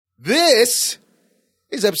This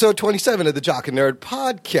is episode 27 of the Jock and Nerd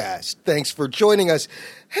podcast. Thanks for joining us.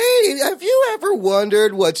 Hey, have you ever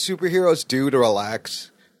wondered what superheroes do to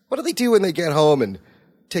relax? What do they do when they get home and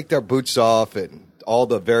take their boots off and all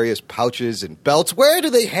the various pouches and belts? Where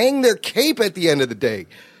do they hang their cape at the end of the day?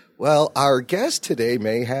 Well, our guest today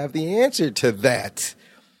may have the answer to that.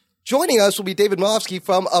 Joining us will be David Malofsky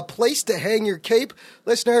from A Place to Hang Your Cape.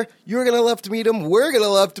 Listener, you're going to love to meet him. We're going to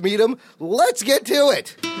love to meet him. Let's get to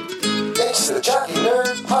it. It's the Jock and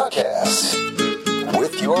Nerd Podcast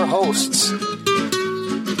with your hosts,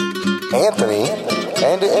 Anthony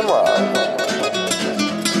and Imran.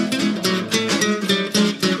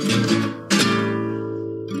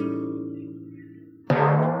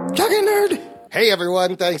 Jock and Nerd. Hey,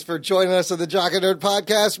 everyone. Thanks for joining us on the Jock and Nerd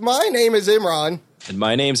Podcast. My name is Imran. And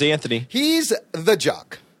my name's Anthony. He's the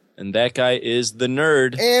Jock. And that guy is the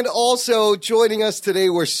Nerd. And also joining us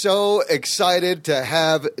today, we're so excited to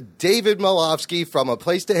have David Malofsky from A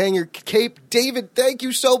Place to Hang Your Cape. David, thank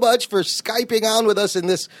you so much for Skyping on with us in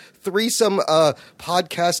this threesome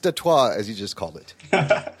podcast à trois, as you just called it.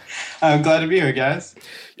 I'm glad to be here, guys.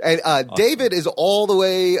 And awesome. David is all the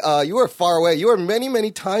way, you are far away. You are many,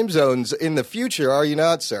 many time zones in the future, are you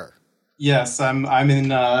not, sir? Yes, I'm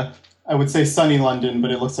in, I would say sunny London,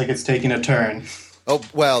 but it looks like it's taking a turn. Oh,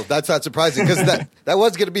 well, that's not surprising because that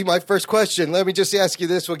was going to be my first question. Let me just ask you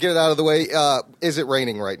this. We'll get it out of the way. Is it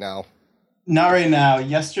raining right now? Not right now.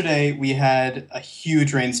 Yesterday, we had a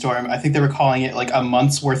huge rainstorm. I think they were calling it like a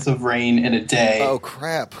month's worth of rain in a day. Oh,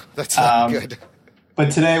 crap. That's not good.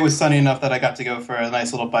 But today it was sunny enough that I got to go for a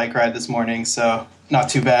nice little bike ride this morning, so not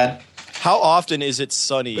too bad. How often is it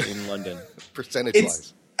sunny in London?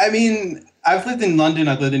 Percentage-wise. I mean, I've lived in London,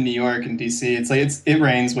 I've lived in New York and DC. It's like it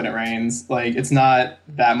rains when it rains. Like, it's not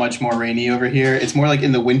that much more rainy over here. It's more like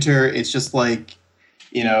in the winter, it's just like,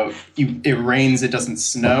 you know, it rains, it doesn't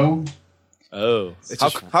snow. Oh.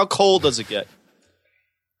 How cold does it get?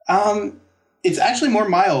 It's actually more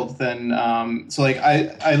mild than so like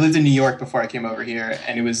I lived in New York before I came over here,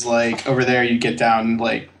 and it was like over there you get down,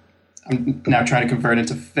 like, I'm now trying to convert it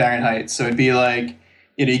to Fahrenheit, so it'd be like,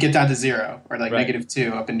 you know, you get down to 0 or like right.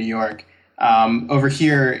 -2 up in New York. Over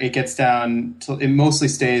here, it gets down to, it mostly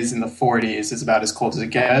stays in the 40s. Is about as cold as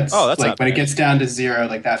it gets. Oh, that's like not when bad. It gets down to 0,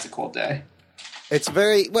 like that's a cold day. It's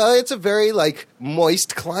it's a very like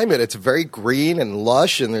moist climate. It's very green and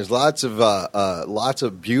lush, and there's lots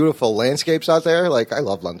of beautiful landscapes out there. Like, I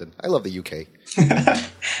love London. I love the UK.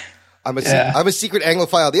 I'm a secret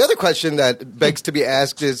Anglophile. The other question that begs to be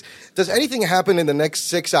asked is, does anything happen in the next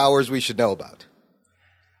 6 hours we should know about?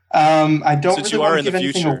 I don't Since really you are want to in the give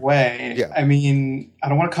anything future. away. Yeah. I mean, I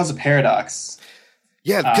don't want to cause a paradox.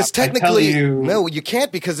 Yeah, because I tell technically, you- no, you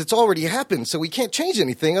can't because it's already happened, so we can't change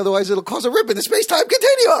anything. Otherwise, it'll cause a rip in the space-time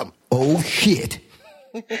continuum. Oh, shit.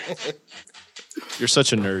 You're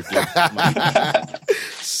such a nerd, dude.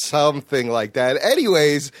 Something like that.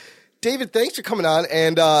 Anyways, David, thanks for coming on.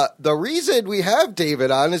 And the reason we have David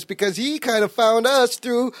on is because he kind of found us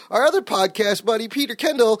through our other podcast buddy, Peter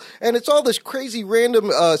Kendall. And it's all this crazy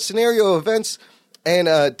random scenario events. And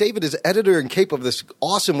David is editor in cape of this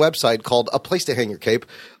awesome website called A Place to Hang Your Cape.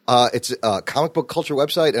 It's a comic book culture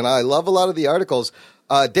website, and I love a lot of the articles.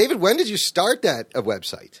 David, when did you start that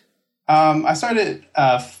website? I started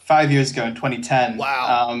 5 years ago in 2010.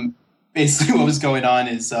 Wow. Basically, what was going on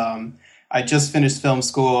is I just finished film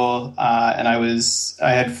school, and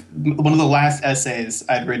I had one of the last essays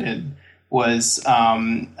I'd written was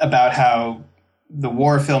about how the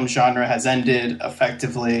war film genre has ended,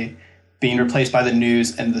 effectively being replaced by the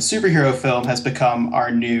news, and the superhero film has become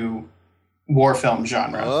our new war film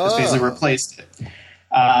genre. It's basically replaced it.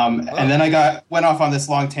 And then I went off on this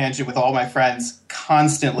long tangent with all my friends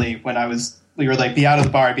constantly when we were like, be out of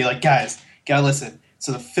the bar and be like, guys, gotta listen.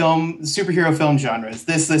 So the superhero film genre is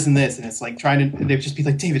this, and this. And it's like they'd just be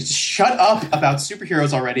like, David, just shut up about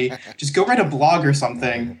superheroes already. Just go write a blog or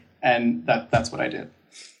something. And that's what I did.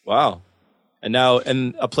 Wow. And now,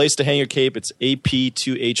 and A Place to Hang Your Cape, it's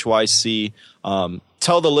AP2HYC.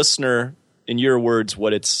 Tell the listener, in your words,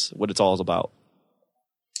 what it's all about.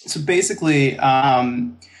 So basically, I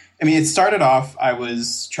mean, it started off, I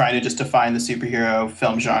was trying to just define the superhero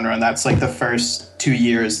film genre, and that's like the first 2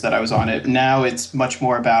 years that I was on it. Now it's much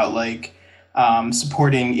more about like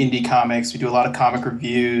supporting indie comics. We do a lot of comic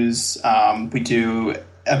reviews. We do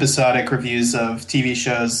episodic reviews of TV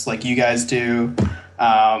shows like you guys do.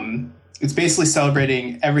 It's basically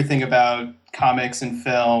celebrating everything about comics and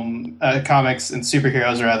film, comics and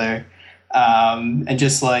superheroes rather, and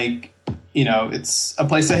just like it's a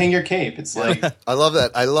place to hang your cape. It's like I love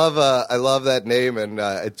that. I love that name, and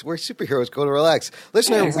it's where superheroes go to relax.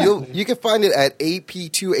 Listener, Yeah, exactly. you can find it at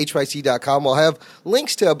ap2hyc.com. We'll have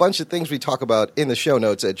links to a bunch of things we talk about in the show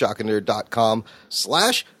notes at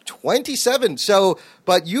jockandnerd.com/27. So,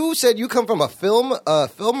 but you said you come from a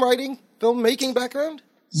filmmaking background?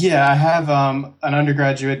 Yeah, I have an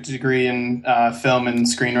undergraduate degree in film and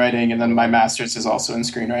screenwriting, and then my master's is also in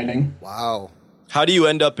screenwriting. Wow. How do you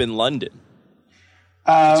end up in London?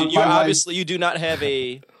 You do not have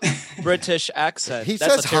a British accent. He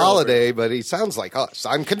That's says a terrible holiday, but he sounds like us.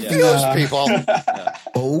 I'm confused, people.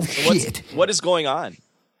 Oh, shit. What is going on?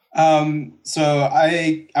 So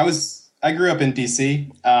I grew up in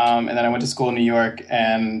DC, and then I went to school in New York,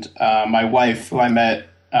 and my wife, who I met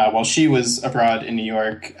while she was abroad in New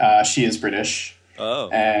York, she is British. Oh.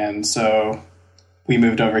 And so we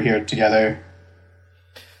moved over here together.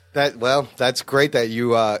 That's great that you,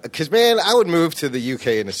 because man, I would move to the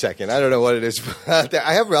UK in a second. I don't know what it is, but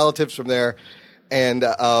I have relatives from there, and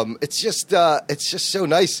it's just so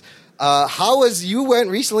nice. You went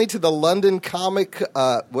recently to the London Comic,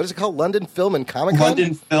 what is it called? London Film and Comic Con?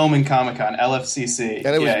 London Film and Comic Con, LFCC.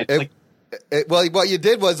 And what you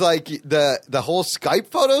did was like the whole Skype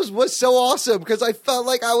photos was so awesome because I felt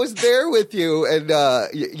like I was there with you, and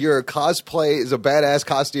your cosplay is a badass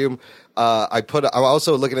costume. I'm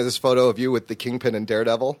also looking at this photo of you with the Kingpin and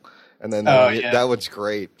Daredevil, and then that one's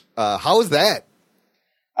great. How was that?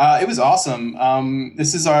 It was awesome.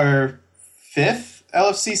 This is our 5th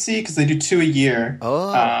LFCC because they do 2 a year.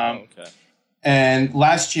 Oh, okay. And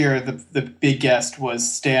last year, the big guest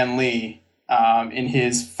was Stan Lee in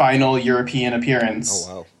his final European appearance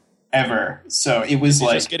ever. So it was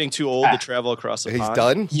He's just getting too old to travel across the pond. He's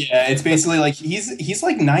done? Yeah, it's basically like he's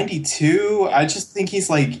like 92. I just think he's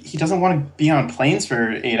like he doesn't want to be on planes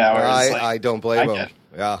for 8 hours. I don't blame him.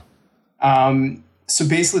 Yeah. So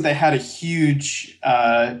basically, they had a huge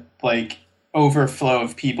overflow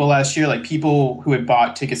of people last year. Like people who had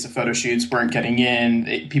bought tickets to photo shoots weren't getting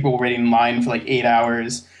in. People were waiting in line for like 8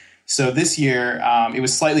 hours. So this year, it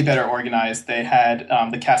was slightly better organized. They had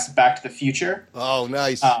the cast of Back to the Future. Oh,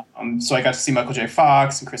 nice. So I got to see Michael J.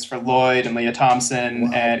 Fox and Christopher Lloyd and Leah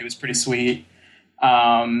Thompson, and it was pretty sweet.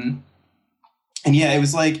 And yeah,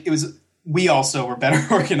 we also were better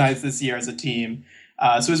organized this year as a team.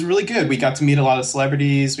 So it was really good. We got to meet a lot of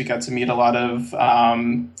celebrities. We got to meet a lot of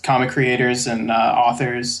comic creators and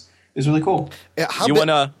authors. It was really cool. Yeah,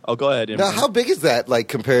 go ahead. Now, how big is that, like,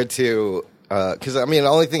 compared to... Because, I mean, the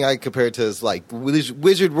only thing I compare it to is, like,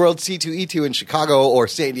 Wizard World C2E2 in Chicago or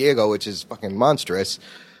San Diego, which is fucking monstrous.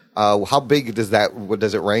 How big does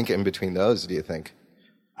it rank in between those, do you think?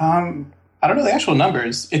 I don't know the actual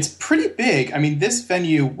numbers. It's pretty big. I mean, this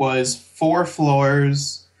venue was 4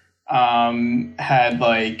 floors,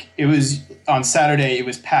 it was, on Saturday, it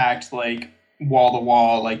was packed, like, wall to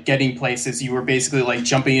wall, like, getting places. You were basically, like,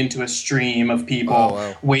 jumping into a stream of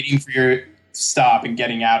people waiting for your stop and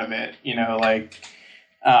getting out of it,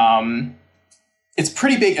 it's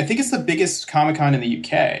pretty big. I think it's the biggest Comic-Con in the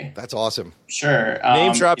UK. That's awesome. Sure.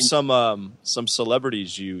 Name drop some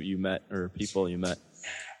celebrities you met or people you met.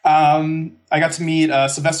 I got to meet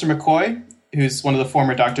Sylvester McCoy, who's one of the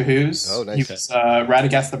former Doctor Who's. Oh, nice. He was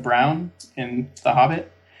Radagast the Brown in The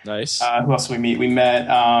Hobbit. Nice. Who else did we meet? We met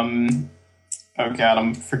oh god,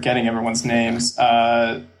 I'm forgetting everyone's names.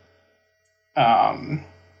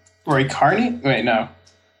 Roy Carney? Wait, no.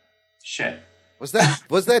 Shit. Was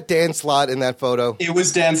that Dan Slott in that photo? It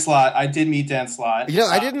was Dan Slott. I did meet Dan Slott.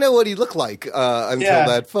 I didn't know what he looked like until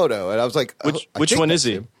that photo, and I was like, which one is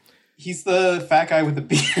he? He's the fat guy with the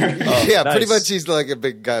beard. Yeah, nice. Pretty much he's like a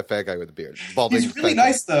big guy, fat guy with a beard. Balding, he's really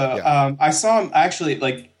nice, though. Yeah. I saw him, actually,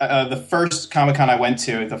 the first Comic-Con I went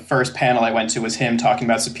to, the first panel I went to was him talking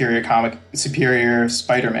about Superior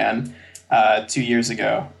Spider-Man 2 years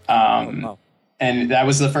ago. Wow. And that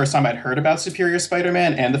was the first time I'd heard about Superior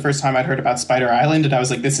Spider-Man and the first time I'd heard about Spider Island. And I was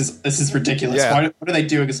like, this is ridiculous. Yeah. What are they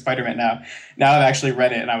doing with Spider-Man now? Now I've actually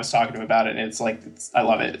read it and I was talking to him about it. And I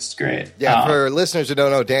love it. It's great. Yeah, for listeners who don't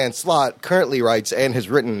know, Dan Slott currently writes and has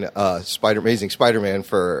written Amazing Spider-Man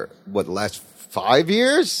for, the last 5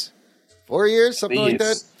 years? 4 years? Something like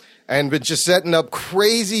that? And been just setting up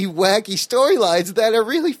crazy, wacky storylines that are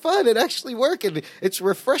really fun and actually work. And it's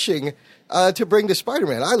refreshing to bring to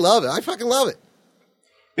Spider-Man. I love it. I fucking love it.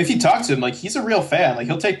 If you talk to him, he's a real fan.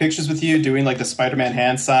 He'll take pictures with you doing the Spider-Man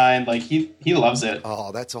hand sign. He loves it.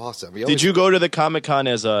 Oh, that's awesome. Did you go to the Comic-Con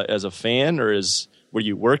as a fan, or were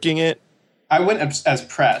you working it? I went as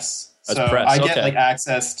press. I get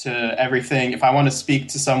access to everything. If I want to speak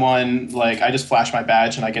to someone, I just flash my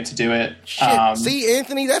badge and I get to do it. Shit. See,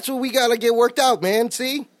 Anthony, that's what we got to get worked out, man.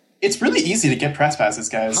 See? It's really easy to get press passes,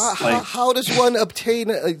 guys. How does one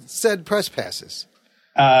obtain said press passes?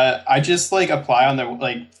 I just like apply on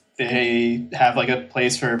their they have like a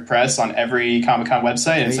place for press on every Comic-Con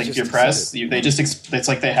website. And it's like if you're press, it's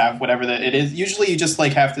like they have whatever it is. Usually you just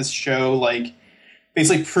like have to show like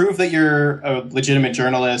basically prove that you're a legitimate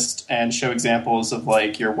journalist and show examples of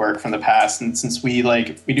like your work from the past. And since we do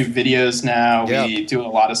videos now, we do a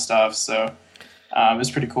lot of stuff. So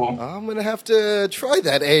it's pretty cool. I'm going to have to try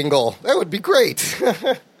that angle. That would be great.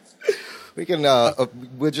 We can,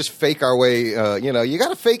 we'll just fake our way. You got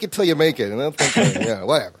to fake it till you make it. And they'll think,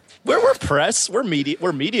 whatever. We're press. We're media.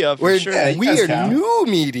 We're media for sure. We are new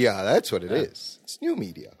media. That's what it is. It's new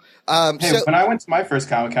media. When I went to my first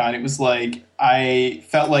Comic-Con, it was like I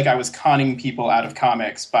felt like I was conning people out of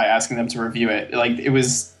comics by asking them to review it.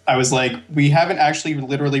 I was like, we haven't actually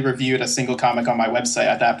literally reviewed a single comic on my website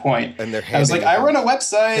at that point. And I was like, I run a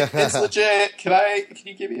website. It's legit. Can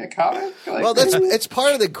you give me a comic? Well, it's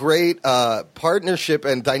part of the great partnership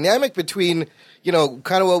and dynamic between,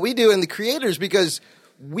 kind of what we do and the creators, because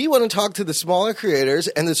we want to talk to the smaller creators,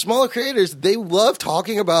 and the smaller creators, they love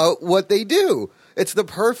talking about what they do. It's the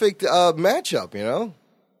perfect matchup,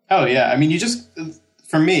 Oh, yeah. I mean,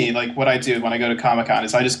 for me, like what I do when I go to Comic-Con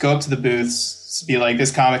is I just go up to the booths, be like,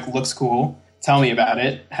 this comic looks cool. Tell me about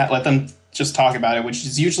it. Let them just talk about it, which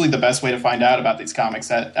is usually the best way to find out about these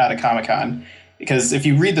comics at a Comic-Con. Because if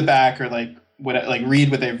you read the back or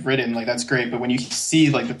read what they've written, like that's great. But when you see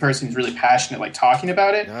like the person who's really passionate, like talking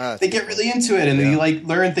about it, they get really into it and they like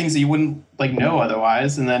learn things that you wouldn't like know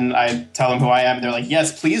otherwise. And then I tell them who I am. And they're like,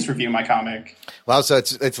 yes, please review my comic. Wow, so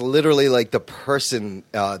it's literally like the person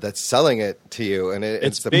that's selling it to you, and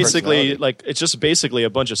it's the basically it's just basically a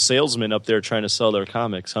bunch of salesmen up there trying to sell their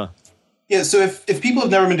comics, huh? Yeah. So if people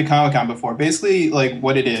have never been to Comic-Con before, basically like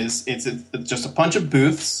what it is, it's just a bunch of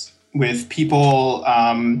booths with people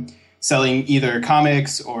selling either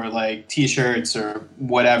comics or like T-shirts or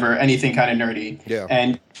whatever, anything kind of nerdy. Yeah.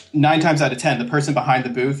 And 9 times out of 10, the person behind the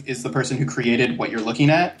booth is the person who created what you're looking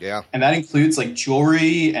at. Yeah. And that includes like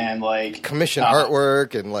jewelry and like commission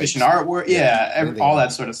artwork and like commission artwork. Yeah. All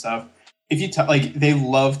that sort of stuff. If you they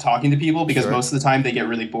love talking to people because most of the time they get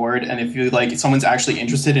really bored. And if you like, if someone's actually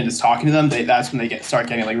interested in just talking to them, that's when they start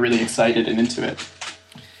getting like really excited and into it.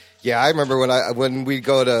 Yeah, I remember when I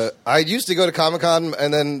used to go to Comic-Con,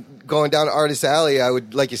 and then going down to Artist Alley, I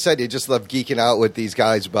would, like you said, you just love geeking out with these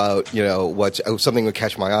guys about, something would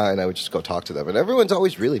catch my eye, and I would just go talk to them. And everyone's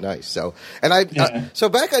always really nice. So, so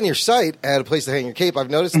back on your site at A Place to Hang Your Cape,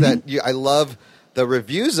 I've noticed that I love the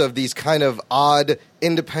reviews of these kind of odd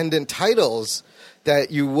independent titles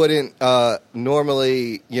that you wouldn't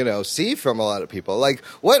normally, see from a lot of people. Like,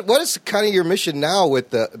 what is kind of your mission now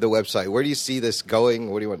with the website? Where do you see this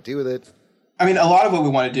going? What do you want to do with it? I mean, a lot of what we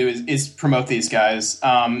want to do is promote these guys.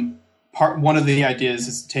 One of the ideas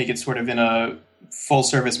is to take it sort of in a full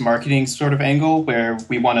service marketing sort of angle, where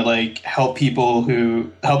we want to like help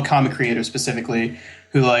comic creators specifically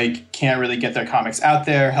who like can't really get their comics out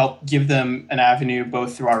there, help give them an avenue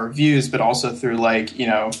both through our reviews, but also through like,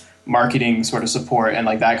 marketing sort of support and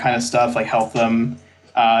like that kind of stuff, like help them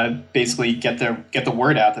basically get the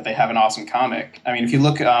word out that they have an awesome comic. I mean, if you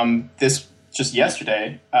look just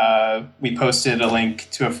yesterday, we posted a link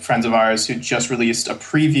to friends of ours who just released a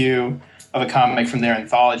preview of a comic from their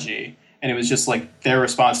anthology, and it was just like their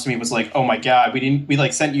response to me was like, "Oh my god,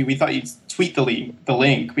 we sent you. We thought you'd tweet the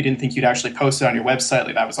link. We didn't think you'd actually post it on your website.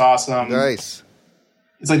 Like that was awesome." Nice.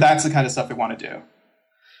 It's like that's the kind of stuff we want to do.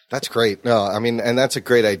 That's great. No, I mean, and that's a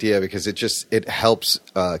great idea because it helps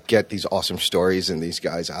get these awesome stories and these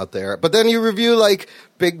guys out there. But then you review like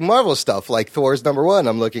big Marvel stuff, like Thor's #1.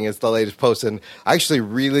 I'm looking at the latest post, and I actually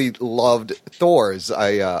really loved Thor's.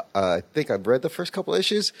 I think I've read the first couple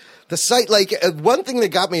issues. The site, like one thing that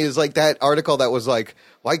got me is like that article that was like,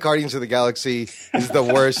 "Why Guardians of the Galaxy is the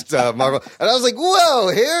worst Marvel," and I was like, "Whoa,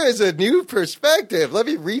 here is a new perspective. Let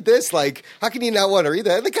me read this. Like, how can you not want to read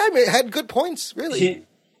that?" And the guy had good points, really.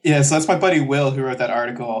 Yeah, so that's my buddy Will who wrote that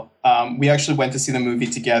article. We actually went to see the movie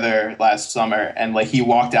together last summer, and like he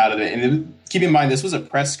walked out of it. And keep in mind, this was a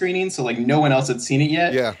press screening, so like no one else had seen it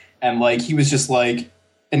yet. Yeah, and like he was just like,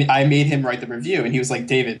 and I made him write the review, and he was like,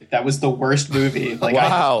 "David, that was the worst movie. Like,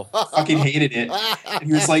 wow, I fucking hated it." And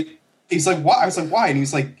he was like, "Why?" I was like, "Why?" And he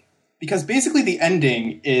was like, "Because basically the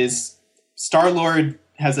ending is Star-Lord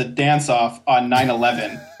has a dance-off on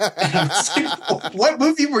 9/11. And I was like, what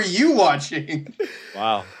movie were you watching?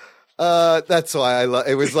 Wow. That's why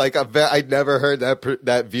it was like I'd never heard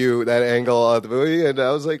that view, that angle of the movie, and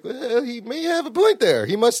I was like, well, he may have a point there.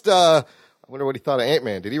 He must. I wonder what he thought of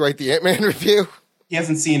Ant-Man. Did he write the Ant-Man review? He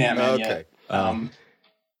hasn't seen Ant-Man yet.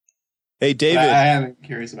 Hey, David. I am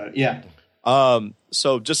curious about it. Yeah.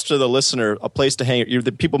 So just to the listener, A Place to Hang Your...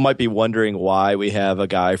 People might be wondering why we have a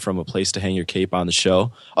guy from A Place to Hang Your Cape on the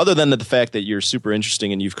show, other than the fact that you're super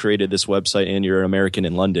interesting and you've created this website and you're an American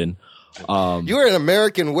in London. You're an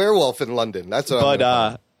American werewolf in London. That's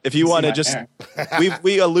what if you want to just...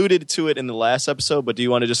 we alluded to it in the last episode, but do you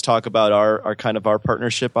want to just talk about our kind of our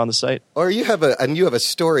partnership on the site? Or you have a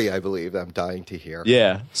story, I believe, that I'm dying to hear.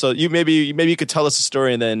 Yeah. So you maybe you could tell us a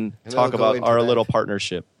story and then talk about our little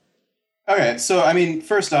partnership. Okay, so I mean,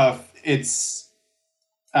 first off, it's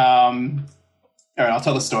all right. I'll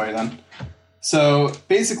tell the story then. So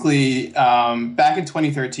basically, back in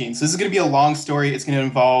 2013. So this is going to be a long story. It's going to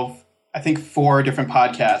involve, I think, 4 different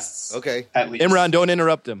podcasts. Okay, at least. Imran, don't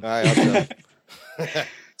interrupt him. All right.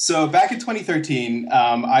 So back in 2013,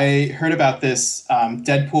 I heard about this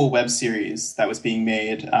Deadpool web series that was being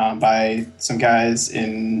made by some guys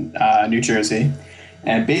in New Jersey,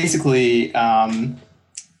 and basically.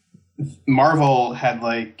 Marvel had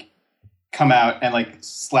like come out and like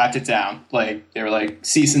slapped it down. Like they were like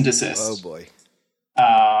cease and desist. Oh boy.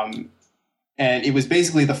 And it was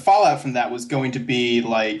basically the fallout from that was going to be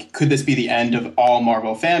like, could this be the end of all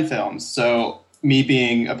Marvel fan films? So me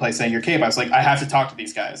being A Place to Hang Your Cape, I was like, I have to talk to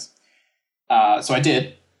these guys. So I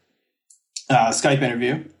did Skype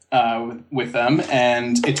interview with them,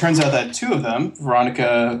 and it turns out that 2 of them,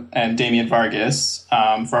 Veronica and Damian Vargas,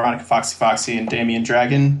 Veronica Foxy and Damian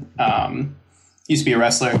Dragon, used to be a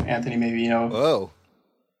wrestler. Anthony, maybe you know. Whoa.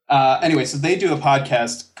 Anyway, so they do a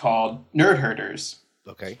podcast called Nerd Herders.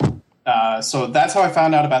 Okay. So that's how I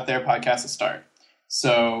found out about their podcast to start.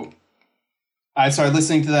 So I started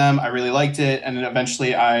listening to them. I really liked it, and then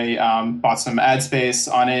eventually I bought some ad space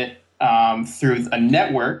on it through a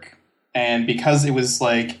network. And because it was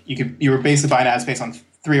like you were basically buying ad space on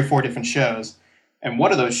 3 or 4 different shows, and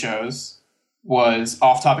one of those shows was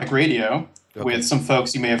Off Topic Radio with some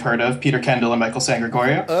folks you may have heard of, Peter Kendall and Michael San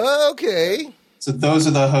Gregorio. Okay. So those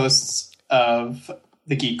are the hosts of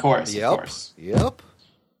the Geek Chorus, of course. Yep.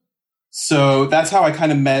 So that's how I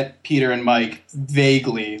kind of met Peter and Mike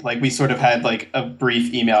vaguely. Like we sort of had like a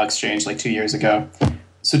brief email exchange like 2 years ago.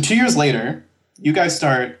 So 2 years later, you guys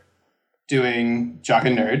start doing Jock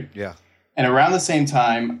and Nerd. Yeah. And around the same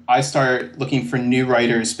time, I start looking for new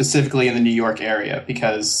writers, specifically in the New York area,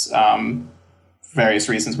 because for various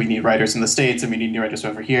reasons, we need writers in the States and we need new writers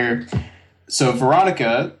over here. So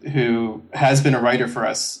Veronica, who has been a writer for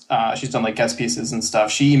us, she's done like guest pieces and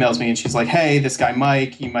stuff. She emails me and she's like, hey, this guy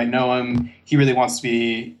Mike, you might know him. He really wants to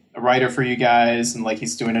be a writer for you guys. And like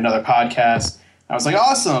he's doing another podcast. I was like,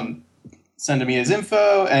 awesome. Sending me his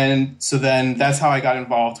info, and so then that's how I got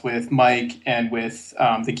involved with Mike and with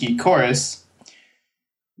the Geek Chorus.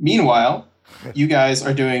 Meanwhile, you guys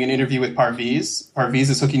are doing an interview with Parviz. Parviz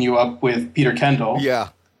is hooking you up with Peter Kendall. Yeah.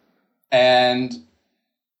 And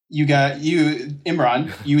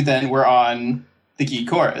Imran, you then were on the Geek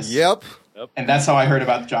Chorus. Yep. And that's how I heard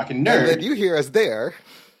about Jock and Nerd. And then you hear us there.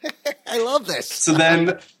 I love this. So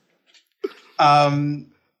then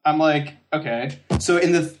I'm like, okay. So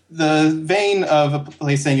in the vein of A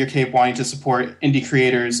Place to Hang Your Cape wanting to support indie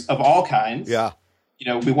creators of all kinds, yeah, you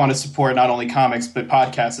know, we want to support not only comics but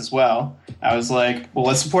podcasts as well. I was like, well,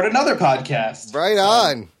 let's support another podcast. Right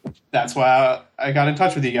on. That's why I got in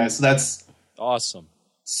touch with you guys. So that's awesome.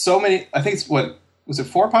 So many. I think it's was it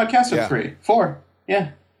 4 podcasts or 3? 4.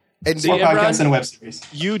 Yeah. And 4 podcasts and a web series.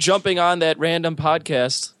 You jumping on that random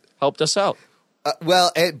podcast helped us out.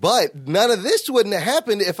 But none of this wouldn't have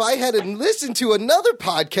happened if I hadn't listened to another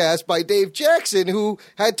podcast by Dave Jackson, who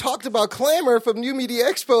had talked about Clamor from New Media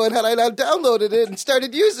Expo, and had I not downloaded it and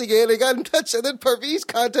started using it, and got in touch, and then Parviz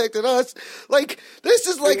contacted us. Like, this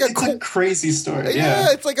is like it's a crazy story.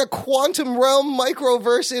 Yeah, it's like a quantum realm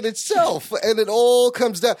microverse in itself, and it all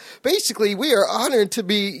comes down. Basically, we are honored to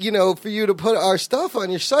be, for you to put our stuff on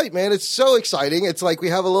your site, man. It's so exciting. It's like we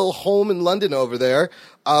have a little home in London over there.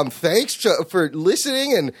 Thanks for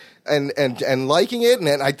listening and liking it,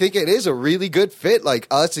 and I think it is a really good fit. Like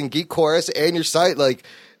us and Geek Chorus and your site, like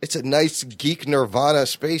it's a nice geek nirvana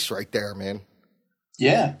space right there, man.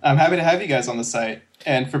 Yeah, I'm happy to have you guys on the site.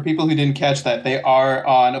 And for people who didn't catch that, they are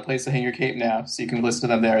on A Place to Hang Your Cape now, so you can listen to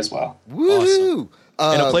them there as well. Woo!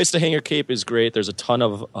 And A Place to Hang Your Cape is great. There's a ton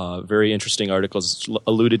of very interesting articles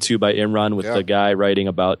alluded to by Imran with the guy writing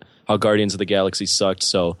about how Guardians of the Galaxy sucked.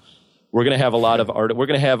 So we're going to have a lot of we're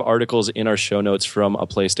going to have articles in our show notes from A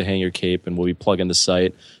Place to Hang Your Cape, and we'll be plugging the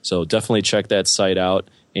site. So definitely check that site out.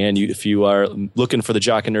 And if you are looking for the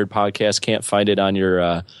Jock and Nerd podcast, can't find it on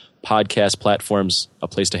your podcast platforms, A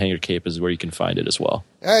Place to Hang Your Cape is where you can find it as well.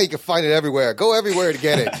 Yeah, you can find it everywhere. Go everywhere to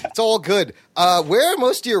get it. It's all good. Where are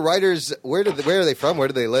most of your writers? Where are they from? Where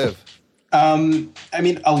do they live? I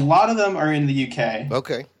mean, a lot of them are in the UK.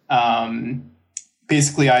 Okay.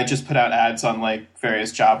 Basically, I just put out ads on like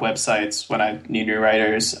various job websites when I need new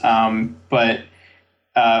writers. But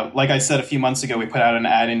like I said a few months ago, we put out an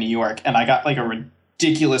ad in New York, and I got like a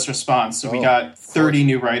ridiculous response. So we got 30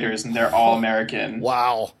 new writers, and they're all American.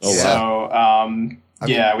 Wow. Oh, So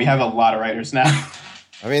yeah, we have a lot of writers now.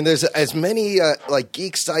 I mean, there's as many like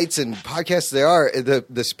geek sites and podcasts there are.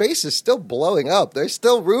 The space is still blowing up. There's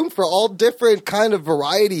still room for all different kind of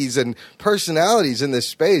varieties and personalities in this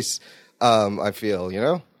space. I feel, you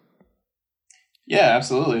know? Yeah,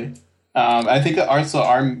 absolutely. I think that also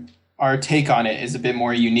our take on it is a bit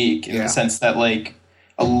more unique in the sense that like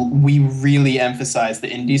we really emphasize the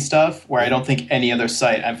indie stuff, where I don't think any other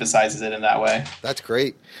site emphasizes it in that way. That's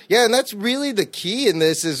great. Yeah, and that's really the key in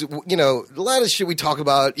this is, you know, a lot of shit we talk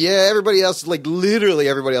about. Yeah, everybody else, like literally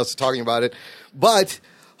everybody else is talking about it. But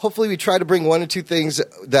hopefully we try to bring one or two things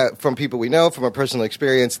that from people we know, from our personal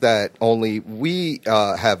experience, that only we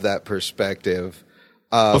have that perspective.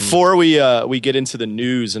 Before we get into the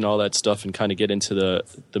news and all that stuff and kind of get into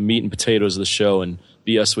the meat and potatoes of the show and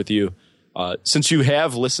BS with you, since you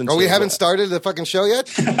have listened to... we haven't started the fucking show yet?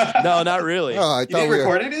 No, not really. Oh, I thought we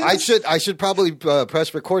recorded it? I should probably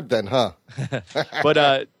press record then, huh?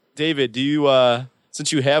 But David, do you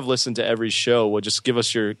since you have listened to every show, well, just give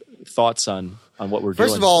us your thoughts on what we're doing.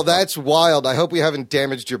 First of all, that's wild. I hope we haven't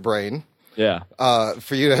damaged your brain. Yeah.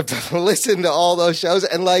 For you to have to listen to all those shows.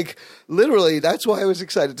 And like, literally, that's why I was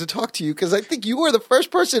excited to talk to you, because I think you were the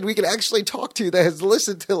first person we can actually talk to that has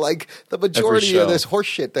listened to like the majority of this horse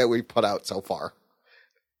shit that we've put out so far.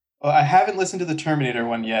 Well, I haven't listened to the Terminator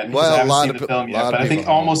one yet because Well, I haven't seen the film yet, but I think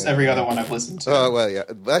almost every other one I've listened to. Oh, well, yeah.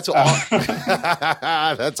 That's awesome.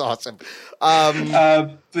 That's awesome.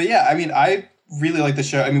 But yeah, I mean, I really like the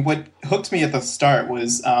show. I mean, what hooked me at the start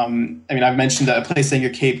was, I mean, I've mentioned that A Place Saying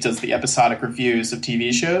Your Cape does the episodic reviews of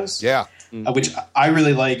TV shows. Yeah. Which I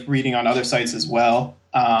really like reading on other sites as well.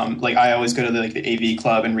 Like I always go to the AV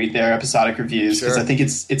Club and read their episodic reviews because I think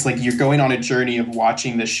it's like you're going on a journey of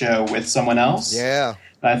watching the show with someone else. Yeah.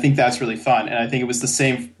 And I think that's really fun. And I think it was the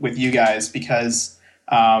same with you guys because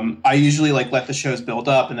I usually like let the shows build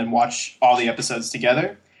up and then watch all the episodes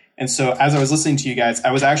together. And so as I was listening to you guys,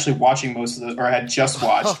 I was actually watching most of the, or I had just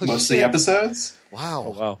watched most of the episodes.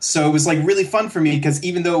 Wow. Wow. So it was like really fun for me because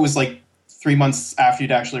even though it was like 3 months after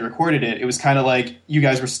you'd actually recorded it, it was kind of like you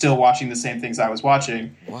guys were still watching the same things I was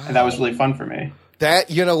watching. Wow. And that was really fun for me.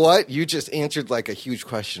 That, you know what? You just answered like a huge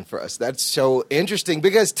question for us. That's so interesting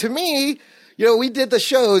because to me, you know, we did the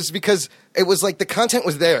shows because it was like the content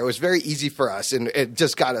was there. It was very easy for us and it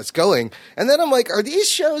just got us going. And then I'm like, are these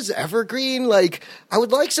shows evergreen? Like, I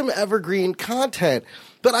would like some evergreen content.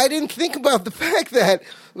 But I didn't think about the fact that,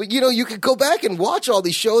 you know, you could go back and watch all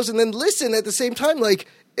these shows and then listen at the same time. Like,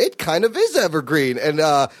 it kind of is evergreen. And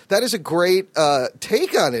that is a great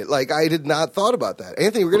take on it. Like, I did not thought about that.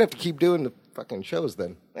 Anthony, we're going to have to keep doing the fucking shows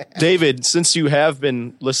then. David, since you have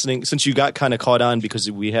been listening, since you got kind of caught on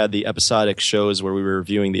because we had the episodic shows where we were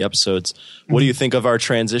reviewing the episodes, what do you think of our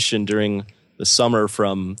transition during the summer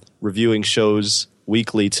from reviewing shows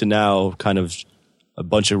weekly to now kind of a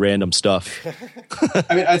bunch of random stuff?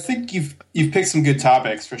 I mean, I think you've picked some good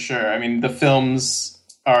topics for sure. I mean, the films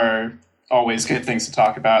are always good things to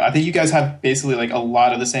talk about. I think you guys have basically like a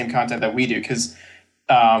lot of the same content that we do because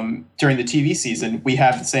during the TV season, we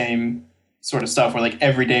have the same sort of stuff where like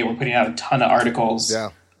every day we're putting out a ton of articles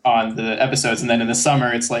on the episodes. And then in the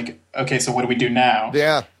summer, it's like, okay, so what do we do now?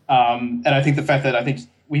 Yeah. And I think the fact that I think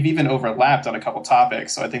we've even overlapped on a couple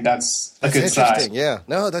topics. So I think that's a good sign. Yeah.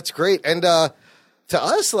 No, that's great. And to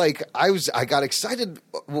us, like I got excited.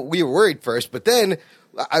 We were worried first, but then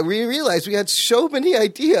we realized we had so many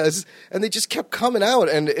ideas and they just kept coming out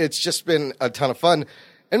and it's just been a ton of fun.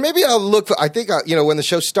 And maybe I'll look for, I think, you know, when the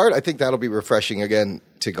shows start, I think that'll be refreshing again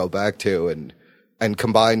to go back to and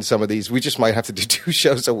combine some of these. We just might have to do 2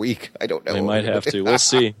 shows a week. I don't know. We might have to. We'll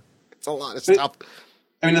see. It's a lot of stuff.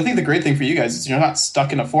 I mean, I think the great thing for you guys is you're not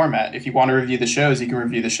stuck in a format. If you want to review the shows, you can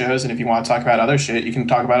review the shows. And if you want to talk about other shit, you can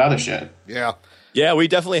talk about other shit. Yeah. Yeah, we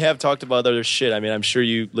definitely have talked about other shit. I mean, I'm sure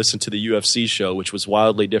you listened to the UFC show, which was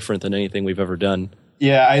wildly different than anything we've ever done.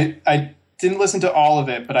 Yeah, I didn't listen to all of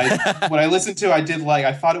it, but what I listened to, I did like.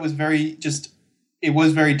 I thought it was very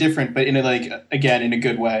different, but in a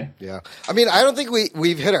good way. Yeah, I mean, I don't think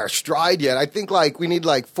we've hit our stride yet. I think like we need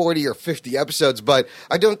like 40 or 50 episodes, but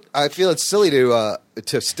I feel it's silly to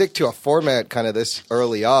stick to a format kind of this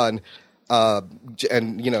early on,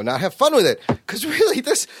 and you know not have fun with it because really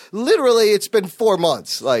it's been 4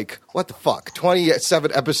 months. Like what the fuck,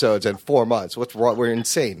 27 episodes in 4 months? What's wrong? We're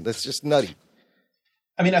insane. That's just nutty.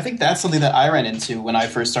 I mean, I think that's something that I ran into when I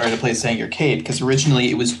first started to play Saying Your Cape, because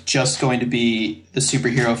originally it was just going to be the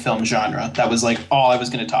superhero film genre. That was like all I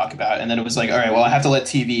was going to talk about. And then it was like, all right, well, I have to let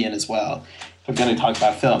TV in as well. If I'm going to talk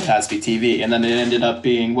about film, it has to be TV. And then it ended up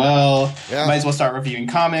being, well, might as well start reviewing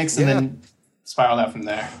comics and then spiral out from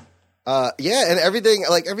there. And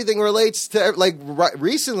everything relates to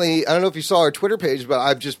recently. I don't know if you saw our Twitter page, but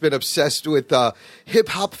I've just been obsessed with Hip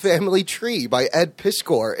Hop Family Tree by Ed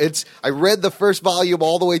Piskor. I read the first volume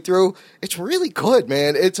all the way through. It's really good,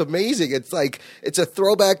 man. It's amazing. It's a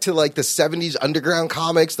throwback to like the 70s underground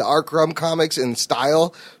comics, the Arc Rum comics in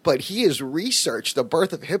style, but he has researched the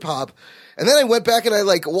birth of hip hop. And then I went back and I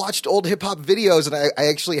watched old hip hop videos, and I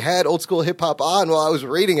actually had old school hip hop on while I was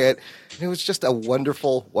reading it. And it was just a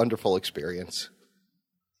wonderful, wonderful experience.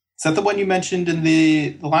 Is that the one you mentioned in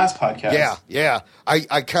the last podcast? Yeah.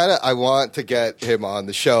 I want to get him on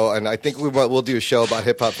the show, and I think we'll do a show about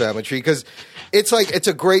Hip Hop Family Tree, because it's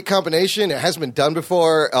a great combination. It hasn't been done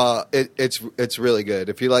before. It's really good.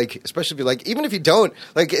 If you like, especially if you like, even if you don't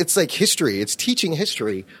like, it's like history. It's teaching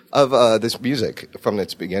history of this music from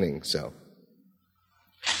its beginning. So.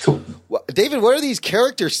 Cool. Well, David, what are these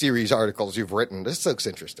character series articles you've written? This looks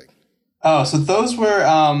interesting. Oh, so those were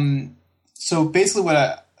so basically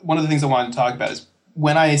one of the things I wanted to talk about is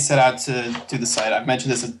when I set out to do the site, I've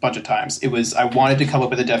mentioned this a bunch of times, I wanted to come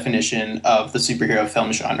up with a definition of the superhero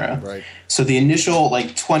film genre. Right. So the initial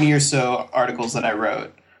 20 or so articles that I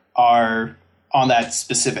wrote are on that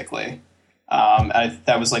specifically.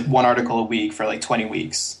 That was one article a week for 20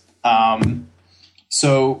 weeks.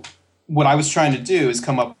 So what I was trying to do is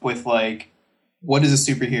come up with what is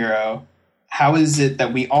a superhero? How is it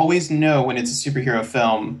that we always know when it's a superhero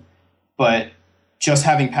film, but just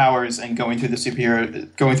having powers and going through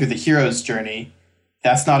the hero's journey,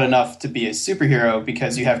 that's not enough to be a superhero,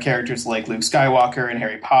 because you have characters like Luke Skywalker and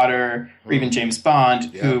Harry Potter, or even James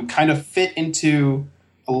Bond, who kind of fit into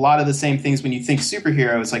a lot of the same things when you think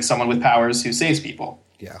superhero is someone with powers who saves people.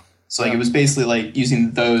 Yeah. So it was basically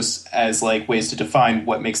using those as ways to define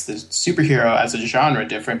what makes the superhero as a genre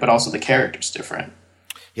different, but also the characters different.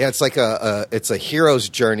 Yeah, it's it's a hero's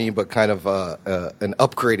journey, but kind of an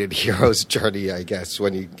upgraded hero's journey, I guess,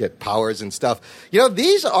 when you get powers and stuff.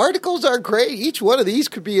 These articles are great. Each one of these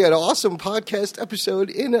could be an awesome podcast episode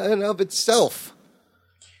in and of itself.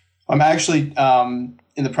 I'm actually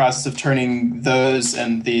in the process of turning those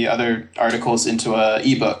and the other articles into an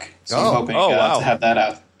ebook. So I'm hoping to have that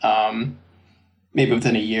out. Maybe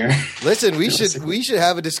within a year. Listen, we should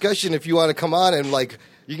have a discussion if you want to come on, and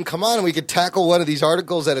you can come on and we could tackle one of these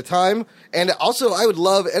articles at a time. And also, I would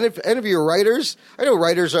love, and if any of your writers, I know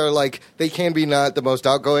writers are they can be not the most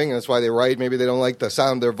outgoing, and that's why they write. Maybe they don't like the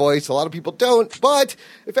sound of their voice. A lot of people don't. But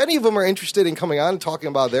if any of them are interested in coming on and talking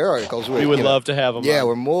about their articles, we would love to have them. Yeah, on.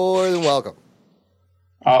 We're more than welcome.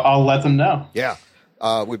 I'll let them know. Yeah.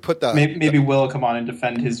 We put the maybe Will come on and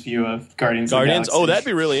defend his view of Guardians of the Galaxy. Oh, that'd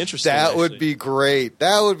be really interesting. That would be great.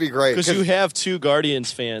 Because you have two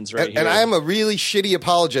Guardians fans right here. And I'm a really shitty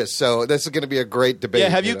apologist, so this is going to be a great debate. Yeah,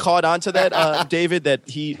 have you caught on to that, David, that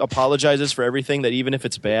he apologizes for everything, that even if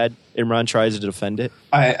it's bad, Imran tries to defend it?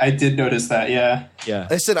 I did notice that, yeah. Yeah.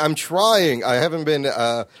 Listen, I'm trying. I haven't been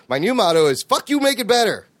my new motto is, fuck you, make it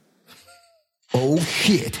better. Oh,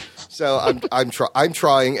 shit. So I'm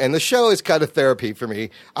trying, and the show is kind of therapy for me.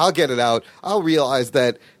 I'll get it out. I'll realize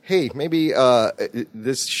that, hey, maybe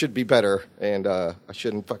this should be better, and I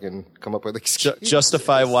shouldn't fucking come up with excuses.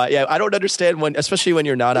 Justify why. Yeah, I don't understand especially when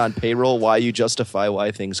you're not on payroll, why you justify why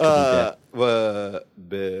things could be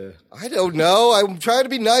bad. I don't know. I'm trying to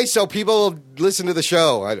be nice so people will listen to the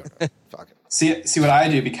show. I don't know. Fuck it. See what I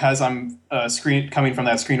do, because I'm coming from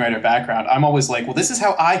that screenwriter background. I'm always well, this is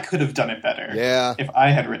how I could have done it better. Yeah. If I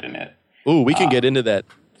had written it. Ooh, we can get into that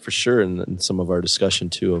for sure in some of our discussion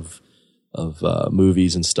too of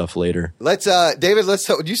movies and stuff later. David.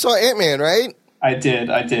 You saw Ant-Man, right? I did.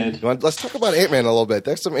 Let's talk about Ant-Man a little bit.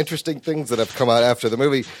 There's some interesting things that have come out after the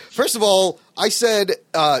movie. First of all, I said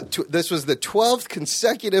this was the 12th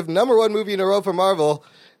consecutive #1 movie in a row for Marvel.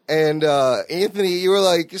 And Anthony, you were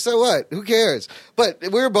like, so what? Who cares? But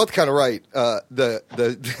we were both kind of right.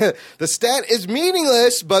 The stat is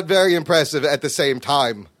meaningless, but very impressive at the same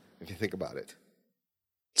time, if you think about it.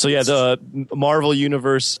 So yeah, the Marvel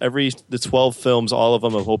Universe, the 12 films, all of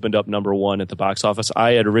them have opened up #1 at the box office.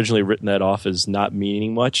 I had originally written that off as not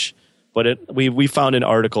meaning much, but we found an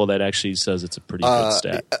article that actually says it's a pretty good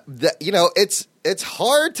stat. It's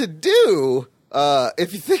hard to do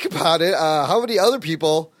if you think about it. How many other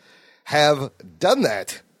people have done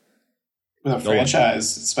that? With a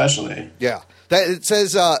franchise, especially. Yeah. It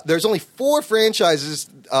says there's only 4 franchises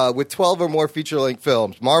with 12 or more feature-length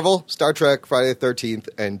films: Marvel, Star Trek, Friday the 13th,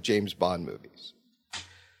 and James Bond movies.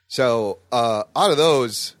 So out of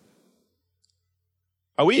those...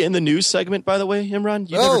 Are we in the news segment, by the way, Imran?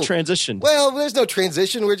 You never transitioned. Well, there's no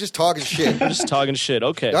transition. We're just talking shit. We're just talking shit.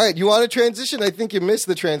 Okay. All right, you want a transition? I think you missed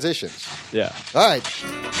the transitions. Yeah. All right.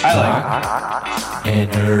 I like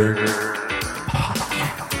it.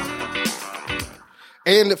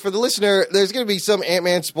 And for the listener, there's going to be some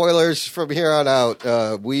Ant-Man spoilers from here on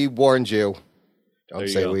out. We warned you. Don't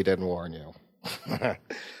say we didn't warn you.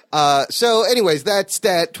 So anyways, that's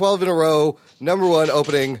that 12 in a row, number one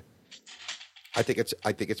opening. I think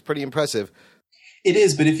it's pretty impressive. It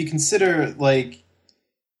is, but if you consider, like,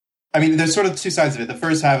 I mean, there's sort of two sides of it. The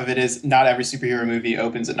first half of it is not every superhero movie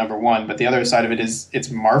opens at number one, but the other side of it is it's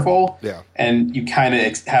Marvel. Yeah. And you kind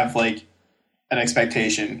of have, like, an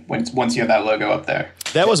expectation once you have that logo up there.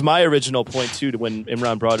 That was my original point, too, when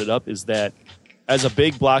Imran brought it up, is that as a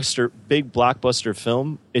big blockbuster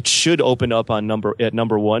film, it should open up on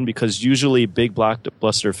number one, because usually big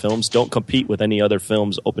blockbuster films don't compete with any other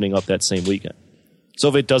films opening up that same weekend. So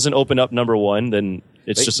if it doesn't open up number one, then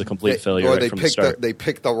it's just a complete failure or right from the start. They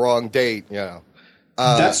picked the wrong date, you know.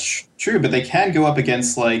 That's true, but they can go up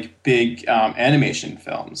against, like, big animation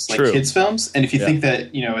films, like kids films. And if you think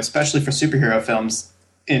that, you know, especially for superhero films,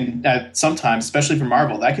 sometimes, especially for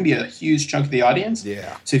Marvel, that can be a huge chunk of the audience.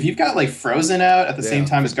 Yeah. So if you've got, like, Frozen out at the same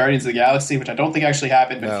time as Guardians of the Galaxy, which I don't think actually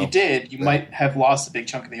happened, but if you did, you might have lost a big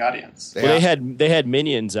chunk of the audience. Yeah. Well, they had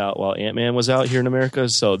Minions out while Ant-Man was out here in America,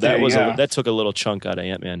 so that took a little chunk out of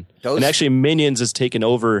Ant-Man. And actually, Minions has taken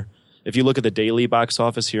over. If you look at the daily box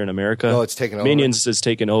office here in America, it's taken over. Minions has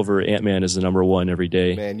taken over. Ant-Man is the number one every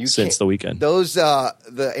day since the weekend. Those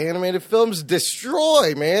the animated films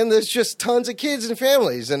destroy, man. There's just tons of kids and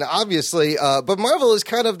families, and obviously, but Marvel is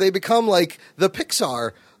they become like the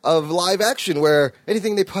Pixar of live action, where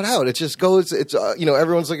anything they put out, it just goes. It's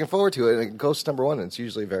everyone's looking forward to it, and it goes to number one, and it's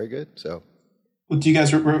usually very good. So. Well, do you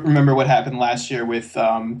guys remember what happened last year with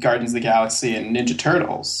Guardians of the Galaxy and Ninja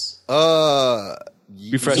Turtles?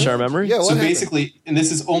 Refresh our memory? Yeah, so basically, and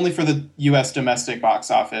this is only for the U.S. domestic box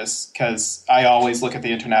office, because I always look at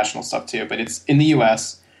the international stuff too, but it's in the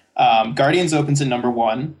U.S. Guardians opens at number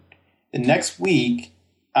one. The next week,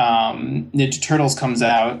 Ninja Turtles comes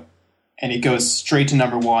out, and it goes straight to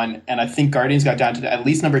number one, and I think Guardians got down to at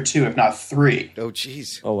least number two, if not three. Oh,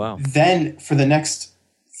 jeez. Oh, wow. Then, for the next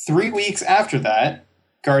 3 weeks after that,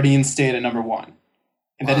 Guardians stayed at number one.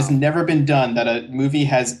 And that has never been done, that a movie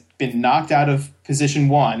has been knocked out of position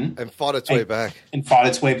one and fought its way back. And fought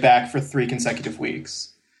its way back for 3 consecutive weeks.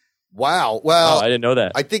 Wow. Well, I didn't know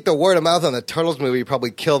that. I think the word of mouth on the Turtles movie probably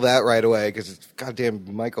killed that right away, because it's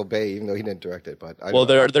goddamn Michael Bay, even though he didn't direct it. But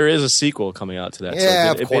there is a sequel coming out to that.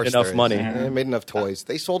 Yeah, so it made enough money. It made enough toys.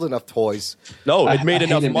 They sold enough toys. No, it made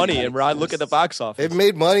enough money. And Rod, look at the box office. It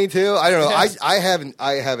made money too. I don't know. I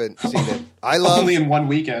haven't seen it. I love only in one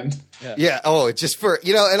weekend. Yeah. Oh, it's just for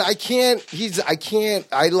and I can't.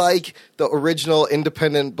 I like the original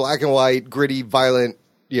independent black and white gritty violent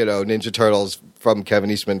Ninja Turtles from Kevin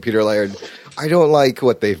Eastman, Peter Laird. I don't like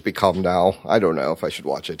what they've become now. I don't know if I should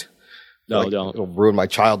watch it. No, don't. It'll ruin my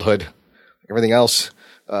childhood. Everything else.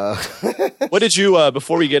 What did you,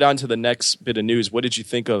 before we get on to the next bit of news, what did you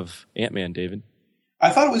think of Ant-Man, David? I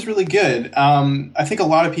thought it was really good. I think a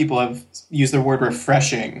lot of people have used the word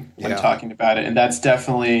refreshing when talking about it, and that's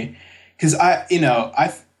definitely because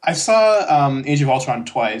I saw Age of Ultron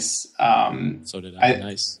twice. So did I.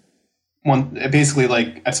 Nice. Basically,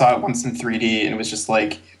 like, I saw it once in 3D, and it was just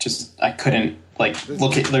I couldn't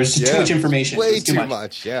look at. There's just too much information. Way too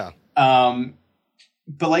much. Yeah.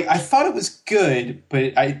 But I thought it was good,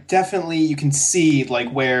 but you can see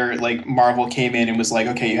where Marvel came in and was like,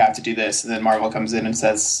 okay, you have to do this, and then Marvel comes in and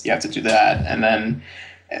says you have to do that, and then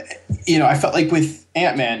I felt like with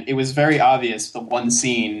Ant-Man, it was very obvious the one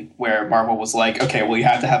scene where Marvel was like, okay, well, you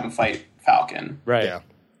have to have him fight Falcon, right? Yeah.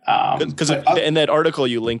 Because in that article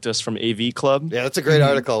you linked us from AV Club. Yeah, that's a great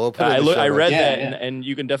article. We'll put it I read that, and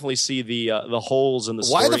you can definitely see the holes in the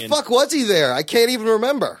story. Why the fuck was he there? I can't even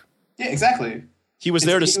remember. Yeah, exactly. He was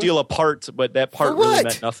there to steal a part, but that part really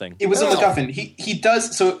meant nothing. It was a MacGuffin. He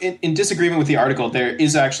does, so in disagreement with the article, there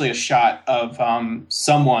is actually a shot of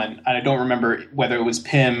someone, and I don't remember whether it was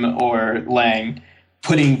Pym or Lang,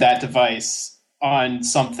 putting that device on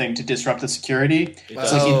something to disrupt the security.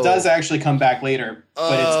 So he does actually come back later.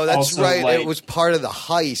 But it's that's also right. It was part of the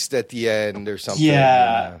heist at the end or something.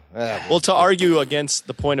 Yeah. Well, to argue against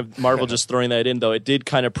the point of Marvel just throwing that in, though, it did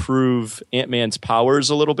kind of prove Ant-Man's powers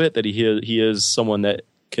a little bit, that he is someone that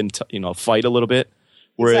can fight a little bit.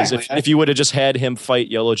 Whereas if you would have just had him fight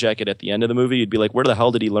Yellow Jacket at the end of the movie, you'd be like, where the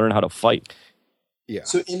hell did he learn how to fight? Yeah.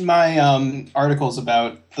 So in my articles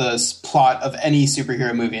about the plot of any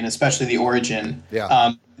superhero movie, and especially the origin,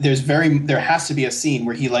 there has to be a scene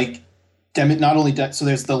where he so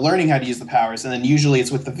there's the learning how to use the powers, and then usually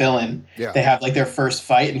it's with the villain. Yeah. They have like their first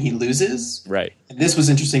fight and he loses. Right. And this was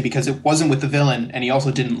interesting because it wasn't with the villain and he also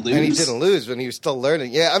didn't lose. And he didn't lose when he was still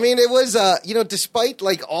learning. Yeah, I mean, it was, despite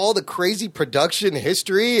like all the crazy production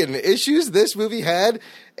history and issues this movie had,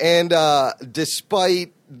 and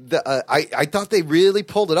despite I thought they really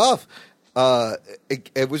pulled it off.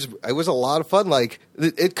 It was a lot of fun. Like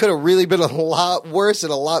it could have really been a lot worse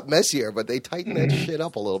and a lot messier, but they tightened that shit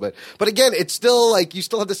up a little bit. But again, it's still like you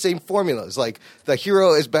still have the same formulas. Like the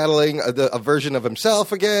hero is battling a version of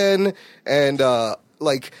himself again, and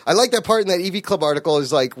like I like that part in that EV Club article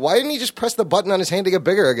is like, why didn't he just press the button on his hand to get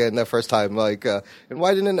bigger again that first time? Like, and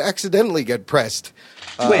why didn't it accidentally get pressed?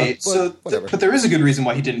 Wait, but there is a good reason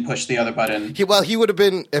why he didn't push the other button. He would have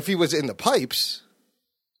been if he was in the pipes.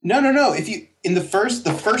 No. If you the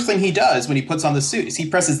first thing he does when he puts on the suit is he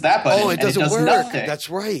presses that button. It doesn't does work. Nothing. That's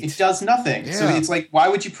right. It does nothing. Yeah. So it's like, why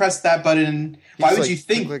would you press that button? Why would you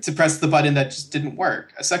think to press the button that just didn't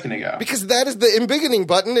work a second ago? Because that is the embiggening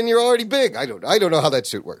button, and you're already big. I don't know how that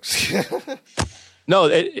suit works. No,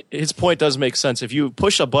 his point does make sense. If you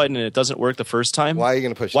push a button and it doesn't work the first time, why are you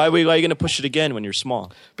going to push it? Why are you going to push it again when you're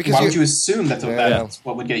small? Because why would you assume that's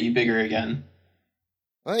what would get you bigger again?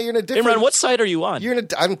 Well, you're in a different. Imran, what side are you on?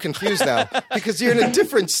 I'm confused now because you're in a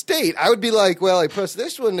different state. I would be like, well, I press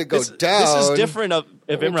this one to go down. This is different of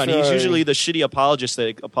Imran. He's usually the shitty apologist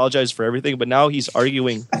that apologizes for everything, but now he's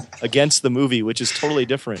arguing against the movie, which is totally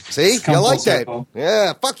different. See, you like that?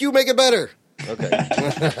 Yeah, fuck you, make it better. Okay.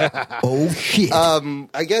 Oh shit.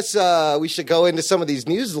 I guess we should go into some of these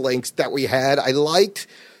news links that we had. I liked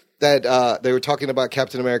that they were talking about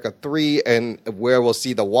Captain America 3 and where we'll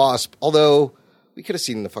see the Wasp, although we could have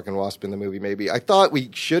seen the fucking Wasp in the movie, maybe. I thought we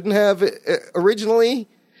shouldn't have originally,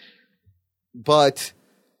 but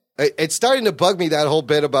it's starting to bug me, that whole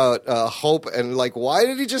bit about Hope, and like, why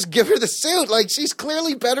did he just give her the suit? Like, she's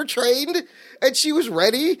clearly better trained, and she was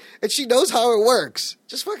ready, and she knows how it works.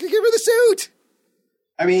 Just fucking give her the suit.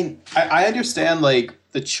 I mean, I understand, like,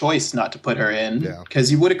 the choice not to put her in,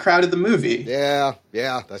 because you would have crowded the movie. Yeah,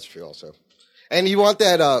 that's true also. And you want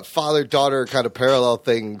that father-daughter kind of parallel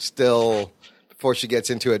thing still before she gets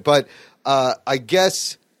into it. But I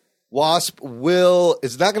guess Wasp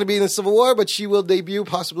is not going to be in the Civil War, but she will debut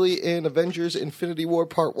possibly in Avengers Infinity War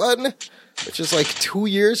Part 1, which is like 2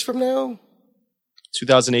 years from now.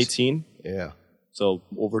 2018? Yeah. So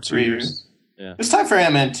over 2 years. Yeah. There's time for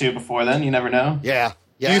Ant-Man 2 before then. You never know. Yeah.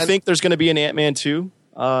 Do you think there's going to be an Ant-Man 2,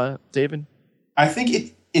 David? I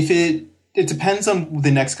think it depends on the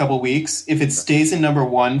next couple of weeks. If it stays in number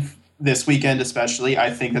 1 this weekend especially, I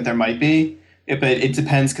think that there might be. But it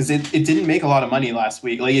depends because it didn't make a lot of money last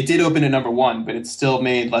week. Like, it did open at number 1, but it still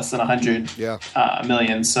made less than 100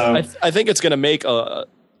 million. So I think it's going to make I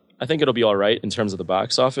think it'll be all right in terms of the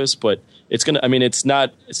box office, but it's going to. I mean, it's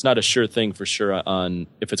not a sure thing for sure on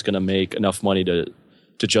if it's going to make enough money to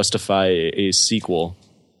justify a sequel.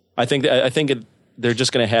 I think they're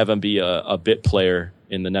just going to have him be a bit player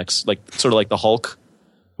in the next, like sort of like the Hulk,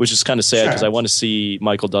 which is kind of sad because I want to see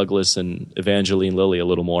Michael Douglas and Evangeline Lilly a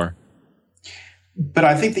little more. But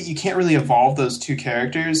I think that you can't really evolve those two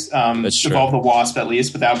characters, evolve the Wasp at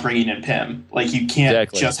least, without bringing in Pym. Like, you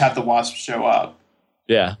can't just have the Wasp show up.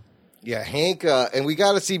 Yeah. Yeah, Hank, and we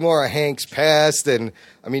got to see more of Hank's past. And,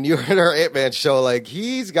 I mean, you heard our Ant-Man show, like,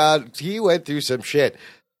 he went through some shit.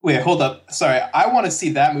 Wait, hold up. Sorry, I want to see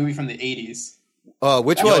that movie from the 80s.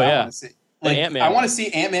 Which one? Yeah. Like, I want to see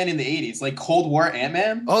Ant-Man in the 80s, like Cold War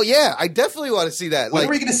Ant-Man. Oh, yeah, I definitely want to see that. When are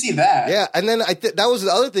we going to see that? Yeah, and then that was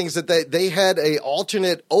the other thing is that they had a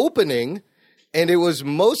alternate opening, and it was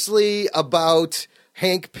mostly about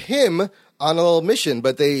Hank Pym on a little mission,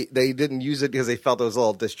 but they didn't use it because they felt it was a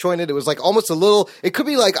little disjointed. It was like almost a little, it could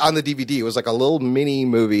be like on the DVD. It was like a little mini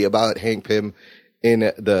movie about Hank Pym in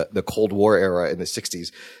the Cold War era in the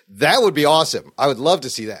 60s. That would be awesome. I would love to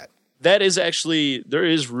see that. That is actually, there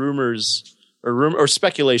is rumors or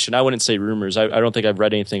speculation. I wouldn't say rumors. I don't think I've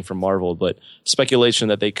read anything from Marvel, but speculation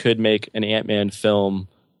that they could make an Ant-Man film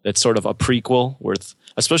that's sort of a prequel,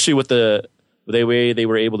 especially with the way they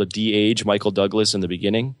were able to de-age Michael Douglas in the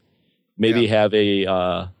beginning. Maybe have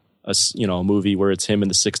a movie where it's him in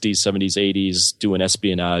the 60s, 70s, 80s doing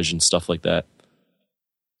espionage and stuff like that.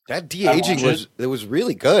 That de-aging was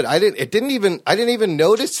really good. I didn't even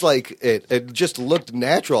notice like it just looked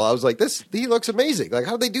natural. I was like, he looks amazing. Like,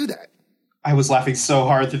 how'd they do that? I was laughing so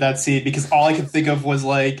hard through that scene because all I could think of was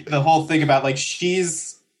like the whole thing about like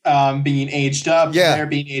she's being aged up. Yeah. They're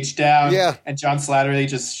being aged down. Yeah. And John Slattery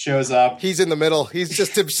just shows up. He's in the middle. He's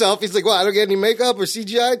just himself. He's like, well, I don't get any makeup or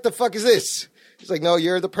CGI. What the fuck is this? He's like, no,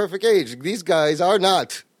 you're the perfect age. These guys are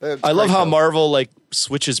not. I love how Marvel like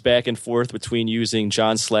switches back and forth between using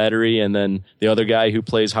John Slattery and then the other guy who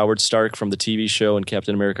plays Howard Stark from the TV show and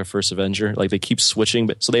Captain America: First Avenger. Like they keep switching,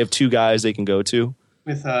 but so they have two guys they can go to.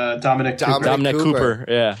 With Dominic Cooper. Dominic Cooper,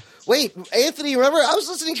 yeah. Wait, Anthony, remember I was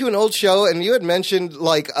listening to an old show and you had mentioned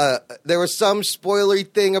like there was some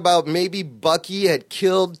spoilery thing about maybe Bucky had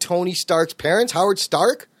killed Tony Stark's parents, Howard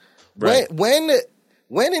Stark? Right. When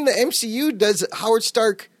in the MCU does Howard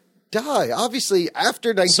Stark die? Obviously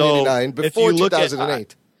after 1989, before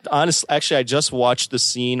 2008. Honestly, actually, I just watched the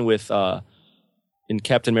scene with in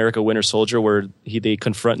Captain America: Winter Soldier where they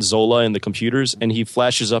confront Zola in the computers, and he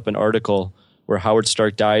flashes up an article where Howard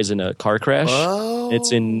Stark dies in a car crash. Oh.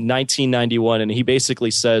 It's in 1991, and he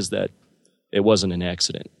basically says that it wasn't an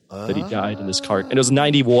accident, that he died in this car. And it was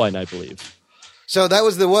 91, I believe. So that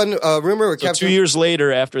was the one rumor with So 2 years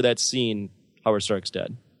later after that scene, Howard Stark's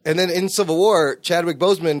dead. And then in Civil War, Chadwick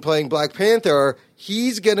Boseman playing Black Panther,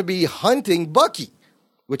 he's going to be hunting Bucky,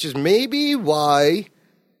 which is maybe why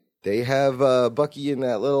they have Bucky in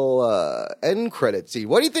that little end credit scene.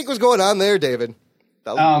 What do you think was going on there, David?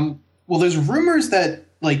 Well, there's rumors that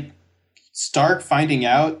like Stark finding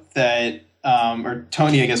out that, or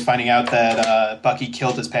Tony, I guess, finding out that Bucky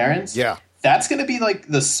killed his parents. Yeah. That's going to be like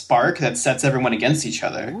the spark that sets everyone against each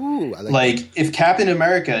other. Ooh, I like that. If Captain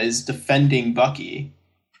America is defending Bucky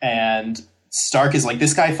and Stark is like,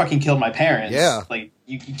 this guy fucking killed my parents. Yeah. Like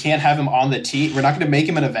you can't have him on the team. We're not going to make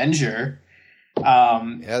him an Avenger.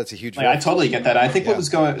 Yeah, that's a huge. Like, I totally get that. I think what was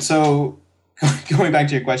going back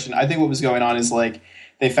to your question, I think what was going on is like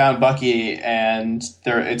they found Bucky and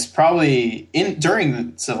it's probably during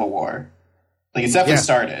the Civil War. Like it's definitely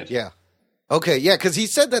started. Yeah. Okay, yeah, because he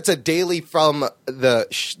said that's a daily from the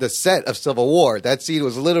set of Civil War. That scene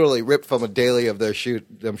was literally ripped from a daily of them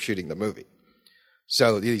shooting the movie.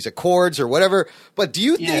 So these accords or whatever. But do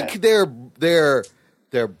you think they're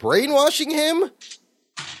brainwashing him,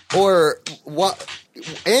 or what?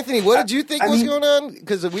 Anthony, what did you think was going on?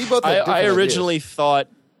 Because we both. I originally thought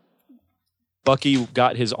Bucky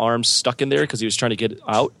got his arms stuck in there because he was trying to get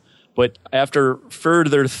out. But after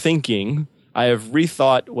further thinking, I have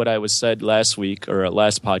rethought what I was said last week or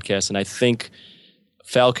last podcast, and I think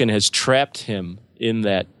Falcon has trapped him in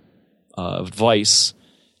that vice,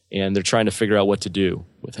 and they're trying to figure out what to do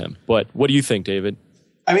with him. But what do you think, David?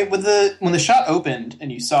 I mean, when the shot opened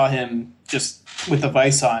and you saw him just with the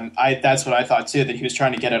vice on, that's what I thought too, that he was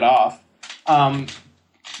trying to get it off.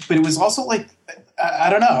 But it was also like, I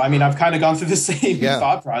don't know. I mean, I've kind of gone through the same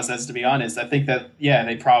thought process, to be honest. I think that,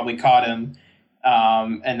 they probably caught him,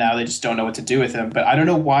 and now they just don't know what to do with him. But I don't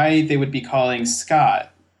know why they would be calling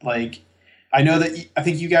Scott. Like, I know that I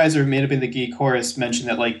think you guys may have been the Geek Chorus mentioned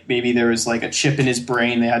that like maybe there was like a chip in his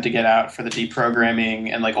brain they had to get out for the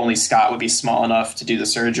deprogramming, and like only Scott would be small enough to do the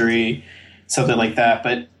surgery, something like that.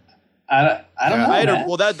 But I don't know.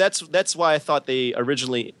 Well, that's why I thought they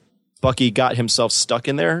originally Bucky got himself stuck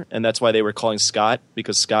in there, and that's why they were calling Scott,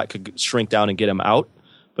 because Scott could shrink down and get him out.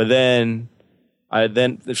 But then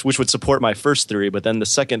which would support my first theory. But then the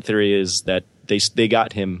second theory is that they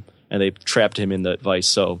got him and they trapped him in the vice.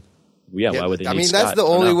 So. Yeah, why would they need Scott? That's the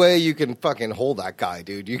only way you can fucking hold that guy,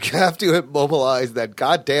 dude. You have to immobilize that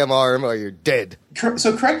goddamn arm or you're dead.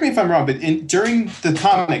 So correct me if I'm wrong, but during the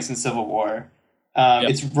comics in Civil War,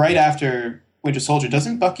 it's right after Winter Soldier.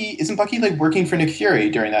 Isn't Bucky like working for Nick Fury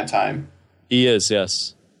during that time? He is,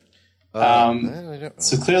 yes.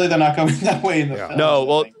 So clearly they're not going that way in the film. No,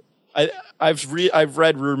 well, I've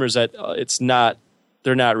read rumors that it's not.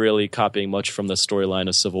 They're not really copying much from the storyline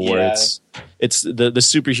of Civil War. Yeah. It's the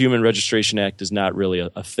Superhuman Registration Act is not really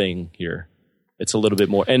a thing here. It's a little bit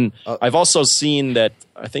more. And I've also seen that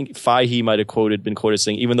I think Fahey might have been quoted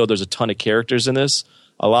saying, even though there's a ton of characters in this,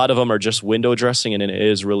 a lot of them are just window dressing, and it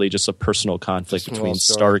is really just a personal conflict between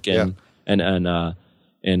Stark and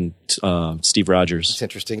Steve Rogers. It's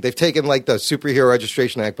interesting. They've taken like the Superhero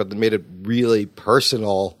Registration Act, but they made it really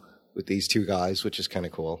personal with these two guys, which is kind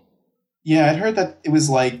of cool. Yeah, I'd heard that it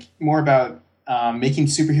was like more about making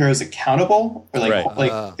superheroes accountable, or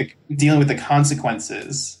like dealing with the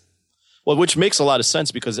consequences. Well, which makes a lot of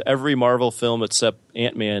sense because every Marvel film except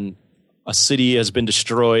Ant-Man, a city has been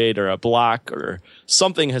destroyed or a block or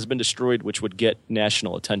something has been destroyed, which would get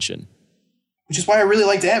national attention. Which is why I really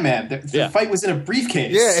liked Ant-Man. The fight was in a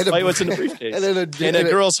briefcase. Yeah, the fight was in a briefcase. and in a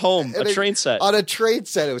girl's home, a train set. On a train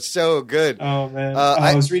set. It was so good. Oh, man.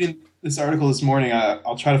 I was reading this article this morning.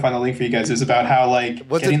 I'll try to find the link for you guys. It was about how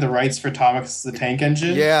getting the rights for Thomas the Tank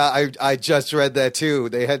Engine. Yeah, I just read that too.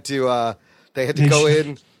 They had to go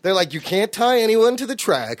in. They're like, you can't tie anyone to the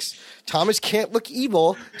tracks. Thomas can't look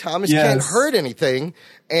evil. Thomas can't hurt anything.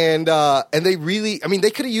 And they really, I mean, they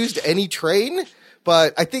could have used any train,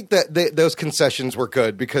 but I think that those concessions were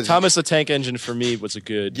good because Thomas the Tank Engine for me was a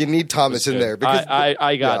good. You need Thomas in there because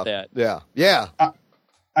I got that. Yeah.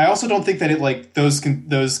 I also don't think that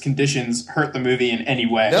those conditions hurt the movie in any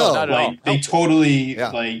way. No, not at all. They totally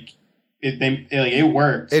it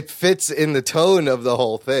worked. It fits in the tone of the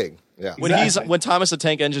whole thing. Yeah. When Thomas the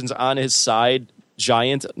Tank Engine's on his side,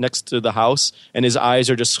 giant next to the house, and his eyes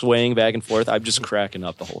are just swaying back and forth, I'm just cracking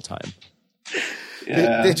up the whole time.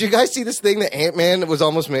 Yeah. Did you guys see this thing that Ant-Man was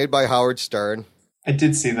almost made by Howard Stern? I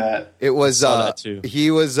did see that. It was saw that too. He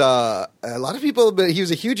was a lot of people, but he was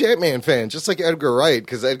a huge Ant-Man fan, just like Edgar Wright,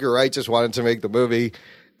 because Edgar Wright just wanted to make the movie.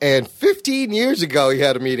 And 15 years ago, he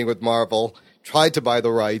had a meeting with Marvel, tried to buy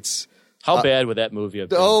the rights. How bad would that movie have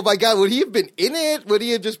been? Oh my God, would he have been in it? Would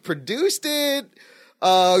he have just produced it?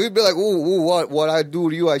 He'd be like, ooh, what I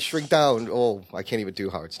do to you, I shrink down. Oh, I can't even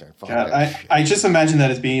do Howard Stern. God, I just imagine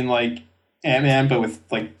that as being like Ant-Man, but with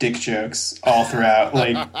like dick jokes all throughout.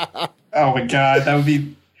 Like, oh my God, that would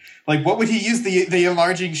be like, what would he use the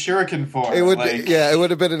enlarging shuriken for? It would, it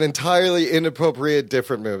would have been an entirely inappropriate,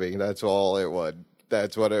 different movie. That's all it would.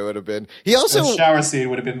 That's what it would have been. He also the shower scene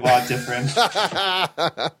would have been a lot different.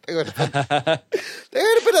 there would have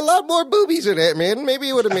been a lot more boobies in it, man. Maybe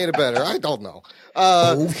it would have made it better. I don't know.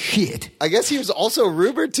 Oh shit! I guess he was also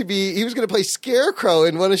rumored to be. He was going to play Scarecrow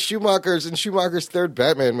in one of Schumacher's third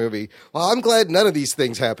Batman movie. Well, I'm glad none of these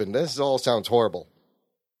things happened. This all sounds horrible.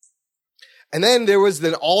 And then there was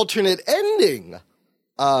an alternate ending,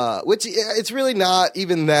 which it's really not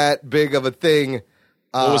even that big of a thing.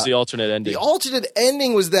 What was the alternate ending? The alternate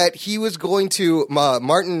ending was that he was going to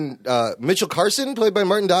Mitchell Carson, played by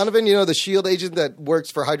Martin Donovan, you know, the S.H.I.E.L.D. agent that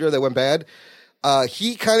works for Hydra that went bad.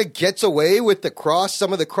 He kind of gets away with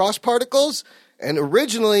some of the cross particles. And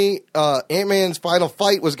originally, Ant-Man's final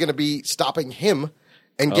fight was going to be stopping him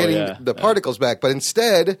and getting the particles back. But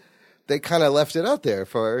instead, they kind of left it out there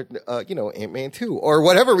for, Ant-Man 2. Or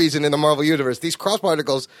whatever reason in the Marvel Universe, these cross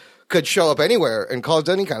particles could show up anywhere and cause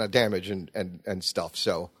any kind of damage and stuff.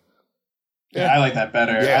 So, yeah, I like that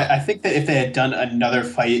better. Yeah. I think that if they had done another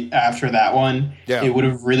fight after that one, it would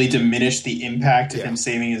have really diminished the impact of him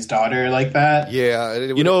saving his daughter like that. Yeah.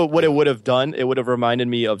 You know what it would have done? It would have reminded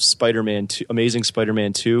me of Spider-Man 2, Amazing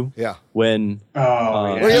Spider-Man 2. Yeah. When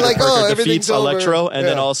where you're like, defeats Electro, over. and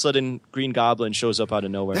then all of a sudden Green Goblin shows up out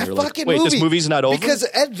of nowhere. That and you're fucking like, wait, movie, this movie's not over? Because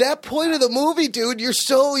at that point of the movie, dude, you're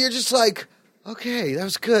just like, okay, that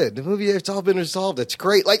was good. The movie, it's all been resolved. It's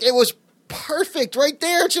great. Like, it was perfect right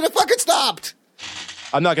there. It should have fucking stopped.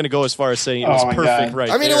 I'm not going to go as far as saying it was perfect God.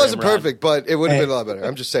 right I mean, there, it wasn't Imran. perfect, but it would have been a lot better.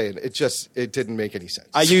 I'm just saying, it didn't make any sense.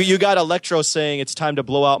 You got Electro saying it's time to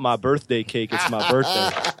blow out my birthday cake. It's my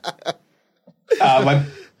birthday. My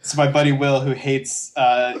buddy Will, who hates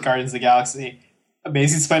Guardians of the Galaxy,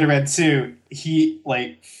 Amazing Spider-Man 2, he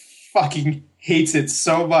fucking hates it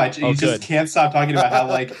so much, and he just can't stop talking about how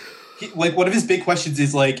one of his big questions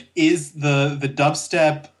is is the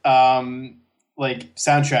dubstep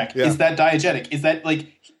soundtrack is that diegetic? Is that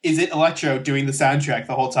is it Electro doing the soundtrack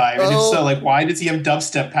the whole time? And if so, why does he have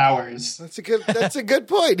dubstep powers? That's a good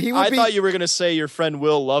point. I thought you were going to say your friend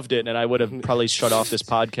Will loved it, and I would have probably shut off this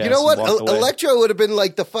podcast. You know what? And walked away. Electro would have been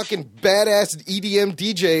like the fucking badass EDM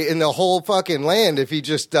DJ in the whole fucking land if he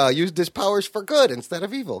just used his powers for good instead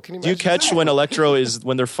of evil. Can you imagine? Do you catch when Electro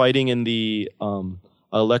when they're fighting in the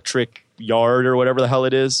electric yard or whatever the hell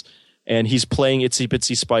it is, and he's playing Itsy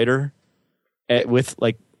Bitsy Spider with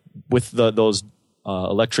those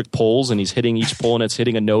electric poles, and he's hitting each pole, and it's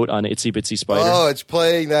hitting a note on Itsy Bitsy Spider. Oh, it's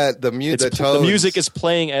playing the tones. The music is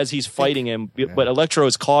playing as he's fighting him, but Electro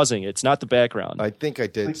is causing it. It's not the background. I think I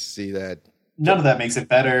did see that. None of that makes it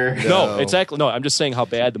better. No, exactly. No, I'm just saying how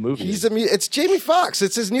bad the movie is. It's Jamie Foxx.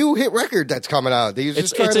 It's his new hit record that's coming out.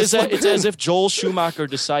 It's as if Joel Schumacher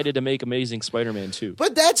decided to make Amazing Spider-Man 2.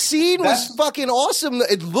 But that scene was fucking awesome.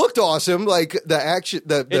 It looked awesome. Like the action.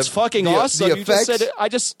 It's fucking awesome. The you just said it. I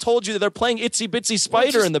just told you that they're playing Itsy Bitsy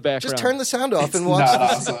Spider in the background. Just turn the sound off and watch. Not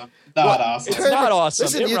awesome. Not awesome. It's not awesome.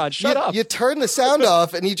 Listen, Imran, shut up. You turn the sound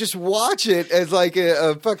off and you just watch it as like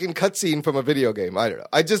a fucking cutscene from a video game. I don't know.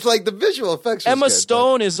 I just like the visual effects. Emma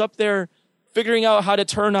Stone is up there figuring out how to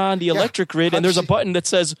turn on the electric grid, and there's a button that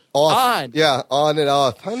says off. on. Yeah, on and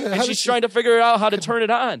off. And she's trying to figure out how to turn it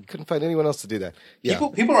on. Couldn't find anyone else to do that. Yeah.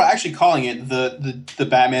 People are actually calling it the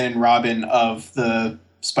Batman and Robin of the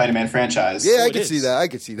Spider-Man franchise. Yeah, I it could is. see that. I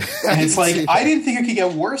could see that. And it's I could like, see I that. didn't think it could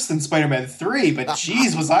get worse than Spider-Man 3, but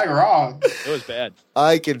geez, was I wrong. It was bad.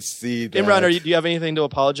 I can see that. Imran, do you have anything to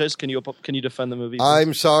apologize? Can you defend the movie?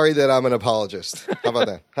 I'm sorry that I'm an apologist. How about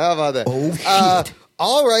that? How about that? Oh, shit.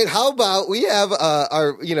 All right. How about we have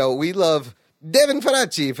we love Devin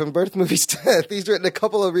Faraci from Birth Movies Death. He's written a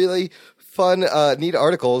couple of really fun, neat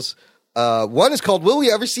articles. One is called "Will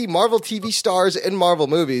We Ever See Marvel TV Stars in Marvel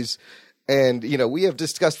Movies?" And we have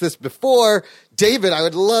discussed this before. David, I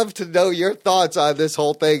would love to know your thoughts on this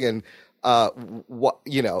whole thing and why.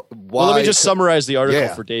 Well, let me just summarize the article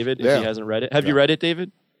Yeah. for David if Yeah. he hasn't read it. Have you read it,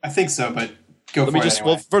 David? I think so, but go Let for me it just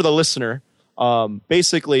anyway. well, for the listener.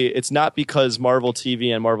 Basically, it's not because Marvel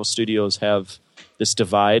TV and Marvel Studios have this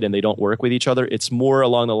divide and they don't work with each other. It's more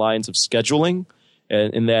along the lines of scheduling,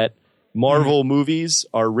 and in that Marvel movies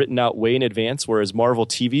are written out way in advance, whereas Marvel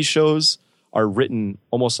TV shows are written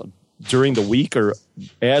almost during the week or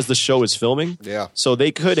as the show is filming. Yeah. So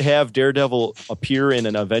they could have Daredevil appear in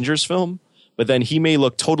an Avengers film, but then he may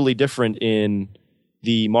look totally different in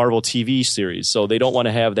the Marvel TV series. So they don't want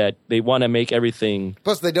to have that. They want to make everything.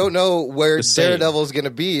 Plus, they don't know where The same. Daredevil's going to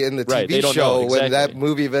be in the Right, TV they don't show know, when that exactly.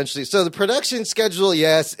 movie eventually. So the production schedule,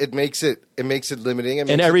 yes, it makes it limiting,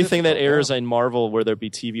 And everything that airs Yeah. in Marvel, whether it be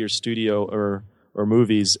TV or studio or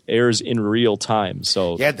movies, airs in real time.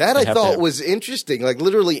 So Yeah, that they I have to thought have- was interesting. Like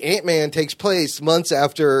literally, Ant-Man takes place months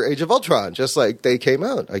after Age of Ultron, just like they came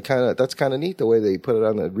out. That's kind of neat the way they put it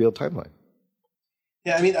on the real timeline.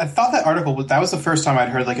 Yeah, I mean, I thought that article, that was the first time I'd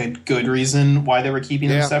heard like a good reason why they were keeping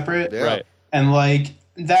Yeah. them separate. Yeah. right. And like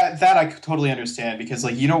that I could totally understand, because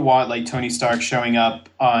like you don't want like Tony Stark showing up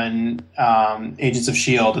on Agents of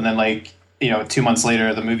S.H.I.E.L.D. and then like 2 months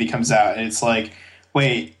later the movie comes out and it's like,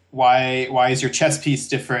 wait, why is your chess piece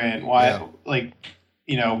different? Why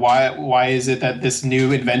Yeah. why is it that this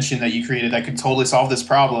new invention that you created that could totally solve this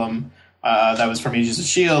problem that was from Agents of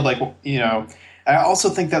S.H.I.E.L.D.? I also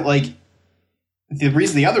think that like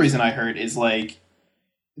the other reason I heard is like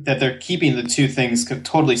that they're keeping the two things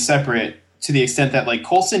totally separate to the extent that like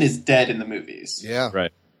Coulson is dead in the movies. Yeah,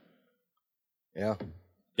 Right. yeah.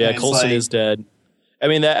 Yeah, It's Coulson like- is dead. I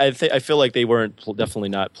mean, I feel like they weren't definitely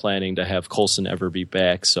not planning to have Coulson ever be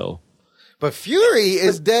back. So But Fury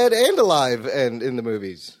is dead and alive and in the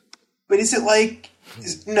movies. But is it like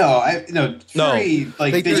no Fury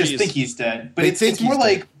like They they think just he's- think he's dead. But they it's think more he's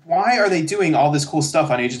like, why are they doing all this cool stuff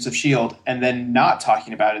on Agents of S.H.I.E.L.D. and then not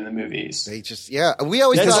talking about it in the movies? They just we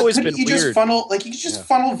always That's thought always Couldn't been you just weird. funnel you could just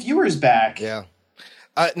funnel viewers back? yeah.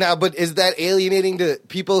 Now, but is that alienating to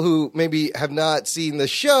people who maybe have not seen the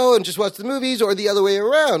show and just watched the movies, or the other way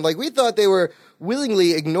around? Like we thought they were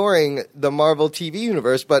willingly ignoring the Marvel TV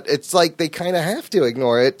universe, but it's like they kind of have to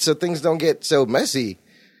ignore it so things don't get so messy.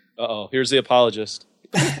 here's the apologist.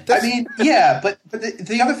 I mean, yeah, but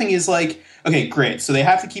the other thing is like, okay, great. So they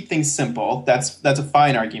have to keep things simple. That's a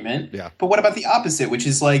fine argument. Yeah. But what about the opposite, which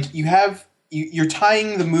is like you're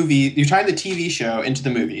tying the TV show into the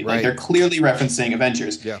movie. Right. Like they're clearly referencing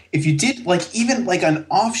Avengers. Yeah. If you did like even like an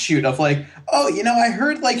offshoot of like, oh, I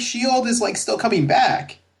heard like S.H.I.E.L.D. is like still coming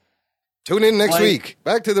back. Tune in next Like- week.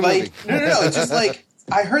 Back to the Like movie. no. It's just like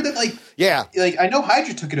I heard that like Yeah. like I know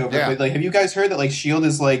Hydra took it over, Yeah. but like have you guys heard that like S.H.I.E.L.D.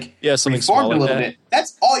 is like Yeah, something reformed small a like little that. bit?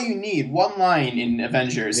 That's all you need. One line in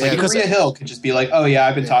Avengers. Yeah, Like because- Maria Hill could just be like, "Oh yeah,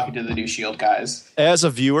 I've been talking to the new S.H.I.E.L.D. guys." As a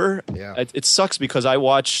viewer, Yeah. it sucks because I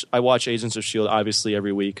watch Agents of S.H.I.E.L.D. obviously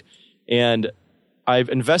every week, and I've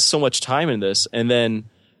invest so much time in this, and then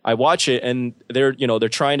I watch it, and they're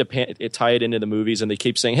trying to tie it into the movies, and they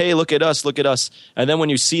keep saying, "Hey, look at us," and then when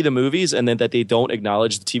you see the movies, and then that they don't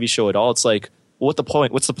acknowledge the TV show at all, it's like, well, what the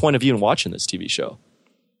point? What's the point of even watching this TV show?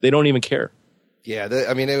 They don't even care. Yeah.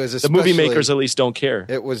 It was The movie makers at least don't care.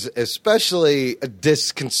 It was especially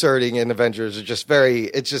disconcerting in Avengers. It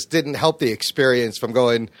just didn't help the experience from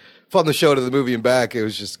going from the show to the movie and back. It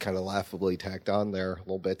was just kind of laughably tacked on there a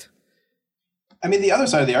little bit. I mean, the other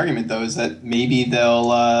side of the argument though is that maybe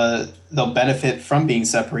they'll benefit from being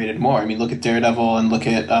separated more. I mean, look at Daredevil and look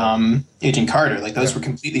at Agent Carter. Like those were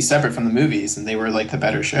completely separate from the movies, and they were like the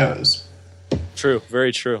better shows. True,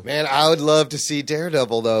 very true. Man, I would love to see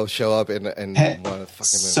Daredevil though show up in one of the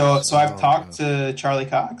fucking movies. So I've talked to Charlie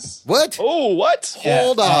Cox. What? Oh, what?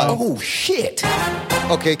 Hold Yeah, on. Oh, shit.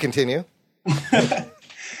 Okay, continue.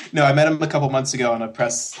 No, I met him a couple months ago on a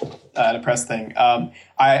press thing. I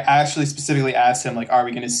actually specifically asked him, like, are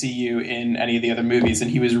we going to see you in any of the other movies?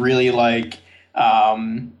 And he was really like,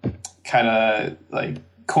 kind of like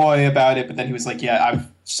coy about it. But then he was like, yeah, I've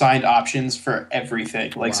signed options for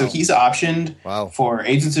everything. Like, so he's optioned Wow. for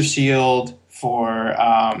Agents of S.H.I.E.L.D., for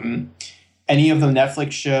any of the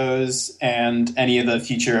Netflix shows and any of the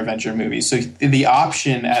future Avenger movies. So the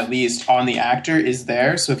option, at least on the actor, is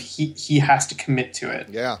there. So if he has to commit to it.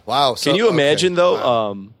 Yeah. Wow. So, Can you imagine though?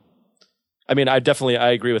 Wow. I mean, I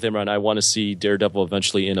agree with Imran. I want to see Daredevil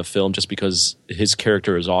eventually in a film just because his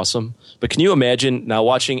character is awesome. But can you imagine now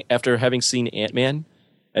watching after having seen Ant-Man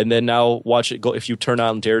and then now watch it go if you turn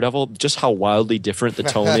on Daredevil, just how wildly different the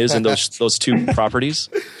tone is in those two properties?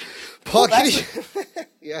 Paul, Well,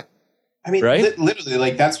 yeah. I mean, Right? literally,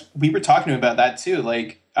 like we were talking to him about that too,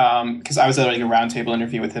 like, because I was at like a roundtable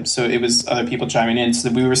interview with him, so it was other people chiming in.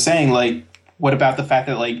 So we were saying, like, what about the fact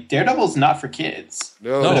that like Daredevil's not for kids,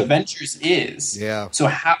 No. but Avengers is. Yeah. So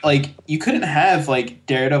how like you couldn't have like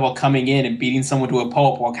Daredevil coming in and beating someone to a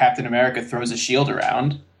pulp while Captain America throws a shield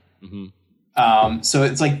around. Mm-hmm. So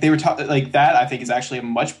it's like they were talking like that. I think is actually a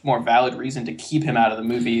much more valid reason to keep him out of the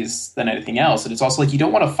movies than anything else. And it's also like you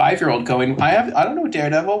don't want a 5-year-old going, I don't know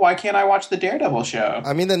Daredevil. Why can't I watch the Daredevil show?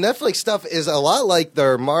 I mean, the Netflix stuff is a lot like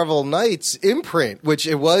their Marvel Knights imprint, which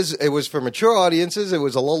it was for mature audiences. It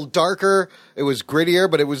was a little darker. It was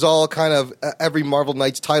grittier, but it was all kind of every Marvel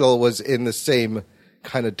Knights title was in the same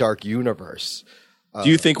kind of dark universe. Do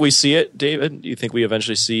you think we see it, David? Do you think we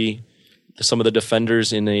eventually see some of the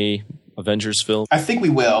Defenders in a Avengers film? I think we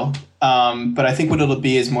will, but I think what it'll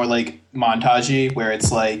be is more like montagey, where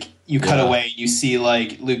it's like you cut away, you see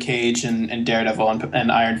like Luke Cage and Daredevil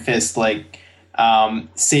and Iron Fist like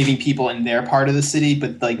saving people in their part of the city,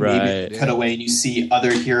 but like maybe cut away and you see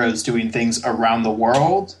other heroes doing things around the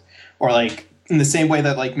world, or like in the same way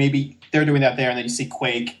that like maybe they're doing that there, and then you see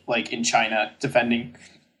Quake like in China defending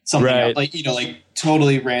something else, like like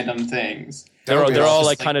totally random things. They're all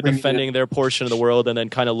like Just, kind of bring defending their portion of the world and then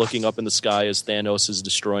kind of looking up in the sky as Thanos is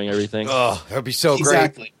destroying everything. Oh, that would be so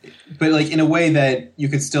Exactly. But like in a way that you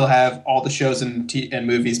could still have all the shows and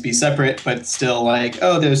movies be separate, but still like,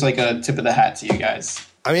 oh, there's like a tip of the hat to you guys.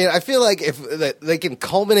 I mean, I feel like if they can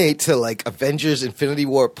culminate to like Avengers Infinity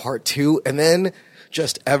War Part 2, and then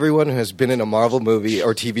just everyone who has been in a Marvel movie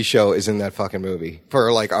or TV show is in that fucking movie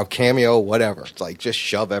for like a cameo, whatever. It's like just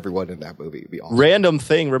shove everyone in that movie. It'd be awesome. Random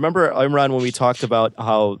thing. Remember, Imran, when we talked about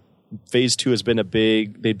how Phase 2 has been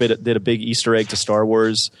did a big Easter egg to Star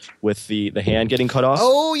Wars with the hand getting cut off?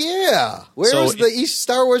 Oh yeah, where's the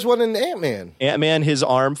Star Wars one in Ant-Man? Ant-Man, his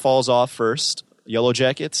arm falls off first. Yellow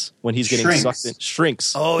Jackets, when he's getting sucked in,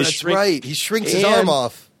 shrinks. Oh, that's right. He shrinks his arm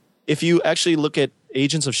off. If you actually look at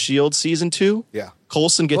Agents of S.H.I.E.L.D. Season 2,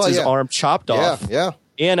 Coulson gets his arm chopped off. Yeah.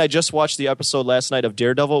 And I just watched the episode last night of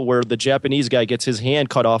Daredevil where the Japanese guy gets his hand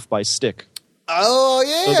cut off by stick. Oh,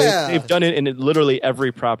 yeah. So they've done it in literally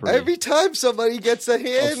every property. Every time somebody gets a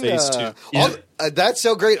hand. Phase 2. That's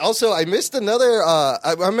so great. Also, I missed another,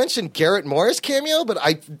 I mentioned Garrett Morris cameo, but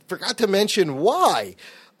I forgot to mention why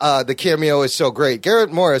the cameo is so great.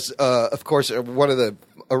 Garrett Morris, of course, one of the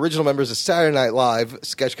original members of Saturday Night Live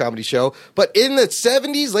sketch comedy show. But in the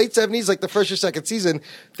 70s, late 70s, like the first or second season,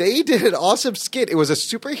 they did an awesome skit. It was a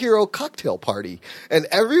superhero cocktail party. And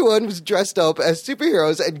everyone was dressed up as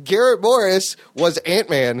superheroes. And Garrett Morris was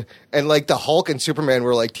Ant-Man. And like the Hulk and Superman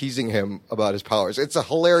were like teasing him about his powers. It's a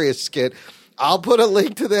hilarious skit. I'll put a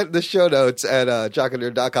link to the show notes at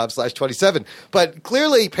jockandnerd.com/27. But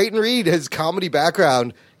clearly, Peyton Reed, his comedy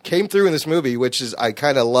background came through in this movie, which is, I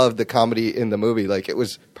kind of loved the comedy in the movie. Like, it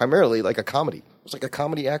was primarily like a comedy. It was like a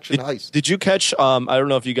comedy action heist. Did you catch, I don't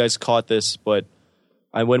know if you guys caught this, but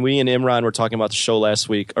when we and Imran were talking about the show last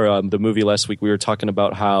week, or the movie last week, we were talking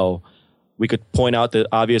about how we could point out the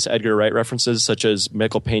obvious Edgar Wright references, such as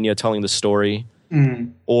Michael Pena telling the story,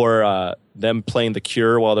 or them playing The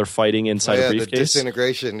Cure while they're fighting inside a briefcase. The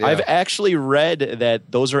disintegration. Yeah. I've actually read that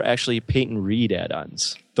those are actually Peyton Reed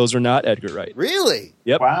add-ons. Those are not Edgar Wright. Really?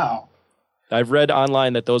 Yep. Wow. I've read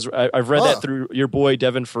online that I've read that through your boy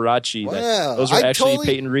Devin Faraci. Wow. That those are actually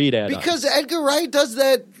Peyton Reed add-ons. Because Edgar Wright does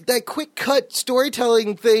that quick cut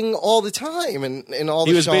storytelling thing all the time, and all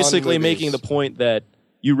the he was Sean basically movies. making the point that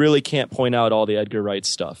you really can't point out all the Edgar Wright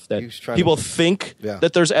stuff. That people think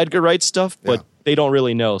that there's Edgar Wright stuff, but they don't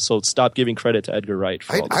really know. So stop giving credit to Edgar Wright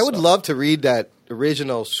for all this I would stuff. love to read that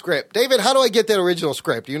original script. David, how do I get that original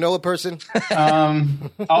script? Do you know a person?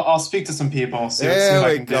 I'll speak to some people. See There what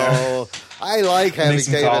I we can go. I like having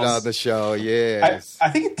some David calls. on the show. Yes. I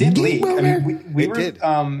think it did leak. I mean, we did.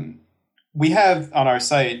 We have on our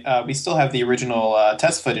site. We still have the original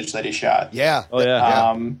test footage that he shot. Yeah. Oh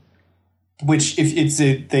yeah. Which if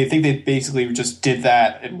they think they basically just did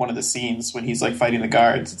that in one of the scenes when he's like fighting the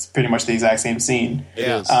guards. It's pretty much the exact same scene. It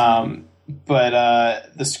is.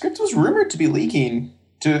 But the script was rumored to be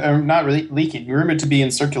not really leaking, rumored to be in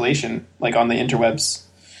circulation, like on the interwebs.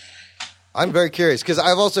 I'm very curious because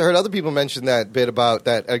I've also heard other people mention that bit about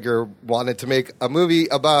that Edgar wanted to make a movie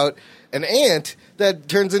about an ant that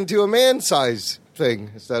turns into a man-size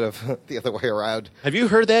thing instead of the other way around. Have you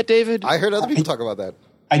heard that, David? I heard other people talk about that.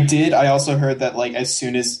 I did. I also heard that like as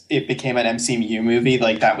soon as it became an MCU movie,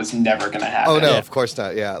 like that was never going to happen. Oh no, of course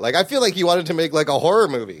not. Yeah, like I feel like he wanted to make like a horror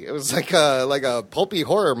movie. It was like a pulpy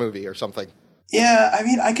horror movie or something. Yeah, I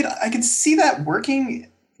mean, I could see that working,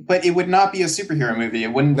 but it would not be a superhero movie.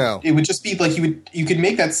 It wouldn't. No. It would just be like you could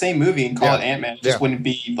make that same movie and call it Ant-Man. It just wouldn't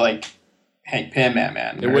be like Hank Pym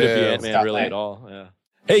Ant-Man. It wouldn't be Ant-Man really at all. Yeah.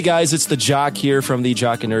 Hey guys, it's the Jock here from the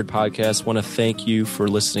Jock and Nerd Podcast. Want to thank you for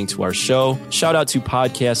listening to our show. Shout out to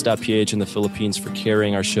podcast.ph in the Philippines for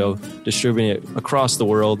carrying our show, distributing it across the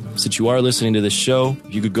world. Since you are listening to this show,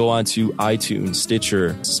 you could go on to iTunes,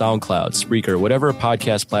 Stitcher, SoundCloud, Spreaker, whatever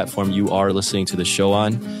podcast platform you are listening to the show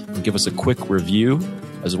on, and give us a quick review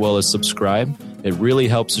as well as subscribe. It really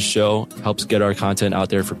helps the show, helps get our content out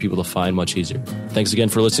there for people to find much easier. Thanks again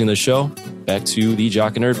for listening to the show. Back to the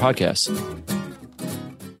Jock and Nerd Podcast.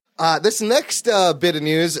 This next bit of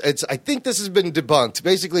news, I think this has been debunked.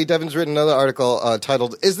 Basically, Devin's written another article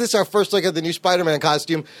titled, "Is this our first look at the new Spider-Man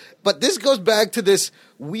costume?" But this goes back to this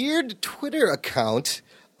weird Twitter account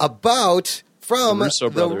from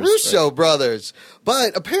the Russo brothers.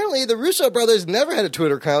 But apparently the Russo brothers never had a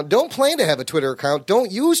Twitter account, don't plan to have a Twitter account,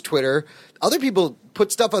 don't use Twitter. Other people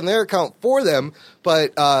put stuff on their account for them,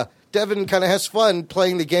 but Devin kind of has fun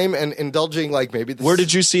playing the game and indulging like maybe this. Where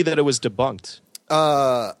did you see that it was debunked?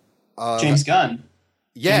 James Gunn.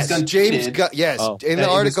 Yes, James Gunn. Yes, in the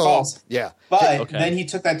article. Yeah, but then he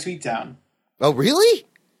took that tweet down. Oh, really?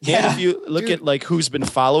 Yeah. And if you look at like who's been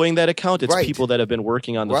following that account, it's people that have been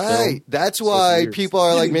working on the film. Right. That's why people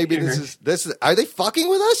are like, maybe this is. Are they fucking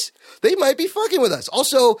with us? They might be fucking with us.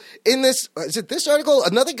 Also, in this article,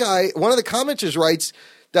 another guy, one of the commenters writes.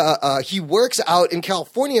 He works out in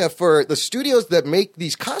California for the studios that make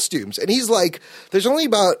these costumes, and he's like, "There's only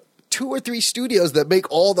about 2 or 3 studios that make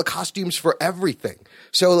all the costumes for everything.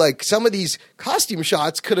 So, like, some of these costume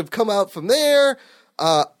shots could have come out from there.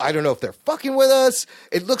 I don't know if they're fucking with us.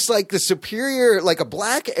 It looks like the Superior, like a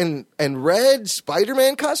black and red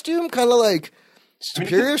Spider-Man costume, kind of like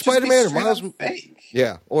Superior Spider-Man or Miles. Fake.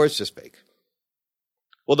 Yeah, or it's just fake.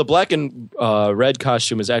 Well, the black and red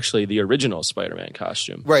costume is actually the original Spider-Man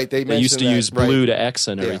costume. Right. They used to use blue to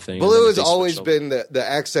accent everything. Blue has always been the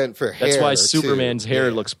accent for hair. That's why Superman's hair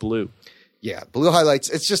looks blue. Yeah, blue highlights.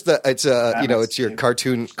 It's just it's your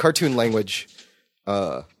cartoon language.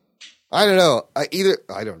 I don't know. I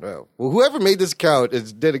don't know. Well, whoever made this account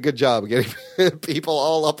did a good job of getting people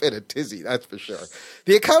all up in a tizzy. That's for sure.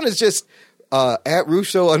 The account is just at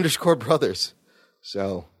Russo_brothers.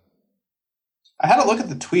 So I had a look at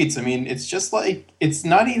the tweets. I mean, it's just like it's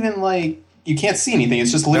not even like you can't see anything.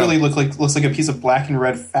 It's just literally looks like a piece of black and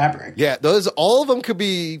red fabric. Yeah, all of them could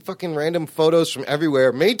be fucking random photos from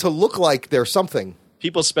everywhere, made to look like they're something.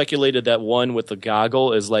 People speculated that one with the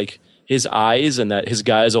goggle is like his eyes, and that his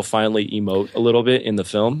guys will finally emote a little bit in the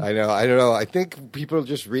film. I know. I don't know. I think people are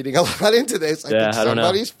just reading a lot into this. I think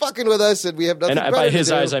somebody's fucking with us, and we have nothing. And by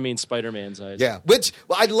his eyes, I mean Spider-Man's eyes. Yeah,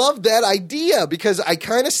 I love that idea because I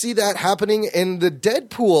kind of see that happening in the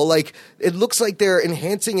Deadpool. Like it looks like they're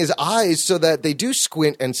enhancing his eyes so that they do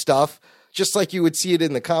squint and stuff, just like you would see it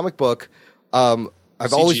in the comic book. I've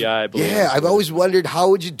always wondered how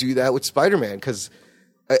would you do that with Spider-Man because.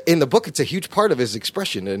 In the book, it's a huge part of his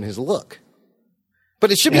expression and his look.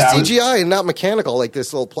 But it should be CGI and not mechanical, like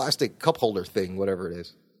this little plastic cup holder thing, whatever it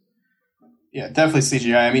is. Yeah, definitely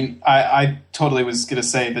CGI. I mean, I totally was going to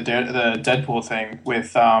say the Deadpool thing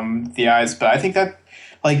with the eyes, but I think that,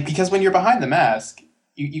 like, because when you're behind the mask,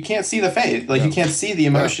 you can't see the face. Like, you can't see the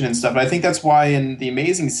emotion and stuff. But I think that's why in the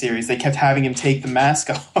Amazing series, they kept having him take the mask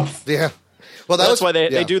off. Yeah. Well, that's why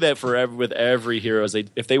they do that with every hero.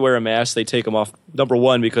 If they wear a mask, they take them off. Number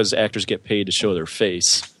one, because actors get paid to show their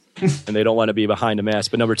face, and they don't want to be behind a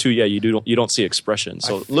mask. But number two, you don't see expression.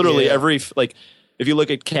 So literally if you look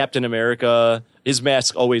at Captain America, his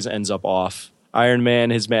mask always ends up off. Iron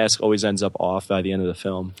Man, his mask always ends up off by the end of the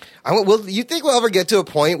film. Well, you think we'll ever get to a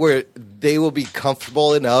point where they will be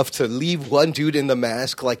comfortable enough to leave one dude in the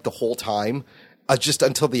mask like the whole time, just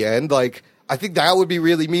until the end? Like. I think that would be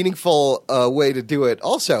really meaningful way to do it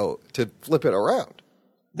also, to flip it around.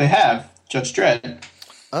 They have. Judge Dredd.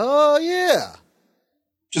 Oh, yeah.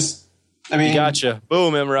 You gotcha.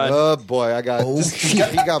 Boom, Imran. Oh, boy, I got it.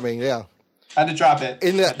 He got me, yeah. I had to drop it. The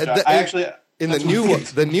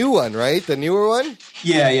new one, right? The newer one?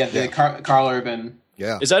 Yeah. Carl Urban.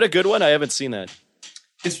 Yeah. Is that a good one? I haven't seen that.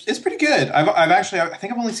 It's pretty good. I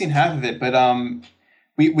think I've only seen half of it, but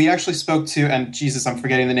We actually spoke to, and Jesus, I'm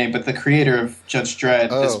forgetting the name, but the creator of Judge Dredd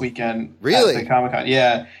this weekend really? at the Comic-Con.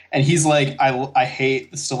 Yeah, and he's like, I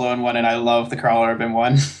hate the Stallone one, and I love the Karl Urban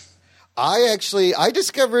one. I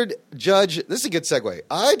discovered Judge. This is a good segue.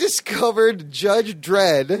 I discovered Judge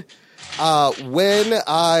Dredd when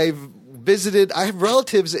I visited. I have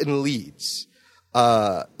relatives in Leeds.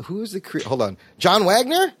 Who is the creator? Hold on, John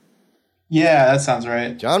Wagner. Yeah, that sounds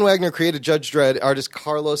right. John Wagner created Judge Dredd. Artist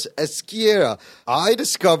Carlos Ezquerra. I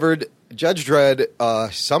discovered Judge Dredd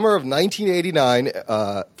summer of 1989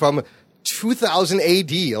 from 2000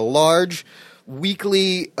 AD, a large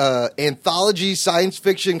weekly anthology science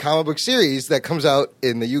fiction comic book series that comes out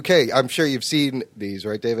in the UK. I'm sure you've seen these,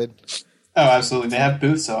 right, David? Oh, absolutely. They have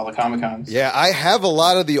booths at all the Comic-Cons. Yeah, I have a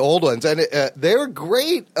lot of the old ones, and they were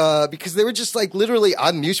great because they were just like literally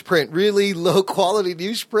on newsprint, really low quality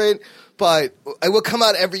newsprint, but it would come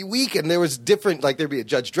out every week, and there was different, like there'd be a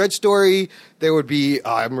Judge Dredd story, there would be,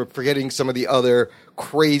 I'm forgetting some of the other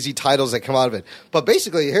crazy titles that come out of it. But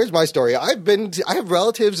basically, here's my story. I have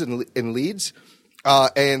relatives in Leeds,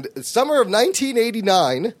 and summer of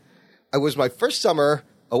 1989, it was my first summer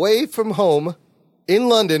away from home in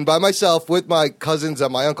London by myself with my cousins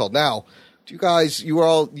and my uncle. Now, do you guys, you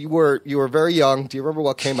were very young. Do you remember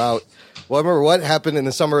what came out? Well, I remember what happened in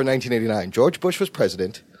the summer of 1989. George Bush was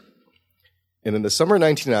president, and in the summer of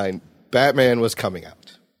 1999, Batman was coming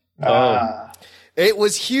out. It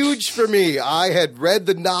was huge for me. I had read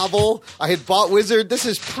the novel. I had bought Wizard. This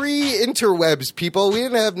is pre-interwebs, people. We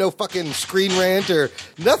didn't have no fucking Screen Rant or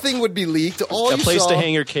nothing would be leaked. All a you place saw, to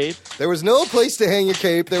hang your cape. There was no place to hang your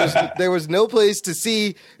cape. There was no place to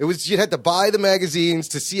see. It was you had to buy the magazines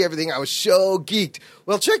to see everything. I was so geeked.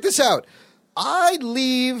 Well, check this out. I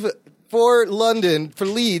leave for London, for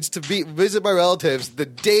Leeds, to visit my relatives the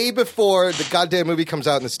day before the goddamn movie comes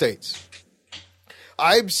out in the States.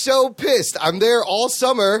 I'm so pissed. I'm there all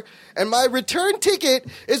summer, and my return ticket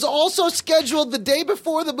is also scheduled the day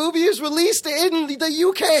before the movie is released in the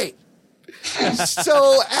UK.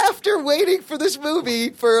 So after waiting for this movie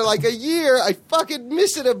for like a year, I fucking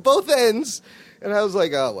miss it at both ends. And I was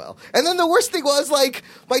like, oh, well. And then the worst thing was, like,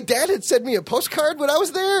 my dad had sent me a postcard when I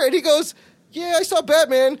was there, and he goes, yeah, I saw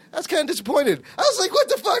Batman. I was kind of disappointed. I was like, what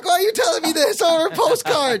the fuck? Why are you telling me this over a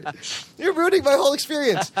postcard? You're ruining my whole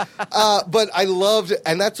experience. But I loved,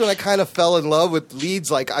 and that's when I kind of fell in love with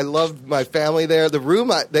Leeds. Like, I loved my family there. The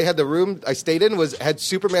room, they had the room I stayed in had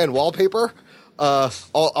Superman wallpaper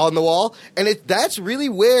on the wall. And that's really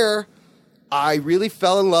where I really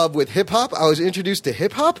fell in love with hip hop. I was introduced to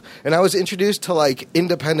hip hop, and I was introduced to, like,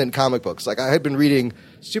 independent comic books. Like, I had been reading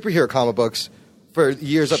superhero comic books for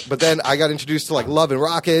years, but then I got introduced to like Love and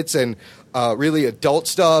Rockets and really adult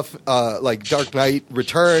stuff like Dark Knight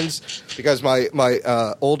Returns because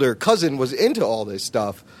my older cousin was into all this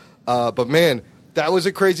stuff. But man, that was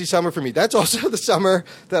a crazy summer for me. That's also the summer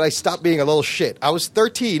that I stopped being a little shit. I was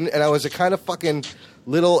 13 and I was a kind of fucking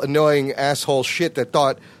little annoying asshole shit that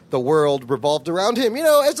thought the world revolved around him, you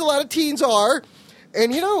know, as a lot of teens are.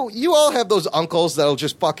 And, you know, you all have those uncles that'll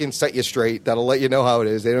just fucking set you straight, that'll let you know how it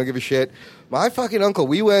is. They don't give a shit. My fucking uncle,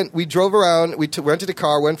 we drove around, rented a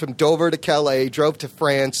car, went from Dover to Calais, drove to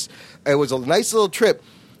France. It was a nice little trip.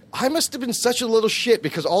 I must have been such a little shit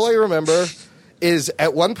because all I remember is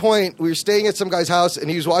at one point we were staying at some guy's house and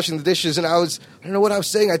he was washing the dishes and I don't know what I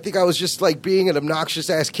was saying. I think I was just like being an obnoxious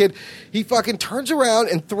ass kid. He fucking turns around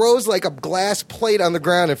and throws like a glass plate on the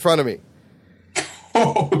ground in front of me.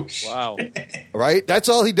 Oh, wow. Right? That's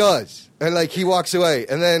all he does. And, like, he walks away.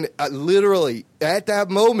 And then, literally, at that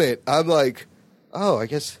moment, I'm like, oh, I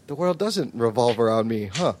guess the world doesn't revolve around me,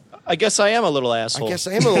 huh? I guess I am a little asshole. I guess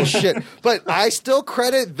I am a little shit. But I still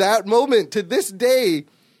credit that moment to this day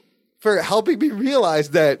for helping me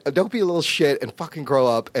realize that don't be a little shit and fucking grow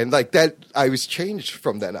up. And, like, that, I was changed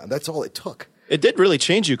from then on. That's all it took. It did really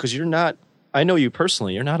change you because you're not. I know you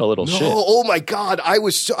personally. You're not a little shit. Oh my God. I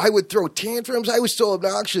would throw tantrums. I was so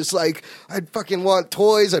obnoxious. Like, I'd fucking want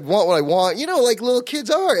toys. I'd want what I want. You know, like little kids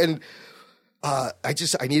are. And I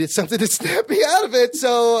needed something to snap me out of it.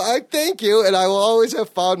 So I thank you. And I will always have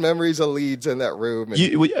fond memories of Leeds in that room.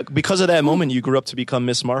 And, because of that moment, you grew up to become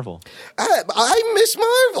Miss Marvel. I'm Miss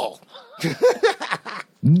Marvel.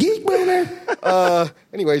 Geek boner.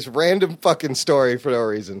 Anyways, random fucking story for no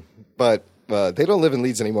reason. But they don't live in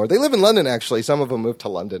Leeds anymore. They live in London, actually. Some of them moved to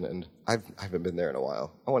London, and I haven't been there in a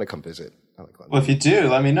while. I want to come visit. I like London. well, if you do,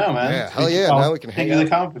 let me know, man. Yeah, hell yeah. Now we can hang at out. the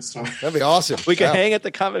comic book store. That'd be awesome. We can hang at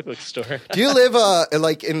the comic book store. Do you live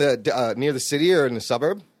like in the near the city or in the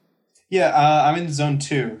suburb? Yeah, I'm in Zone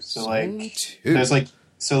 2. So like, Two. there's like,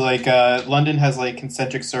 London has like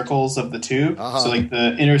concentric circles of the tube. Uh-huh. So like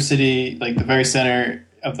the inner city, like the very center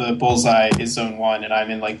of the bullseye is Zone 1, and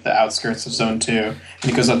I'm in like the outskirts of Zone 2, and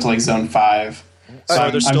it goes up to like Zone 5. So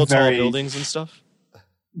are there still tall buildings and stuff?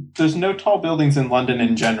 There's no tall buildings in London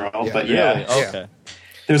in general, but yeah. Really? Okay.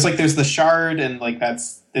 There's the Shard, and like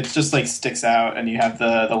it's just like sticks out, and you have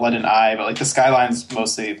the London Eye, but like the skyline's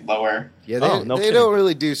mostly lower. Yeah, they don't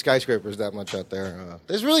really do skyscrapers that much out there.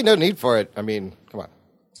 There's really no need for it. I mean, come on.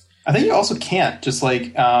 I think you also can't just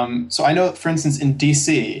like so I know, for instance, in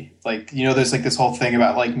DC, like, you know, there's like this whole thing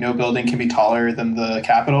about like no building can be taller than the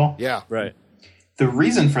Capitol. Yeah, right. The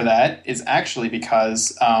reason for that is actually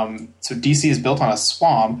because so DC is built on a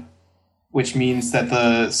swamp, which means that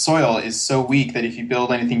the soil is so weak that if you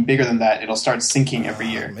build anything bigger than that, it'll start sinking every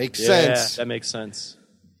year. Makes sense. That makes sense.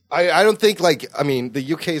 I don't think, like, I mean,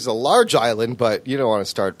 the UK is a large island, but you don't want to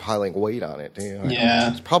start piling weight on it. You know?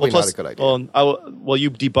 Yeah. It's probably not a good idea. Well,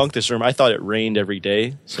 you debunked this rumor. I thought it rained every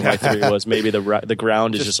day, so my theory was maybe the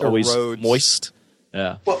ground is just always moist.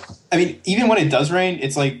 Yeah. Well, I mean, even when it does rain,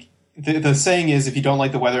 it's like the saying is, if you don't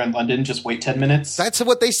like the weather in London, just wait 10 minutes. That's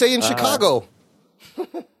what they say in Chicago.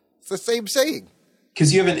 It's the same saying.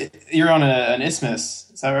 Because you're on an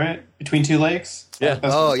isthmus, is that right? Between two lakes? Yeah.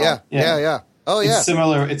 Yeah. Oh, yeah.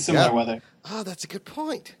 It's similar weather. Oh, that's a good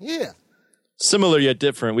point. Yeah. Similar yet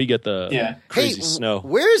different. We get the crazy snow.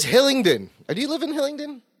 Where's Hillingdon? Do you live in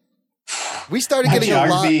Hillingdon? We started My getting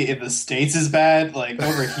geography in the States is bad. Like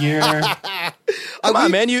over here. Come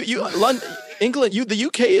on, man. London, England. The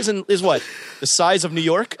UK is what? The size of New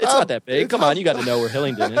York? It's not that big. Come on, you got to know where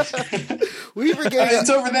Hillingdon is. We were getting. It's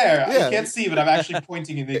over there. Yeah. I can't see, but I'm actually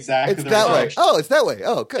pointing in the exact. It's that way. Oh, it's that way.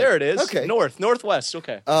 Oh, good. There it is. Okay. Northwest.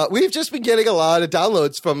 Okay. We've just been getting a lot of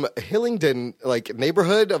downloads from Hillingdon, like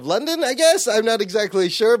neighborhood of London. I guess I'm not exactly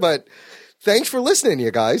sure, but thanks for listening,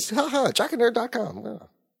 you guys. jockandnerd.com.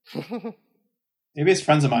 Maybe it's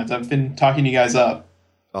friends of mine. I've been talking you guys up.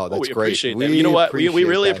 Oh, that's we great. Appreciate that. You know what? We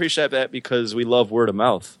really appreciate that because we love word of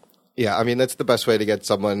mouth. Yeah, I mean, that's the best way to get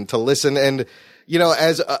someone to listen. And, you know,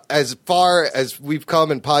 as far as we've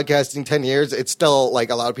come in podcasting 10 years, it's still like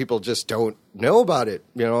a lot of people just don't know about it.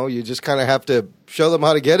 You know, you just kind of have to show them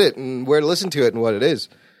how to get it and where to listen to it and what it is.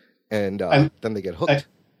 And then they get hooked.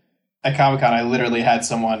 At Comic-Con, I literally had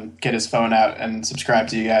someone get his phone out and subscribe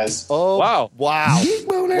to you guys. Oh, wow. Geek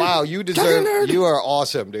boner. Wow, you are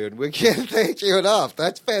awesome, dude. We can't thank you enough.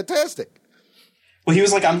 That's fantastic. Well, he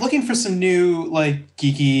was like, I'm looking for some new, like,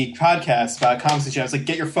 geeky podcasts about comics and shit. I was like,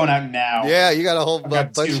 get your phone out now. Yeah, you got a whole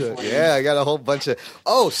bunch of... Yeah, I got a whole bunch of...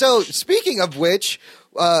 Oh, so speaking of which,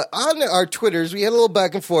 on our Twitters, we had a little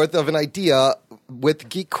back and forth of an idea with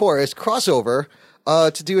Geek Chorus crossover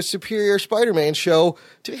to do a Superior Spider-Man show.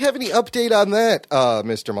 Do you have any update on that,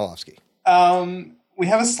 Mr. Malofsky? We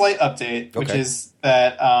have a slight update, which is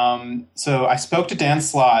that... so I spoke to Dan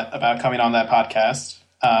Slott about coming on that podcast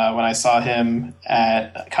when I saw him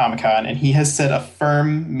at Comic-Con, and he has said a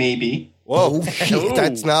firm maybe. Whoa, shit.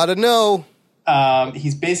 That's not a no.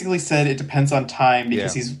 He's basically said it depends on time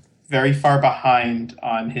because he's very far behind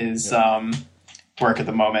on his work at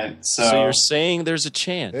the moment. So you're saying there's a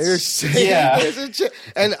chance. There's a chance.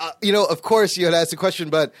 And, you know, of course you had asked the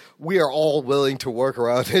question, but we are all willing to work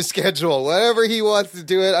around his schedule. Whenever he wants to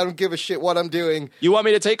do it, I don't give a shit what I'm doing. You want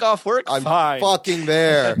me to take off work? I'm Fine. fucking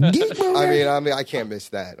there. I mean, I can't miss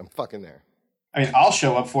that. I'm fucking there. I mean, I'll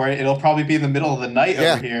show up for it. It'll probably be in the middle of the night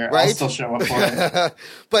over here. Right? I'll still show up for it.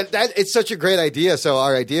 But it's such a great idea. So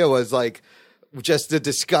our idea was like just to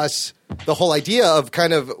discuss the whole idea of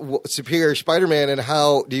kind of Superior Spider-Man and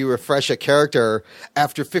how do you refresh a character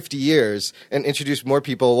after 50 years and introduce more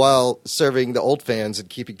people while serving the old fans and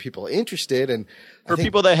keeping people interested. And for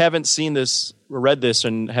people that haven't seen this, or read this,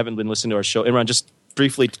 and haven't been listening to our show, Imran, just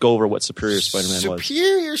briefly go over what Superior Spider-Man was.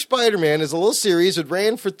 Superior Spider-Man is a little series. It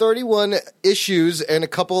ran for 31 issues and a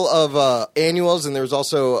couple of annuals, and there was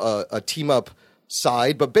also a team-up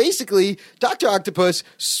side. But basically, Dr. Octopus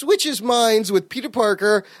switches minds with Peter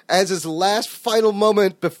Parker as his last final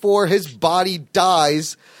moment before his body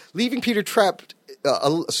dies, leaving Peter trapped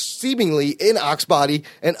seemingly in Oc's body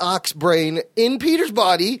and Oc's brain in Peter's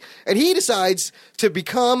body, and he decides to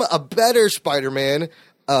become a better Spider-Man,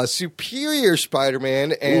 a superior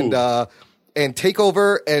Spider-Man, and take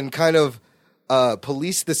over and kind of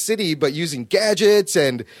police the city, but using gadgets.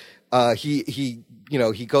 And he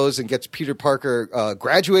goes and gets Peter Parker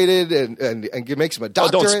graduated and makes him a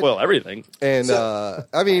doctorate. Oh, don't spoil everything. And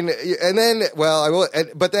I mean, and then I will.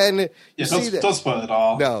 But then don't spoil it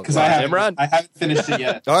all. No, because I haven't finished it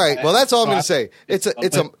yet. All right. Well, that's all I'm going to say.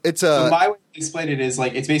 So my way to explain it is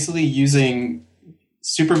like it's basically using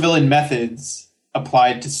supervillain methods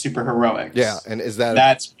applied to superheroics. Yeah, and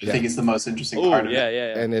that's I think is the most interesting part of it.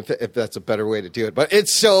 Yeah. And if that's a better way to do it, but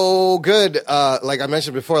it's so good. Like I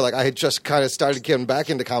mentioned before, like I had just kind of started getting back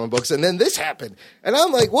into comic books, and then this happened, and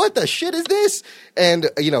I'm like, "What the shit is this?" And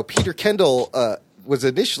Peter Kendall was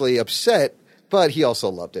initially upset, but he also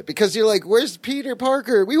loved it because you're like, "Where's Peter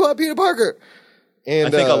Parker? We want Peter Parker." And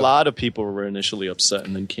I think a lot of people were initially upset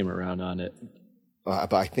and then came around on it.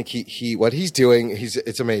 But I think he what he's doing,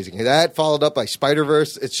 it's amazing. That followed up by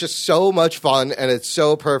Spider-Verse. It's just so much fun, and it's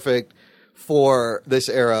so perfect for this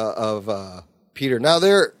era of Peter. Now,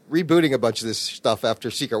 they're rebooting a bunch of this stuff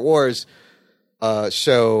after Secret Wars,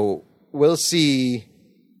 so we'll see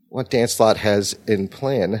what Dan Slott has in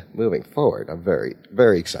plan moving forward. I'm very,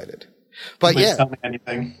 very excited. But Please tell me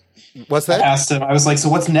anything. What's that? I asked him. I was like, "So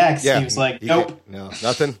what's next?" Yeah. He was like, "Nope, No,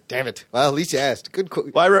 nothing. Damn it. Well, at least you asked. Good.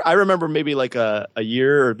 Well, I remember maybe like a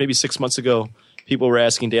year or maybe 6 months ago, people were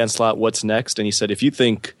asking Dan Slott what's next, and he said, "If you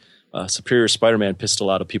think Superior Spider-Man pissed a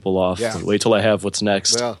lot of people off, wait till I have what's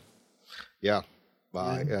next." Well, yeah.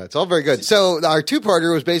 Yeah, it's all very good. So our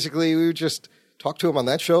two-parter was basically we would just talk to him on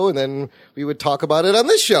that show, and then we would talk about it on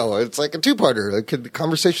this show. It's like a two-parter. The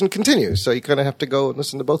conversation continues, so you kind of have to go and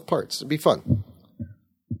listen to both parts. It'd be fun.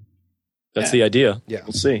 That's the idea. Yeah.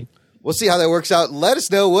 We'll see. We'll see how that works out. Let us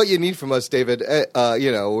know what you need from us, David.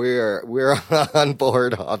 We're on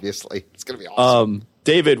board. Obviously, it's going to be awesome.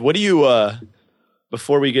 David, what do you?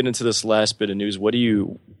 Before we get into this last bit of news, what do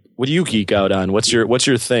you geek out on? What's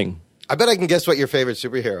your thing? I bet I can guess what your favorite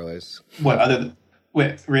superhero is.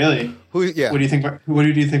 Wait, really? Who? Yeah. What do you think? What do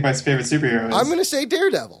you think my favorite superhero is? I'm going to say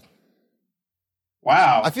Daredevil.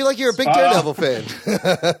 Wow. I feel like you're a big Daredevil fan.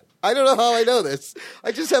 I don't know how I know this.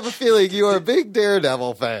 I just have a feeling you are a big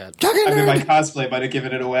Daredevil fan. I mean, my cosplay might have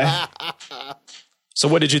given it away. So,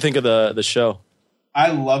 what did you think of the show?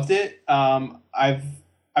 I loved it. I've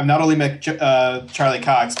not only met Charlie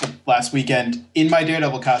Cox, but last weekend in my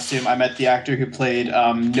Daredevil costume, I met the actor who played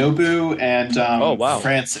Nobu and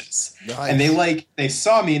Francis. Nice. And they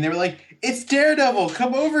saw me and they were like, "It's Daredevil!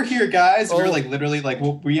 Come over here, guys!" And we were like, literally, like,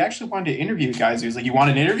 well, we actually wanted to interview you guys. He was like, "You want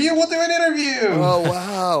an interview? We'll do an interview." Oh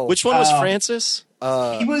wow! Which one was Francis?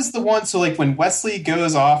 He was the one. So like when Wesley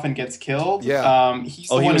goes off and gets killed, he's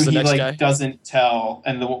the one who he like doesn't tell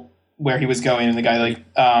and where he was going, and the guy like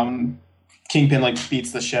Kingpin like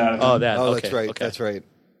beats the shit out of him. That's right. Okay. That's right.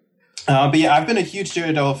 But yeah, I've been a huge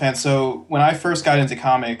Daredevil fan. So when I first got into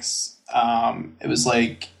comics, it was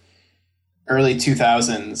like early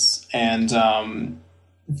 2000s, and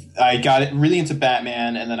I got really into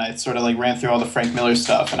Batman, and then I sort of like ran through all the Frank Miller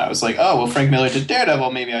stuff, and I was like, oh, well, Frank Miller did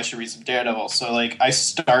Daredevil, maybe I should read some Daredevil. So like I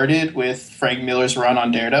started with Frank Miller's run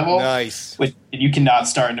on Daredevil. Nice. Which you cannot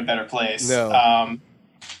start in a better place. No.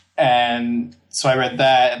 And so I read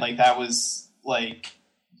that, and like that was like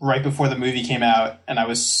right before the movie came out, and I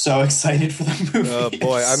was so excited for the movie. Oh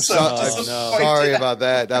boy, I'm sorry about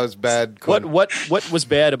that. That was bad. What was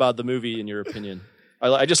bad about the movie in your opinion?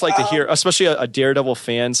 I just like to hear, especially a Daredevil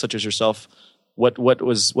fan such as yourself. What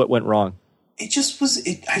went wrong? It just was.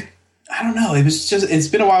 I don't know. It was just. It's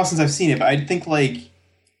been a while since I've seen it, but I think like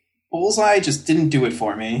Bullseye just didn't do it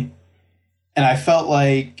for me, and I felt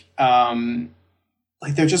like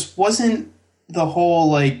there just wasn't the whole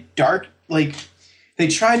like dark like. They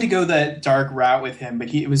tried to go that dark route with him,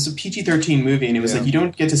 but it was a PG-13 movie, and it was like you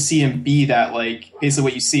don't get to see him be that like basically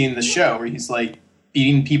what you see in the show, where he's like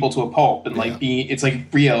beating people to a pulp and like it's like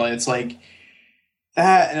real, and it's like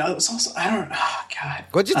that. And it was also God.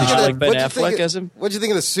 What'd you think of like Ben Affleck as him? What'd you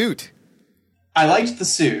think of the suit? I liked the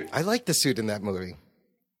suit. I liked the suit in that movie.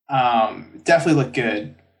 Definitely looked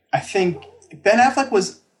good. I think Ben Affleck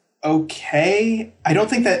was okay. I don't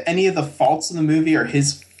think that any of the faults in the movie are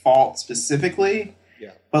his fault specifically.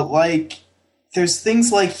 Yeah. But like there's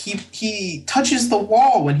things like he touches the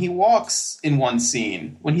wall when he walks in one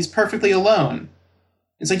scene when he's perfectly alone.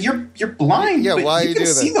 It's like you're blind. Yeah, but why you are can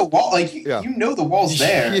doing see that? the wall. Like you know the wall's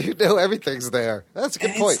there. You know everything's there. That's a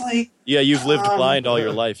good point. It's like, you've lived blind all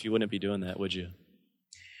your life. You wouldn't be doing that, would you?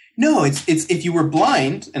 No, it's if you were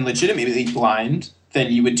blind and legitimately blind,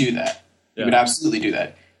 then you would do that. You would absolutely do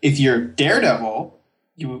that. If you're Daredevil,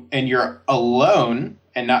 you're alone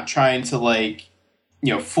and not trying to like,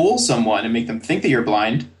 fool someone and make them think that you're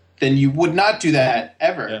blind, then you would not do that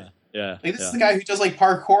ever. Yeah. Like this is the guy who does like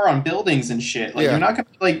parkour on buildings and shit. Like you're not gonna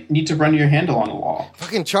like need to run your handle on a wall.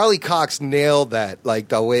 Fucking Charlie Cox nailed that. Like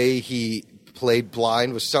the way he played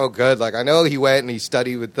blind was so good. Like I know he went and he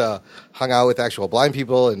studied with hung out with actual blind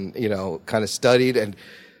people and kind of studied, and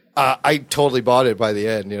I totally bought it by the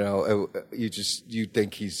end. You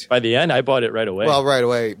think he's by the end. I bought it right away. Well, right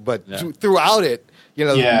away, but throughout it,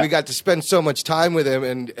 Yeah. we got to spend so much time with him,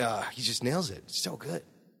 and he just nails it. It's so good.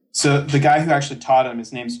 So the guy who actually taught him,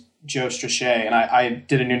 his name's Joe Strachet, and I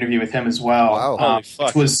did an interview with him as well. Wow. Holy fuck.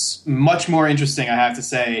 Which was much more interesting, I have to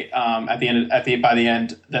say, by the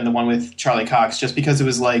end than the one with Charlie Cox, just because it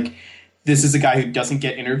was like, this is a guy who doesn't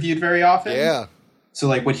get interviewed very often. Yeah. So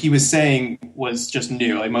like what he was saying was just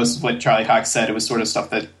new. Like most of what Charlie Cox said, it was sort of stuff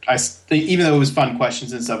that even though it was fun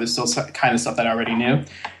questions and stuff, it's still kind of stuff that I already knew.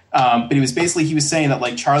 But he was saying that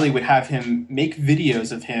like Charlie would have him make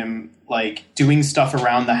videos of him like doing stuff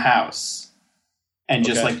around the house and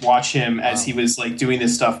just like watch him as he was like doing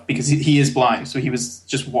this stuff because he is blind. So he was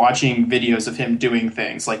just watching videos of him doing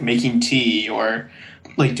things like making tea or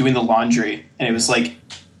like doing the laundry. And it was like,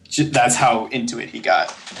 that's how into it he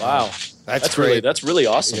got. Wow. That's really great. That's really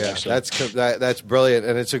awesome. Yeah, actually. that's brilliant,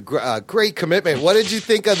 and it's a great commitment. What did you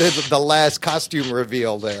think of the last costume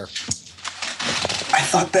reveal there? I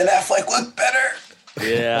thought Ben Affleck looked better.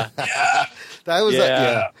 Yeah. That was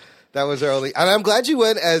that was early, and I'm glad you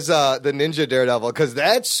went as the Ninja Daredevil because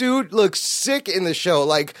that suit looks sick in the show.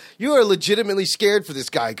 Like you are legitimately scared for this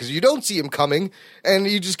guy because you don't see him coming, and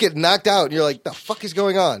you just get knocked out, and you're like, "The fuck is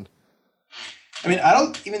going on?" I mean, I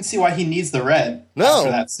don't even see why he needs the red after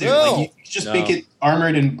that suit. No. Like, you just make it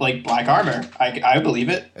armored in like black armor. I believe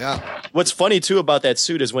it. Yeah. What's funny too about that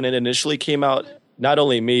suit is when it initially came out, not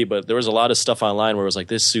only me, but there was a lot of stuff online where it was like,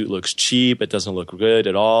 this suit looks cheap. It doesn't look good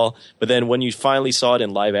at all. But then when you finally saw it in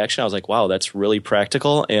live action, I was like, wow, that's really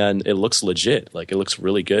practical and it looks legit. Like it looks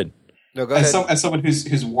really good. No, go ahead. As someone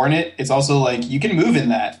who's worn it, it's also like you can move in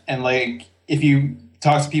that. And like if you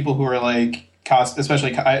talk to people who are like,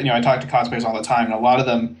 especially, I talk to cosplayers all the time, and a lot of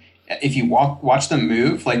them, if you watch them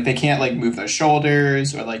move, like they can't like move their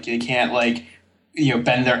shoulders or like they can't like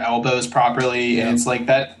bend their elbows properly, and it's like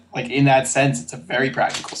that. Like in that sense, it's a very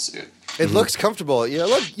practical suit. It looks comfortable. You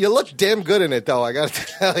look damn good in it, though. I gotta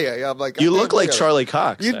tell you, I'm like, you look like Charlie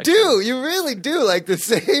Cox. You actually. do. You really do. Like the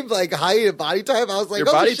same like height and body type. I was like, your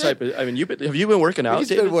body type. I mean, have you been working out? He's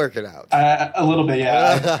David? been working out. A little bit,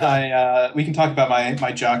 yeah. We can talk about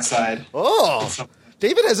my jock side. Oh,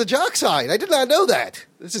 David has a jock side. I did not know that.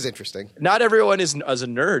 This is interesting. Not everyone is as a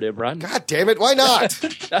nerd, Imran. God damn it! Why not?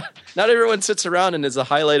 Not everyone sits around and is the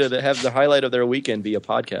highlight of their weekend be a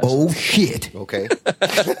podcast. Oh, shit. Okay.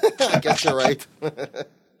 I guess you're right.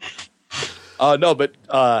 No, but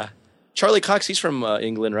Charlie Cox, he's from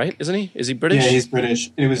England, right? Isn't he? Is he British? Yeah, he's British.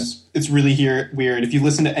 It's really weird. If you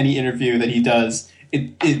listen to any interview that he does,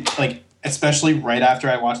 it like, especially right after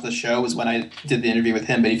I watched the show was when I did the interview with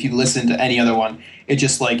him. But if you listen to any other one, it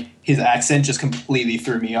just like his accent just completely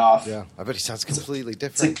threw me off. Yeah, I bet he sounds completely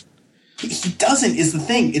different. Like, he doesn't is the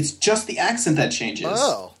thing. It's just the accent that changes.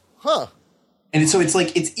 Oh, huh. And so it's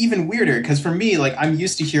like it's even weirder because for me, like I'm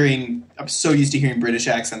so used to hearing British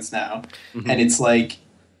accents now, and it's like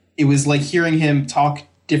it was like hearing him talk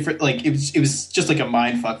different. Like it was just like a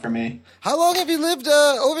mind fuck for me. How long have you lived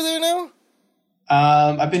over there now?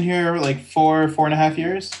 I've been here like 4.5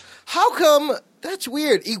 years. How come? That's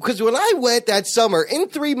weird. Because when I went that summer, in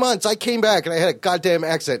 3 months, I came back and I had a goddamn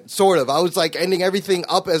accent, sort of. I was like ending everything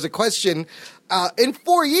up as a question. In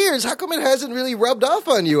 4 years, how come it hasn't really rubbed off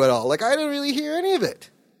on you at all? Like, I didn't really hear any of it.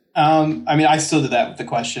 I mean, I still do that with the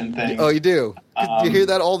question thing. Oh, you do? You hear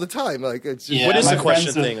that all the time. Like, it's just, Yeah, what is my the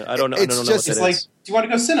question friends thing? I don't know. it's I don't know just- what It's that like, is. do you want to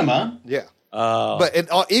go cinema? yeah. But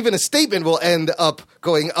even a statement will end up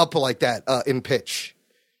going up like that in pitch.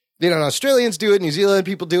 Australians do it, New Zealand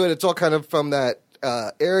people do it. It's all kind of from that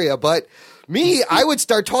area. But me, I would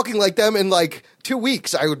start talking like them in like 2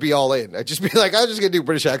 weeks. I would be all in. I'd just be like, I'm just going to do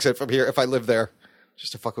British accent from here if I live there,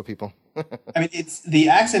 just to fuck with people. I mean, it's the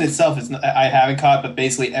accent itself is I haven't caught, but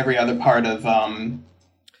basically every other part of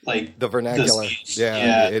like The vernacular. speech.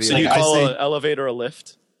 Yeah, the So idiom. you Like, I call say- an elevator a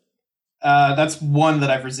lift? That's one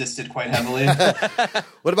that I've resisted quite heavily.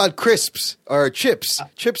 What about crisps or chips?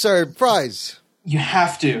 Chips are fries. You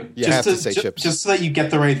have to. You have to say chips. Just so that you get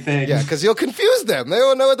the right thing. Yeah, because you'll confuse them. They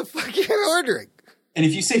won't know what the fuck you're ordering. And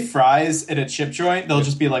if you say fries at a chip joint, they'll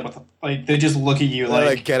just be like, "What the?" Like they just look at you They're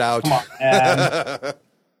like, get out. "Come on, man."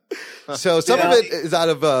 So some Yeah. of it is out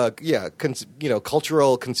of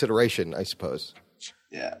cultural consideration, I suppose.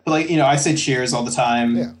 Yeah, but like I say cheers all the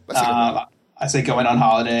time. Yeah, that's a good one. I say going on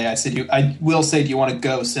holiday. I will say, do you want to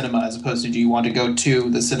go cinema as opposed to do you want to go to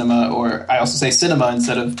the cinema? Or I also say cinema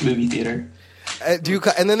instead of movie theater.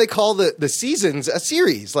 And then they call the seasons a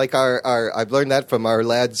series. Like our I've learned that from our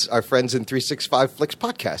friends in 365 Flicks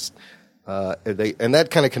podcast. And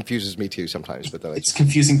that kind of confuses me too sometimes. But then It's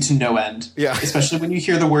confusing to no end. Yeah. Especially when you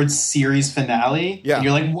hear the word series finale. Yeah. And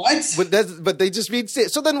you're like, what? but they just mean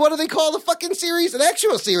so. Then what do they call the fucking series? An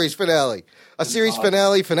actual series finale? A series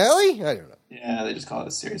finale? I don't know. Yeah, they just call it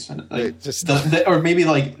a series finale. Just or maybe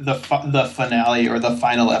like the finale or the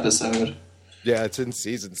final episode. Yeah, it's in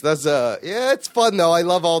seasons. That's it's fun though. I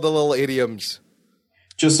love all the little idioms.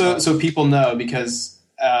 Just so people know, because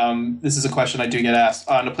this is a question I do get asked.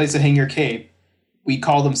 On A Place to Hang Your Cape, we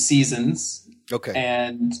call them seasons. Okay.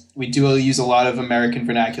 And we do use a lot of American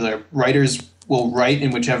vernacular. Writers will write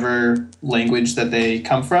in whichever language that they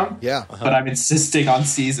come from. Yeah. But I'm insisting on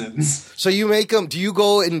seasons. So you make them, do you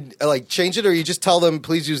go and like change it, or you just tell them,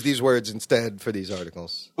 please use these words instead for these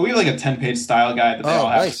articles? But we have like a 10-page style guide that they all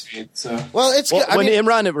have nice. to read. So. Well, when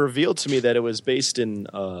Imran it revealed to me that it was based in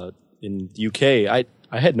UK, I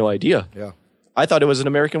had no idea. Yeah. I thought it was an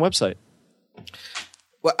American website.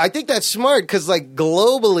 Well, I think that's smart because, like,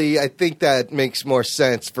 globally, I think that makes more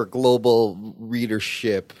sense for global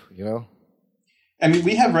readership, you know? I mean,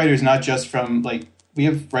 we have writers not just from, like, we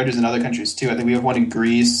have writers in other countries, too. I think we have one in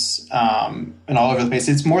Greece and all over the place.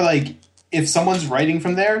 It's more like if someone's writing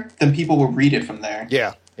from there, then people will read it from there.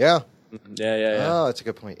 Yeah. Yeah. Yeah. Oh, that's a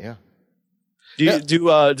good point, yeah. Do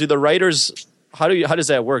the writers... How does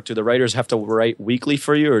that work? Do the writers have to write weekly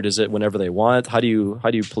for you, or does it whenever they want? How do you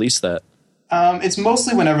police that? It's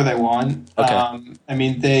mostly whenever they want. Okay. I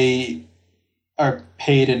mean, they are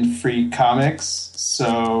paid in free comics,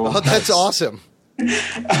 so that's awesome.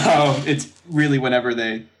 It's really whenever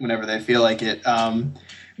they feel like it.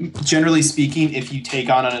 Generally speaking, if you take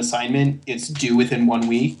on an assignment, it's due within 1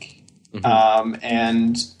 week,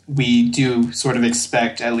 and we do sort of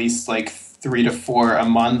expect at least like 3 to 4 a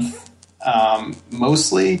month,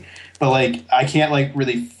 mostly. But like, I can't like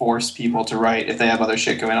really force people to write if they have other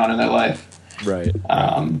shit going on in their life. Right.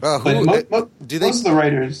 But most of the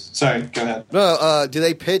writers... Sorry, go ahead. No, do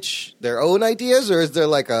they pitch their own ideas, or is there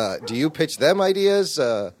like do you pitch them ideas?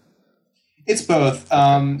 It's both.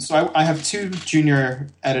 So I have 2 junior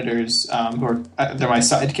editors who are they're my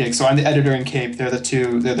sidekicks. So I'm the editor in Cape. They're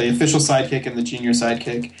the official sidekick and the junior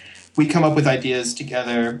sidekick. We come up with ideas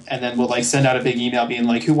together, and then we'll like send out a big email being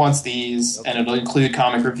like, "Who wants these?" And it'll include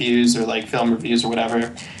comic reviews or like film reviews or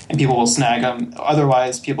whatever, and people will snag them.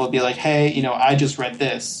 Otherwise, people will be like, "Hey, I just read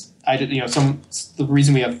this. The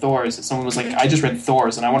reason we have Thors is someone was like, I just read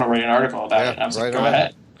Thors and I want to write an article about it." And I was like, "Go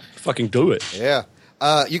ahead, fucking do it." Yeah.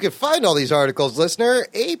 You can find all these articles, listener,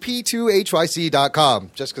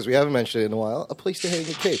 ap2hyc.com. Just because we haven't mentioned it in a while, a place to hang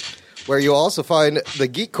your cape. Where you'll also find the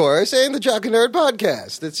Geek Chorus and the Jock and Nerd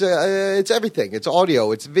podcast. It's everything. It's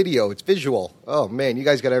audio. It's video. It's visual. Oh man, you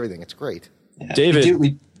guys got everything. It's great. Yeah, David,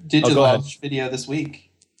 we did just launch video this week.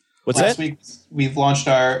 Last week we've launched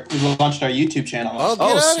our YouTube channel. Oh,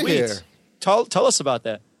 get out of here. Tell us about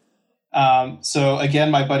that. So again,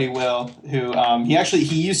 my buddy Will, who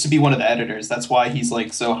he used to be one of the editors. That's why he's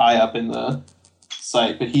like so high up in the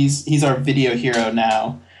site. But he's our video hero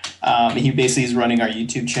now. He basically is running our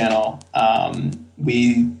YouTube channel. Last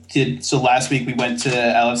week we went to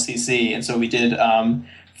LFCC, and so we did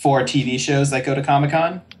 4 TV shows that go to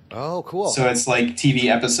Comic-Con. Oh, cool. So it's like TV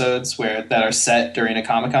episodes that are set during a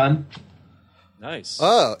Comic-Con. Nice.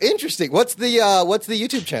 Oh, interesting. What's the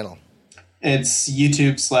YouTube channel? It's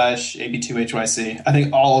YouTube/AB2HYC. I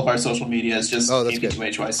think all of our social media is just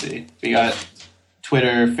AB2HYC. We got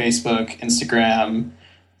Twitter, Facebook, Instagram,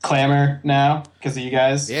 Clamor now because of you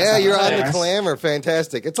guys. Yeah, you're on the Clamor.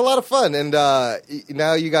 Fantastic. It's a lot of fun. And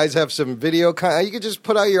now you guys have some video. You can just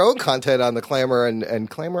put out your own content on the Clamor and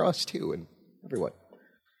clamor us too and everyone.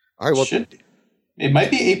 All right. Well, it might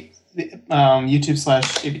be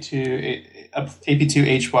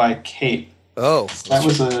YouTube/AB2HY Cape. Oh, that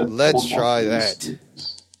was let's try that.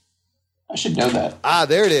 I should know that.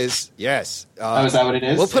 There it is. Yes. Is that what it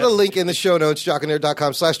is? We'll put a link in the show notes,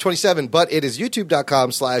 jockandnerd.com/27, but it is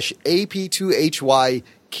youtube.com/AP2HY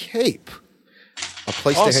Cape. A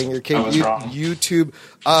place to hang your cape. YouTube.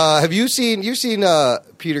 Have you seen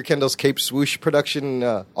Peter Kendall's Cape Swoosh production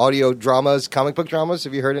audio dramas, comic book dramas?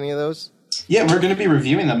 Have you heard any of those? Yeah, we're going to be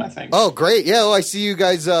reviewing them, I think. Oh, great. Yeah, I see you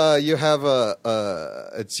guys, you have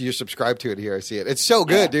you're subscribed to it here. I see it. It's so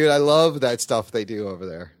good, dude. I love that stuff they do over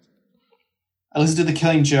there. I listened to The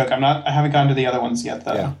Killing Joke. I haven't gotten to the other ones yet,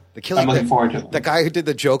 though. Yeah. I'm looking forward to them. The guy who did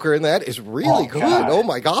the Joker in that is really good. God. Oh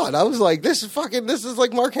my God. I was like, this is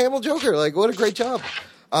like Mark Hamill Joker. Like, what a great job.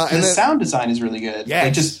 And the sound design is really good. Yeah.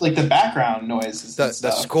 Just like the background noise. The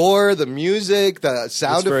score, the music, the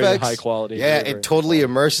sound effects. Very high quality. Yeah, it totally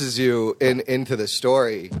immerses you into the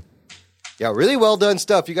story. Yeah, really well done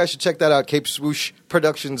stuff. You guys should check that out. Cape Swoosh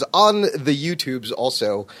Productions on the YouTubes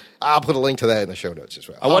also. I'll put a link to that in the show notes as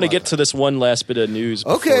well. I want to get to this one last bit of news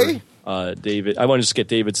before, David. I want to just get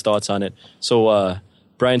David's thoughts on it. So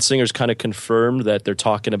Bryan Singer's kind of confirmed that they're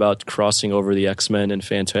talking about crossing over the X-Men and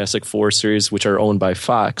Fantastic Four series, which are owned by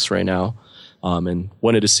Fox right now. and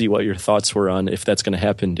wanted to see what your thoughts were on if that's going to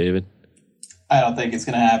happen, David. I don't think it's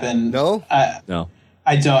going to happen. No? No.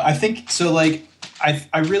 I don't. I think so. Like,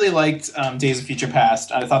 I really liked Days of Future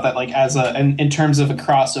Past. I thought that, like, in terms of a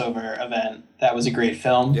crossover event, that was a great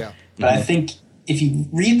film. Yeah. But I think if you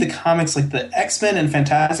read the comics, like the X-Men and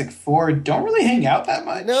Fantastic Four don't really hang out that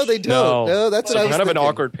much. No, they don't. No, that's what I was kind of thinking. an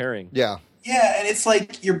awkward pairing. Yeah. Yeah, and it's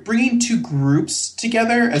like you're bringing two groups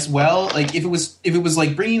together as well. Like if it was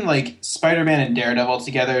like bringing like Spider-Man and Daredevil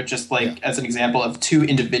together, just like as an example of two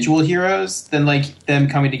individual heroes, then like them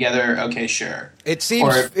coming together, okay, sure.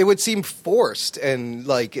 It would seem forced and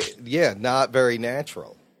like not very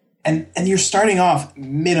natural. And you're starting off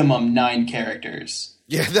minimum 9 characters.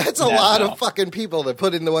 Yeah, that's a lot of fucking people to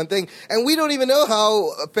put into one thing, and we don't even know how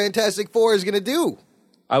Fantastic Four is going to do.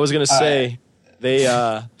 I was going to say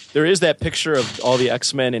there is that picture of all the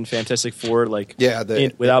X-Men and Fantastic Four, like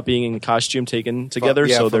without being in costume taken together.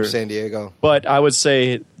 Yeah, so from they're San Diego. But I would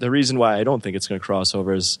say the reason why I don't think it's going to cross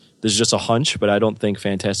over is there's just a hunch, but I don't think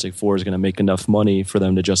Fantastic Four is going to make enough money for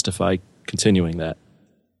them to justify continuing that.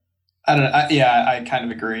 I don't know. I kind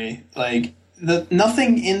of agree. Like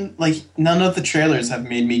none of the trailers have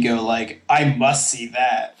made me go like, I must see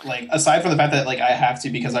that. Like aside from the fact that like I have to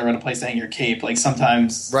because I run a place to hang your cape. Like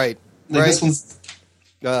sometimes, right. This one's.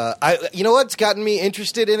 You know what's gotten me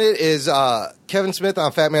interested in it is Kevin Smith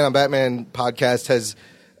on Fat Man on Batman podcast has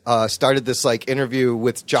started this like interview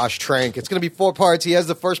with Josh Trank. It's going to be 4 parts. He has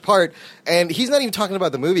the first part, and he's not even talking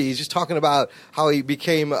about the movie. He's just talking about how he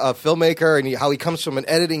became a filmmaker and how he comes from an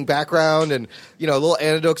editing background, and little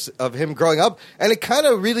anecdotes of him growing up. And it kind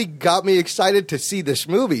of really got me excited to see this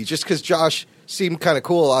movie, just because Josh seemed kind of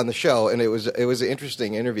cool on the show, and it was an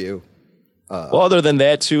interesting interview. Well, other than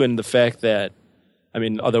that too, and the fact that. I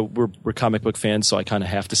mean, we're comic book fans, so I kind of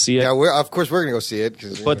have to see it. Yeah, of course we're going to go see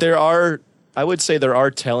it. But I would say there are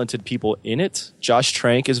talented people in it. Josh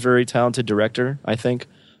Trank is a very talented director, I think.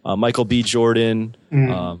 Michael B. Jordan,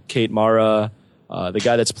 Kate Mara, the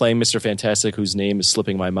guy that's playing Mr. Fantastic, whose name is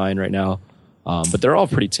slipping my mind right now. But they're all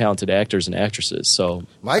pretty talented actors and actresses. So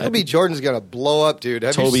Michael B. Jordan's going to blow up, dude.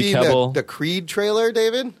 Have you seen the Creed trailer,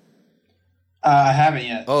 David? I haven't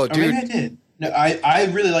yet. Oh, dude. Or maybe I did. No, I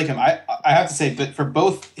really like him. I have to say, but for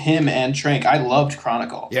both him and Trank, I loved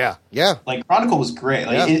Chronicle. Yeah. Like Chronicle was great.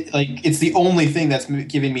 Like it's the only thing that's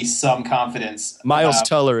giving me some confidence. Miles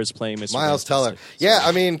Teller is playing Mr. Miles Teller. Yeah,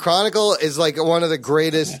 I mean, Chronicle is like one of the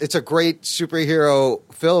greatest. It's a great superhero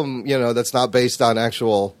film. That's not based on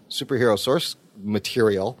actual superhero source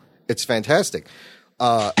material. It's fantastic.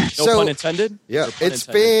 No pun intended. Yeah, it's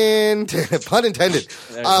been pun intended.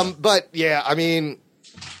 But yeah, I mean.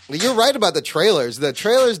 You're right about the trailers. The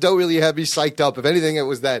trailers don't really have me psyched up. If anything, it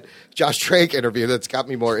was that Josh Trank interview that's got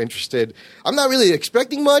me more interested. I'm not really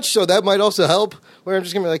expecting much, so that might also help. Where I'm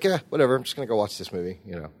just going to be like, whatever. I'm just going to go watch this movie,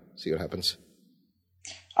 see what happens.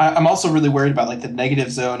 I'm also really worried about like the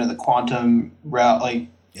negative zone and the quantum realm. Like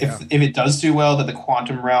if it does do well, that the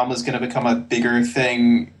quantum realm is going to become a bigger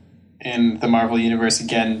thing in the Marvel universe.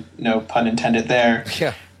 Again, no pun intended there.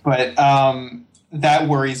 Yeah. But that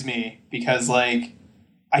worries me because like,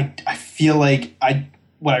 I feel like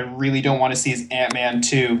what I really don't want to see is Ant-Man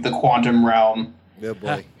 2, the quantum realm. Yeah,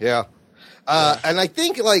 boy. Yeah. And I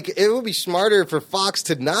think like it would be smarter for Fox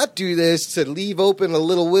to not do this, to leave open a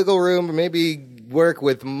little wiggle room, or maybe work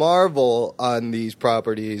with Marvel on these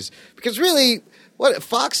properties. Because really, what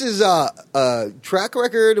Fox's track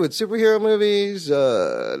record with superhero movies,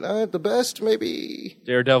 not the best, maybe.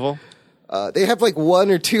 Daredevil. They have like 1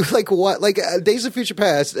 or 2, like Days of Future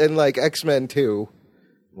Past and like X-Men 2.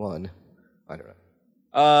 1. I don't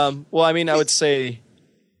know. Well, I mean, I would say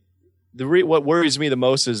what worries me the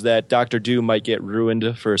most is that Doctor Doom might get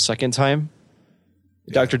ruined for a second time.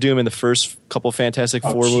 Yeah. Doctor Doom in the first couple Fantastic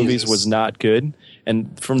Four movies was not good.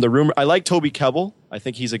 And from the rumor, I like Toby Kebbell. I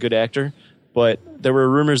think he's a good actor. But there were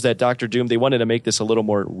rumors that Doctor Doom, they wanted to make this a little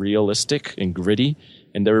more realistic and gritty.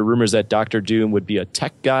 And there were rumors that Doctor Doom would be a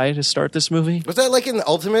tech guy to start this movie. Was that like an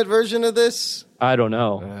ultimate version of this? I don't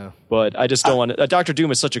know. But I just don't want to. Doctor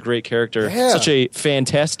Doom is such a great character, such a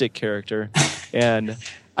fantastic character. And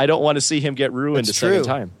I don't want to see him get ruined a second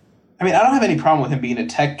time. I mean, I don't have any problem with him being a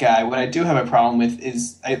tech guy. What I do have a problem with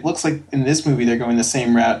is it looks like in this movie they're going the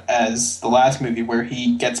same route as the last movie where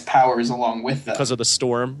he gets powers along with them. Because of the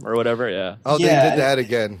storm or whatever, yeah. Oh, they did that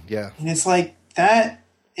again, yeah. And it's like, that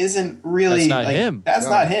isn't really... That's not him. That's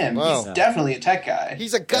not him. Wow. He's definitely a tech guy.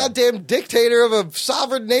 He's a goddamn dictator of a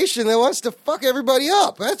sovereign nation that wants to fuck everybody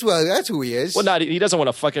up. That's who he is. Well, he doesn't want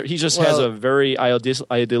to fuck it. He just has a very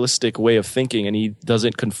idealistic way of thinking, and he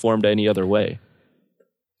doesn't conform to any other way.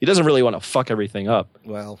 He doesn't really want to fuck everything up.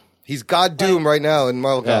 Well, He's God Doom right now in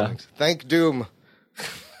Marvel Yeah. Comics. Thank Doom.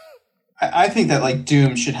 I think that like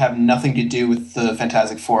Doom should have nothing to do with the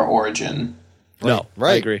Fantastic Four origin. No,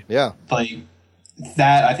 Right. I agree. Yeah. Like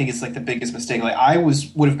that, I think is like the biggest mistake. Like I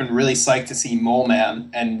would have been really psyched to see Mole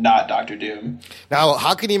Man and not Doctor Doom. Now,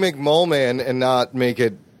 how can you make Mole Man and not make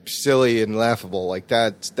it silly and laughable? Like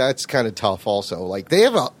that's kind of tough. Also, like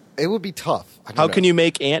it would be tough. How can you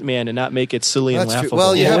make Ant-Man and not make it silly and That's true. laughable?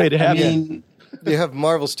 Well, you No have- way to have I it. mean, You have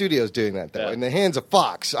Marvel Studios doing that though, Yeah. in the hands of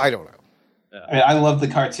Fox. I don't know. I love the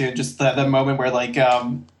cartoon. Just that moment where like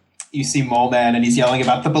you see Mole Man and he's yelling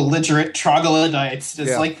about the belligerent troglodytes.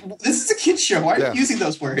 It's Yeah. like this is a kid's show. Why are Yeah. you using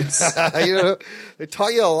those words? You know, they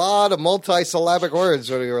taught you a lot of multi-syllabic words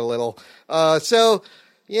when you were little. So,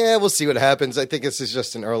 yeah, we'll see what happens. I think this is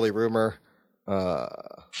just an early rumor.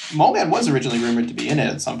 Mole Man was originally rumored to be in it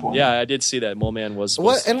at some point. Yeah, I did see that. Mole Man was.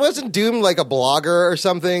 What? And wasn't Doom like a blogger or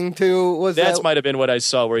something too? Was That might have been what I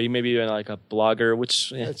saw, where he maybe been like a blogger,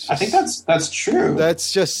 which It's I think that's true.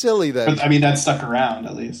 that's just silly then. But, I mean, that stuck around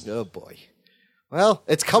at least. Oh boy. Well,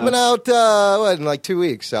 it's coming out in like 2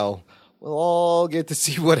 weeks, so we'll all get to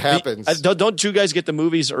see what happens. don't you guys get the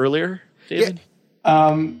movies earlier, David?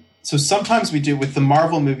 So sometimes we do with the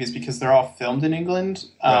Marvel movies because they're all filmed in England.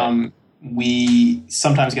 We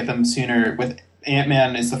sometimes get them sooner. With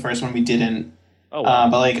Ant-Man is the first one we didn't. Oh, wow.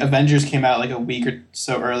 But like Avengers came out like a week or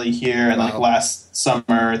so early here, and like last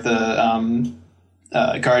summer the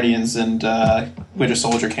Guardians and Winter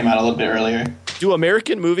Soldier came out a little bit earlier. Do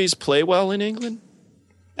American movies play well in England?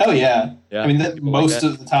 Oh yeah, Yeah, I mean people like most that.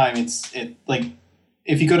 of the time it like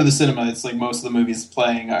if you go to the cinema, it's like most of the movies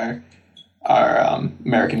playing are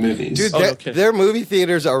American movies. Dude, okay. their movie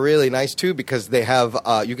theaters are really nice too because they have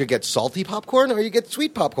you could get salty popcorn or you get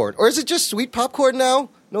sweet popcorn. Or is it just sweet popcorn now?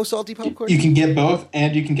 No salty popcorn? You can get both,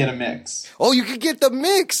 and you can get a mix. Oh, you could get the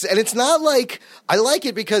mix, and it's not like I like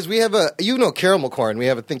it because we have caramel corn. We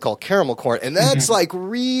have a thing called caramel corn, and that's like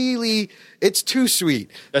really it's too sweet.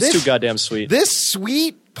 That's This- too goddamn sweet. This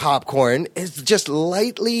sweet popcorn is just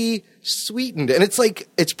lightly sweetened, and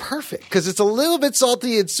it's perfect because it's a little bit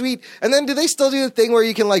salty and sweet. And then do they still do the thing where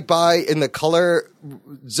you can like buy in the color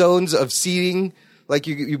zones of seating, like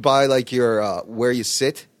you buy like your where you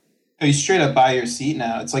sit? Oh, you straight up buy your seat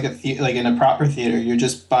now. It's like like in a proper theater. You're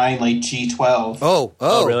just buying like G12.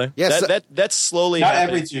 Oh, really? Yes. That's slowly Not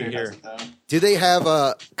happening every too theater has here. it though. Do they have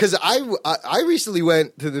because I recently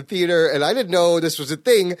went to the theater and I didn't know this was a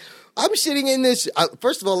thing. I'm sitting in this,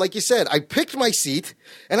 first of all, like you said, I picked my seat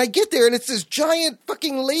and I get there and it's this giant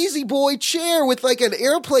fucking lazy boy chair with like an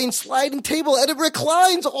airplane sliding table and it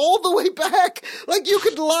reclines all the way back. Like you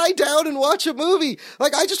could lie down and watch a movie.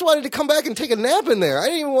 Like I just wanted to come back and take a nap in there. I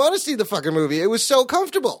didn't even want to see the fucking movie. It was so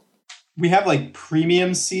comfortable. We have like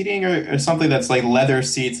premium seating or something that's like leather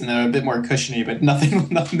seats and they're a bit more cushiony, but nothing,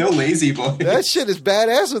 no lazy boy. That shit is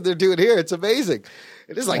badass what they're doing here. It's amazing.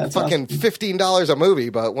 It is like That's fucking awesome. $15 a movie,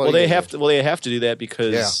 but Well, they have to. Well, they have to do that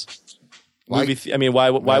because. Why- I mean, why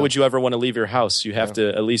would you ever want to leave your house? You have to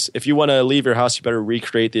at least, if you want to leave your house, you better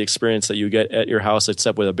recreate the experience that you get at your house,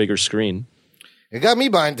 except with a bigger screen, It got me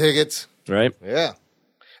buying tickets. right? Yeah.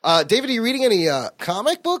 David, are you reading any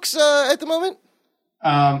comic books at the moment?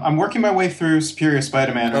 I'm working my way through Superior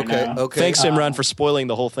Spider-Man right now. Okay. Thanks, Imran, for spoiling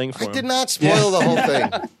the whole thing for I him. did not spoil the whole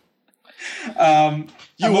thing.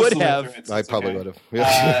 You I'm would mostly have. through it, so I it's probably okay. would have.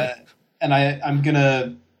 Yeah. And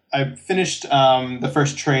I finished the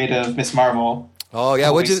first trade of Miss Marvel. Oh yeah,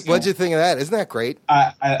 what'd weeks you ago. think of that? Isn't that great?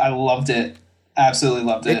 I loved it. Absolutely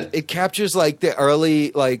loved it. It captures like the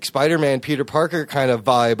early like Spider-Man Peter Parker kind of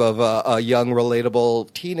vibe of a young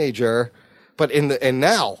relatable teenager, but in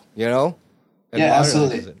now, you know. And Yeah, modernizes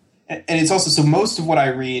absolutely. it. And it's also so most of what I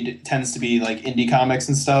read tends to be like indie comics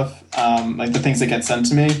and stuff, like the things that get sent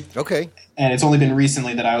to me. Okay. And it's only been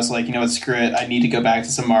recently that I was like, you know what, screw it. I need to go back to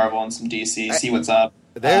some Marvel and some DC, see what's up.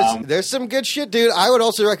 There's some good shit, dude. I would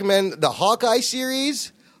also recommend the Hawkeye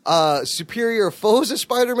series. Superior Foes of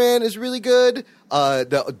Spider-Man is really good.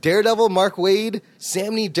 The Daredevil, Mark Waid,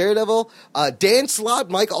 Sam Neill Daredevil. Dan Slott,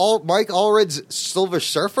 Mike Allred's Silver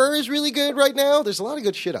Surfer is really good right now. There's a lot of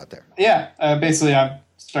good shit out there. Yeah, basically I'm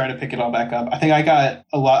starting to pick it all back up. I think I got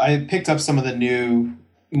a lot. I picked up some of the new,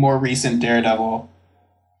 more recent Daredevil.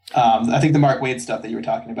 I think the Mark Waid stuff that you were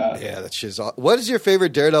talking about. Yeah, that shit's all. What is your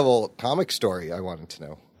favorite Daredevil comic story? I wanted to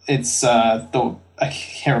know. It's I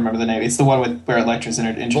can't remember the name. It's the one with where Elektra's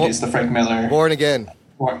introduced, the Frank Miller. Born Again.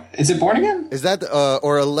 Is it Born Again? Is that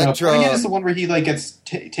or No, Elektra? Born Again is the one where he like gets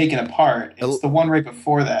taken apart. It's the one right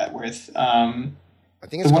before that with I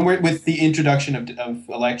think it's the one with the introduction of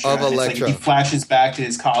Elektra. Of And it's Elektra. like he flashes back to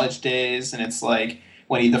his college days, and it's like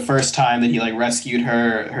when the first time that he like rescued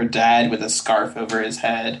her dad with a scarf over his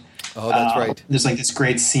head. Oh, that's right. There's like this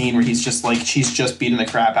great scene where he's just like, she's just beating the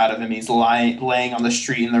crap out of him. He's laying on the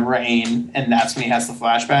street in the rain, and that's when he has the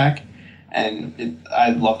flashback. And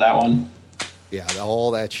I love that one. Yeah,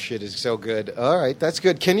 all that shit is so good. All right, that's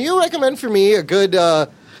good. Can you recommend for me a good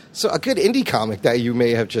indie comic that you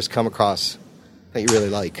may have just come across that you really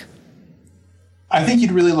like? I think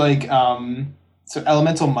you'd really like. So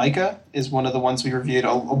Elemental Micah is one of the ones we reviewed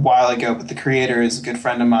a while ago, but the creator is a good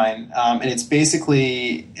friend of mine, and it's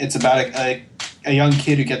about a young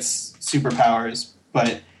kid who gets superpowers,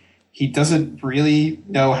 but he doesn't really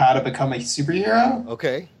know how to become a superhero.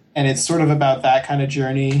 Okay. And it's sort of about that kind of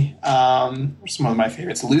journey. Some of my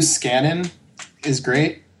favorites. Loose Scannon is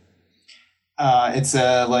great. So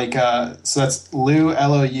that's Lou,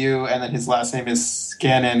 Lou, and then his last name is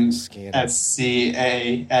Scannon, Scannon,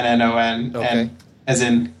 okay. and as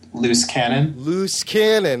in loose cannon. Loose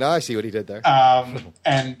cannon. I see what he did there.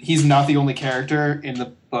 And he's not the only character in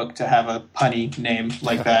the book to have a punny name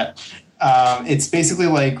like that. It's basically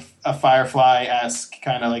like a Firefly-esque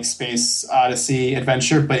kind of like Space Odyssey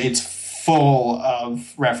adventure, but it's full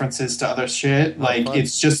of references to other shit.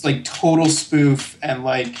 It's just like total spoof. And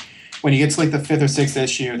like when you get to like the 5th or 6th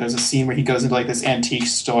issue, there's a scene where he goes into like this antique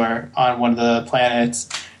store on one of the planets,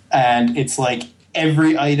 and it's like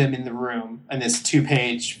every item in the room in this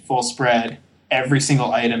 2-page full spread, every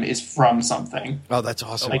single item is from something. Oh, that's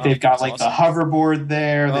awesome. Like they've got like the hoverboard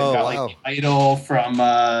there. They've got like the idol from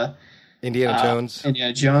Indiana Jones.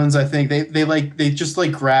 Indiana Jones, I think. They just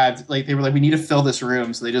like grabbed, like they were like, we need to fill this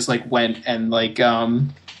room, so they just like went and like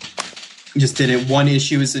just did it. One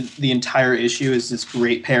issue is the entire issue is this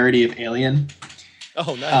great parody of Alien.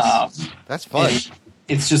 Oh, nice. That's fun.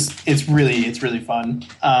 It's really fun.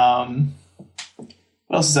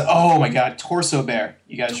 What else is that? Oh my god, Torso Bear.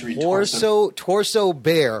 You guys should read Torso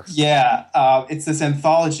Bear. Yeah, it's this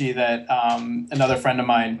anthology that another friend of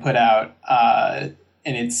mine put out, and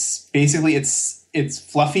it's basically it's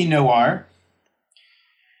fluffy noir.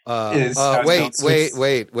 Wait. Is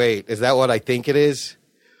that what I think it is?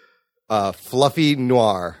 Fluffy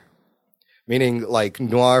noir, meaning like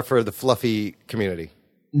noir for the fluffy community.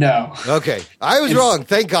 No. Okay, I was wrong.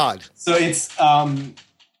 Thank God. So it's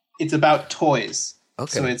about toys.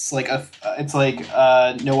 Okay. So it's like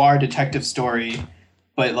a noir detective story,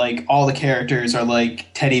 but like all the characters are like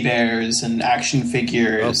teddy bears and action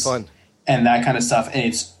figures. Oh, fun. And that kind of stuff. And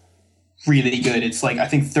it's really good. It's like I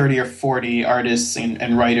think 30 or 40 artists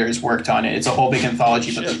and writers worked on it. It's a whole big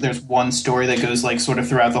anthology, but there's one story that goes like sort of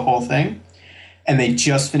throughout the whole thing. And they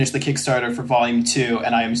just finished the Kickstarter for Volume 2,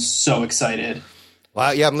 and I am so excited. Wow,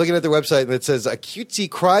 yeah, I'm looking at their website, and it says a cutesy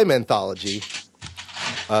crime anthology.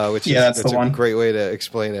 Which that's the one. A great way to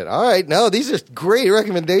explain it. All right, no, these are great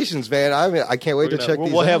recommendations, man. I can't wait to check these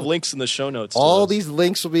out. We'll have links in the show notes. All these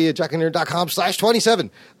links will be at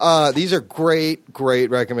jockandnerd.com/27. These are great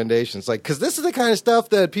recommendations. Like, because this is the kind of stuff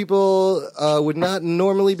that people would not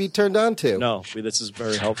normally be turned on to. No, this is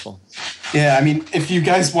very helpful. Yeah, I mean, if you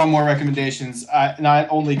guys want more recommendations, not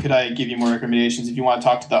only could I give you more recommendations, if you want to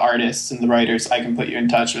talk to the artists and the writers, I can put you in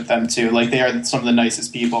touch with them too. Like, they are some of the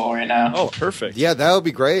nicest people right now. Oh, perfect. Yeah, that would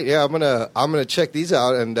be great. Yeah, I'm gonna check these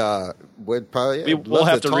out, and we'll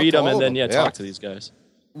have to read them and then talk to these guys.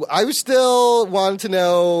 I was still wanting to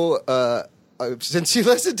know, since you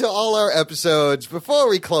listened to all our episodes, before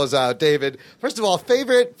we close out, David. First of all,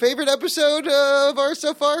 favorite episode of ours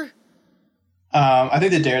so far? I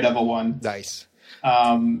think the Daredevil one. Nice.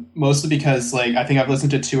 Mostly because like I think I've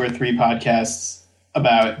listened to 2 or 3 podcasts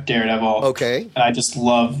about Daredevil. Okay. And I just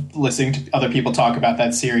love listening to other people talk about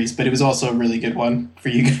that series, but it was also a really good one for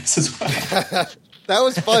you guys as well. That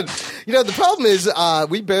was fun. The problem is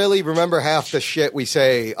we barely remember half the shit we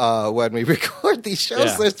say when we record these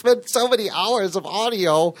shows. Yeah. There's been so many hours of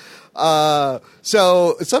audio.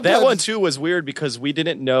 So sometimes that one too was weird because we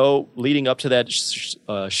didn't know leading up to that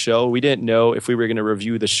show. We didn't know if we were going to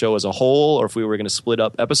review the show as a whole or if we were going to split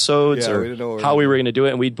up episodes or how we were going to do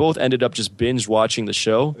it. And we both ended up just binge watching the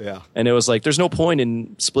show. Yeah. And it was like, there's no point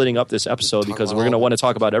in splitting up this episode because we're going to want to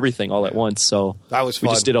talk about everything all at once. So that was fun.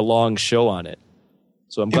 We just did a long show on it.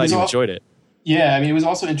 So I'm glad you enjoyed it. Yeah, I mean, it was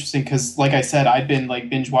also interesting because, like I said, I'd been like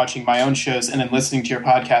binge watching my own shows and then listening to your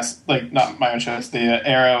podcast, like not my own shows, the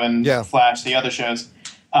Arrow and Flash, the other shows.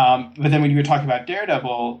 But then when you were talking about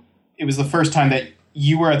Daredevil, it was the first time that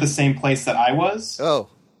you were at the same place that I was. Oh.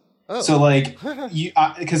 So like you,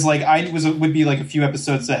 because like I would be like a few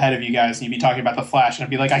episodes ahead of you guys, and you'd be talking about the Flash, and I'd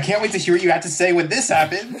be like, I can't wait to hear what you have to say when this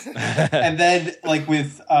happens. And then like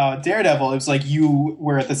with Daredevil, it was like you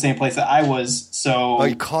were at the same place that I was, so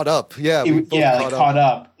you caught up, caught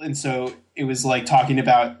up, and so it was like talking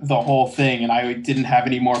about the whole thing, and I didn't have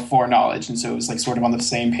any more foreknowledge, and so it was like sort of on the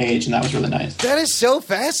same page, and that was really nice. That is so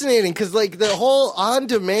fascinating because, like, the whole on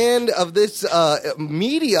demand of this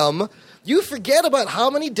medium, you forget about how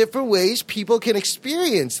many different ways people can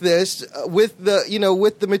experience this with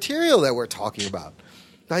the material that we're talking about.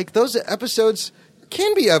 Like, those episodes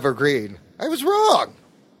can be evergreen. I was wrong.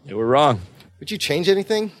 You were wrong. Would you change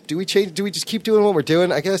anything? Do we just keep doing what we're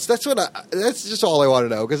doing? I guess that's just all I want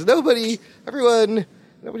to know because nobody's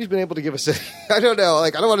been able to give us I don't know.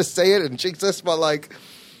 Like, I don't want to say it and jinx us, but like,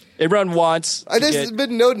 everyone wants. There's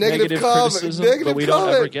been no negative criticism, but we don't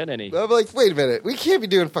ever get any. I'm like, wait a minute, we can't be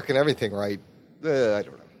doing fucking everything right. I don't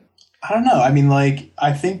know. I don't know. I mean, like,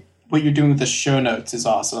 I think what you're doing with the show notes is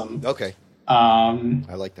awesome. Okay.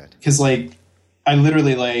 I like that because, like, I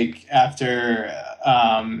literally, like, after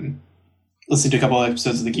listening to a couple of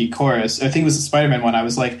episodes of the Geek Chorus, I think it was the Spider-Man one, I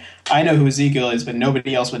was like, I know who Ezekiel is, but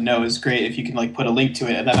nobody else would know. It's great if you can, like, put a link to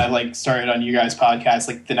it. And then I, like, started on you guys' podcast,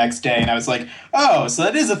 like, the next day, and I was like, oh, so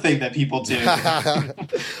that is a thing that people do.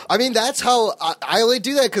 I mean, that's how I only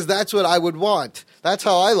do that because that's what I would want. That's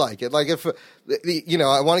how I like it. Like, if I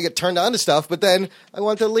want to get turned on to stuff, but then I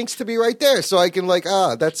want the links to be right there so I can, like,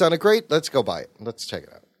 that sounded great. Let's go buy it. Let's check it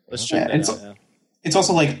out. Let's check it out. Yeah. It's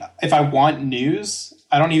also like, if I want news,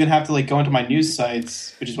 I don't even have to, like, go into my news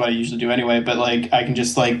sites, which is what I usually do anyway. But, like, I can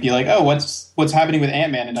just, like, be like, oh, what's happening with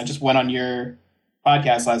Ant-Man? And I just went on your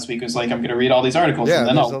podcast last week. It was like, I'm going to read all these articles, and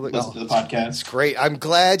then I'll listen to the podcast. It's great. I'm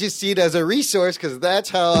glad you see it as a resource because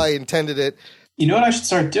that's how I intended it. You know what I should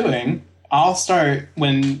start doing? I'll start,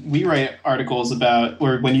 when we write articles about,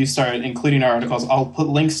 or when you start including our articles, I'll put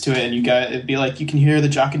links to it, and it'd be like, you can hear the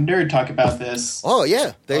Jock and Nerd talk about this. Oh,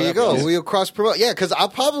 yeah. There you go. We'll cross-promote. Yeah, because I'll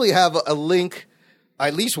probably have a link,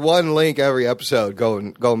 at least one link every episode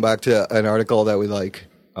going back to an article that we like.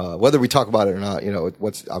 Whether we talk about it or not,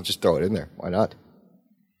 I'll just throw it in there. Why not?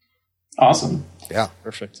 Awesome. Yeah.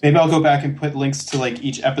 Perfect. Maybe I'll go back and put links to, like,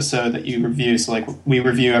 each episode that you review. So, like, we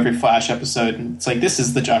review every Flash episode, and it's like, this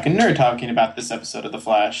is the Jock and Nerd talking about this episode of The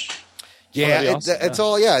Flash. Yeah, it's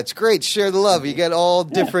all, it's great. Share the love. You get all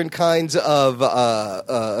different kinds of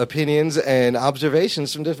opinions and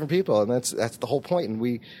observations from different people, and that's the whole point. And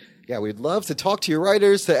we'd love to talk to your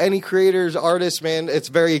writers, to any creators, artists, man. It's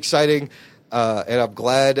very exciting, and I'm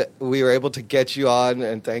glad we were able to get you on,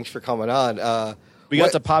 and thanks for coming on. We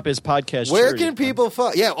got to pop his podcast. Where can people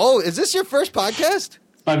find? Yeah. Oh, is this your first podcast?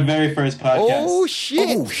 My very first podcast. Oh,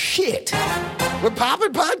 shit. We're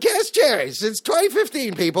popping podcast cherries since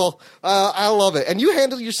 2015, people. I love it. And you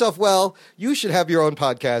handle yourself well. You should have your own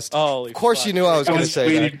podcast. Of course you knew I was going to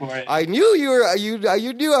say that. For it. I knew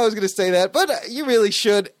you knew I was going to say that, but you really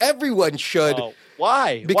should. Everyone should. Oh.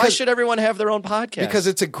 Why? Why should everyone have their own podcast? Because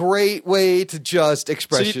it's a great way to just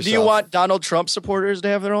express yourself. Do you want Donald Trump supporters to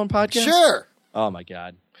have their own podcast? Sure. Oh, my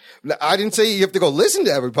God. I didn't say you have to go listen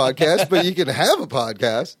to every podcast, but you can have a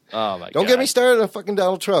podcast. Oh, my God. Don't get me started on fucking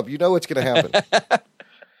Donald Trump. You know what's going to happen.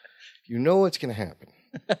 You know what's going to happen.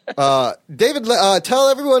 David, tell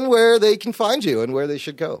everyone where they can find you and where they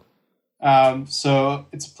should go. So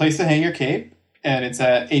it's a place to hang your cape, and it's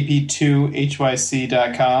at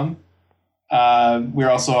ap2hyc.com. We're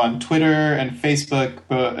also on Twitter and Facebook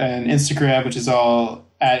and Instagram, which is all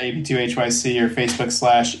at ap2hyc or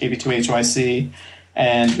Facebook/ap2hyc.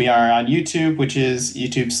 And we are on YouTube, which is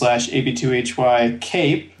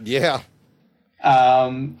YouTube/ap2hycape. Yeah.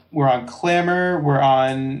 We're on Clamor. We're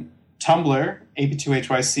on Tumblr,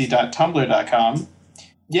 ap2hyc.tumblr.com.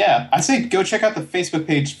 Yeah, I say go check out the Facebook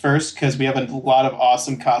page first because we have a lot of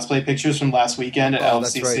awesome cosplay pictures from last weekend at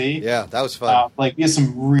LFCC. That's right. Yeah, that was fun. We have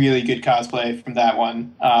some really good cosplay from that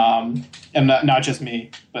one. And not just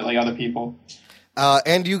me, but like other people.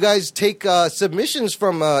 And you guys take submissions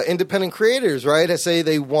from independent creators, right? I say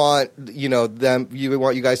they want, you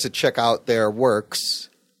want you guys to check out their works.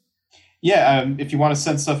 Yeah, if you want to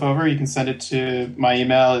send stuff over, you can send it to my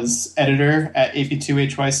email is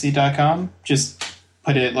editor@ap2hyc.com. Just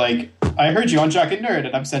put it like, I heard you on Jock and Nerd,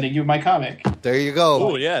 and I'm sending you my comic. There you go.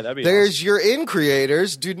 Oh, yeah, that'd be There's awesome. your in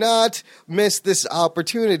creators. Do not miss this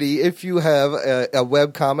opportunity. If you have a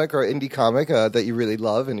web comic or indie comic that you really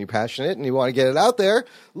love and you're passionate and you want to get it out there,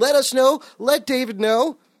 let us know. Let David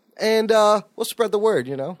know, and we'll spread the word,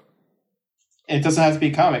 It doesn't have to be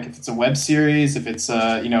a comic. If it's a web series, if it's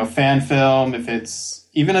a fan film, if it's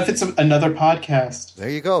another podcast. There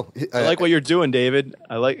you go. I like what you're doing, David.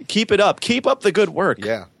 Keep it up. Keep up the good work.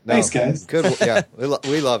 Yeah. No, Thanks, guys. Good. Yeah,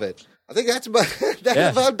 we love it. I think that's about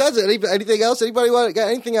about does it. Anything else? Anybody got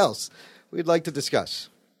anything else we'd like to discuss?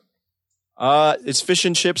 Is fish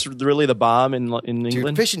and chips really the bomb in England?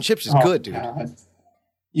 Dude, fish and chips is good, dude. God.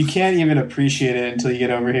 You can't even appreciate it until you get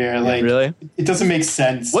over here. Like, really? It doesn't make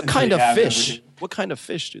sense. What kind of fish? What kind of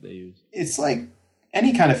fish do they use? It's like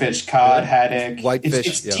any kind of fish. Cod, haddock. Whitefish.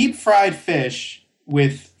 It's deep fried fish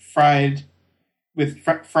with fries.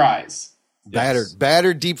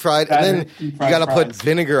 Battered, deep fried, and then you got to put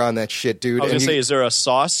vinegar on that shit, dude. I was gonna say, is there a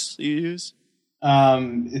sauce you use?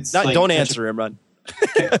 It's not. Like don't answer, Imran.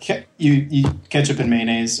 You ketchup and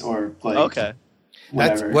mayonnaise, or like okay.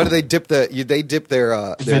 Whatever. What do they dip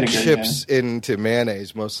their Vinegar, chips into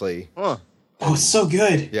mayonnaise mostly? Huh. Oh, it's so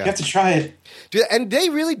good. Yeah. You have to try it. Dude, and they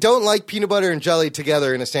really don't like peanut butter and jelly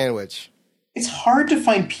together in a sandwich. It's hard to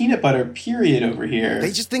find peanut butter, period, over here.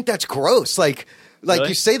 They just think that's gross. Like Really?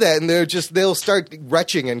 you say that, and they'll start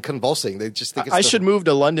retching and convulsing. They just think it's I should move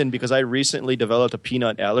to London because I recently developed a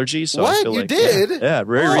peanut allergy. So I What? feel You like, did? Yeah,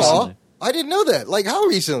 very Aw, recently. I didn't know that. Like, how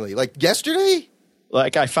recently? Like yesterday?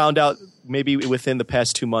 Like I found out maybe within the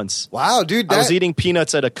past 2 months. Wow, dude. I was eating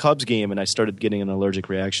peanuts at a Cubs game and I started getting an allergic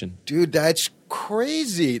reaction. Dude, that's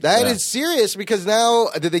crazy. That is serious because now,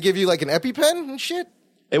 did they give you like an EpiPen and shit?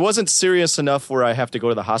 It wasn't serious enough where I have to go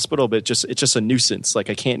to the hospital, but it's just a nuisance. Like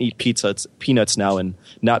I can't eat peanuts now and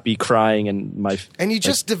not be crying and And you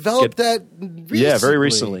just developed that recently. Yeah, very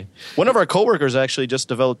recently. One of our coworkers actually just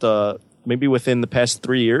developed maybe within the past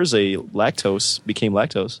 3 years became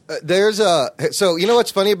lactose. So you know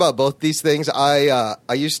what's funny about both these things? I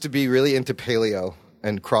used to be really into paleo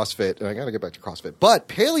and CrossFit, and I got to get back to CrossFit. But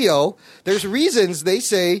paleo, there's reasons they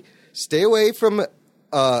say stay away from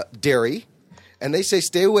dairy, and they say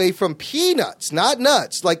stay away from peanuts, not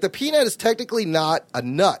nuts. Like the peanut is technically not a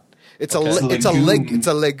nut. It's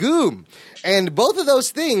a legume. And both of those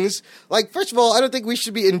things, like, first of all, I don't think we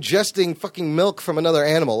should be ingesting fucking milk from another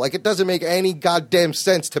animal. Like, it doesn't make any goddamn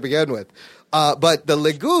sense to begin with. But the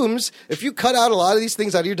legumes, if you cut out a lot of these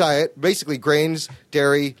things out of your diet, basically grains,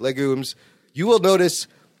 dairy, legumes, you will notice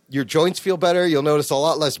your joints feel better. You'll notice a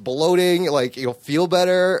lot less bloating. Like, you'll feel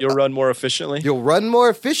better. You'll run more efficiently? You'll run more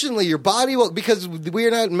efficiently. Your body will, because we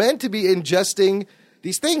are not meant to be ingesting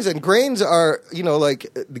these things, and grains are,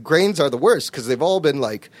 the grains are the worst because they've all been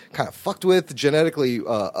like kind of fucked with, genetically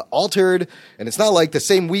altered, and it's not like the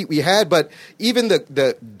same wheat we had. But even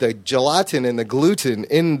the gelatin and the gluten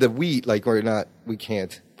in the wheat, like we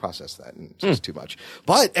can't process that, and it's just too much.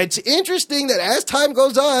 But it's interesting that as time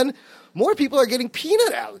goes on, more people are getting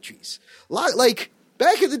peanut allergies. Like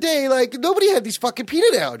back in the day, like nobody had these fucking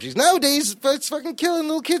peanut allergies. Nowadays, it's fucking killing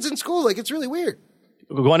little kids in school. Like it's really weird.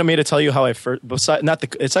 You wanted me to tell you how I first.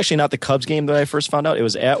 It's actually not the Cubs game that I first found out. It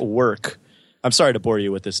was at work. I'm sorry to bore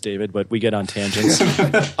you with this, David, but we get on tangents.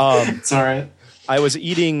 It's all right. I was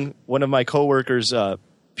eating one of my coworkers'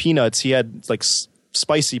 peanuts. He had like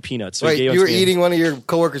spicy peanuts. So Wait, you were eating one of your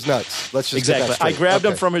coworkers' nuts. Let's just exactly. I grabbed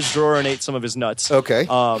him from his drawer and ate some of his nuts. Okay.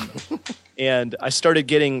 And I started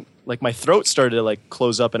getting like my throat started to like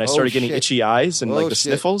close up, and I started getting itchy eyes and like the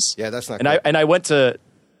sniffles. Yeah, that's not. And good. I went to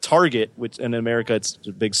Target, which in America it's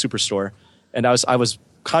a big superstore, and I was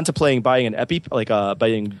contemplating buying an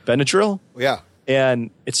buying Benadryl. Yeah. And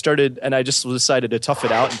it started, and I just decided to tough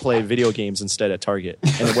it out and play video games instead at Target.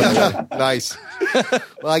 And it went away. Nice.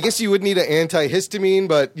 Well, I guess you would need an antihistamine,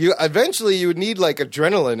 but eventually you would need like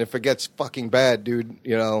adrenaline if it gets fucking bad, dude.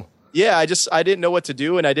 Yeah, I didn't know what to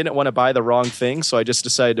do, and I didn't want to buy the wrong thing, so I just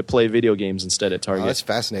decided to play video games instead at Target. Oh, that's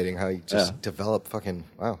fascinating how you just develop fucking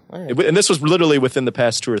wow. All right. And this was literally within the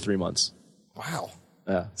past 2 or 3 months. Wow.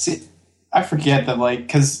 Yeah. See, I forget that, like,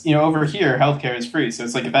 because over here healthcare is free, so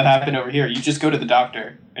it's like if that happened over here, you just go to the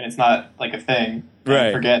doctor, and it's not like a thing. Right.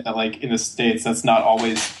 I forget that, like, in the States, that's not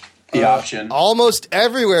always the option. Almost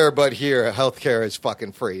everywhere, but here, healthcare is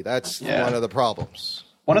fucking free. That's one of the problems.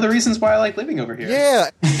 One of the reasons why I like living over here.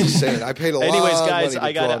 Yeah, just saying. I paid a lot. Anyways, of guys,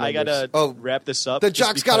 money to I gotta wrap this up. The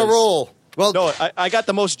jock's got to roll. Well, no, I got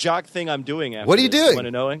the most jock thing I'm doing. After what are you doing? Want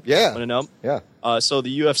to know? Yeah. Want to know? Yeah. So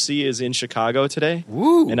the UFC is in Chicago today.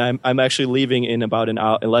 Woo! And I'm actually leaving in about an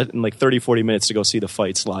hour, in like 30, 40 minutes to go see the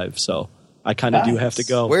fights live. So I kind of do have to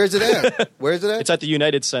go. Where is it at? Where is it at? It's at the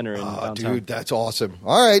United Center in downtown. Dude, that's awesome.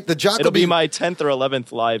 All right, the jock. It'll be my 10th or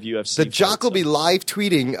 11th live UFC. The jock will be live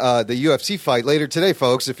tweeting the UFC fight later today,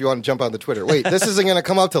 folks. If you want to jump on the Twitter. Wait, this isn't going to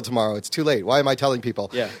come out till tomorrow. It's too late. Why am I telling people?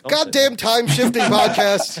 Yeah. Goddamn time shifting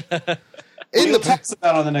podcast. We'll talk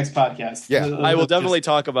about on the next podcast. Yeah, I will definitely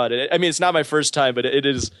talk about it. I mean, it's not my first time, but it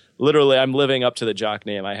is literally. I'm living up to the jock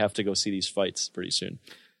name. I have to go see these fights pretty soon.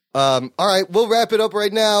 All right, we'll wrap it up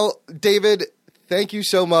right now, David. Thank you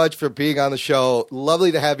so much for being on the show.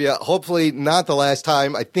 Lovely to have you. Hopefully not the last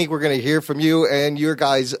time. I think we're going to hear from you and your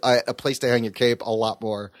guys a place to hang your cape a lot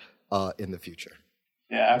more in the future.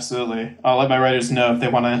 Yeah, absolutely. I'll let my writers know if they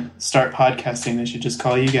want to start podcasting, they should just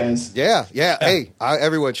call you guys. Yeah. Hey,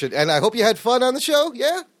 everyone should. And I hope you had fun on the show.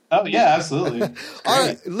 Yeah? Oh, yeah, absolutely. All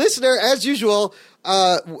right, listener, as usual,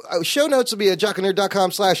 show notes will be at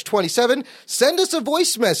jockandnerd.com/27. Send us a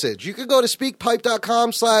voice message. You can go to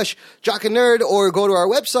speakpipe.com/jockandnerd or go to our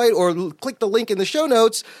website or click the link in the show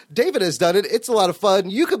notes. David has done it. It's a lot of fun.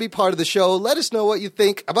 You could be part of the show. Let us know what you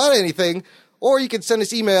think about anything. Or you can send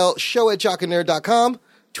us email, show@jockandnerd.com.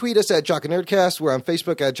 Tweet us at jockandnerdcast. We're on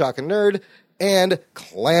Facebook at jockandnerd. And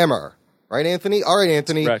clamor. Right, Anthony? All right,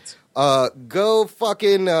 Anthony. Correct. Go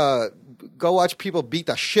watch people beat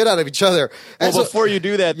the shit out of each other. Well, before you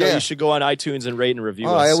do that, though, Yeah. you should go on iTunes and rate and review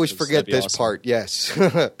us. I always 'cause forget that'd be this awesome. part. Yes.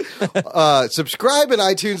 Subscribe in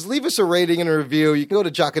iTunes. Leave us a rating and a review. You can go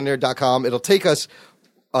to jockandnerd.com. It'll take us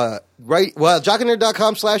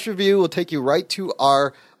jockandnerd.com/review will take you right to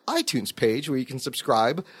our iTunes page where you can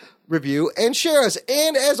subscribe, review, and share us.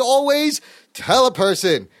 And as always, tell a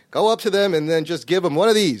person. Go up to them and then just give them one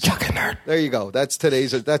of these. Jock and Nerd. There you go. That's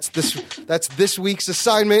this week's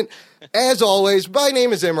assignment. As always, my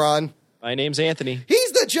name is Imran. My name's Anthony.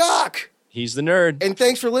 He's the jock. He's the nerd. And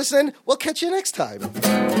thanks for listening. We'll catch you next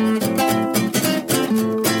time.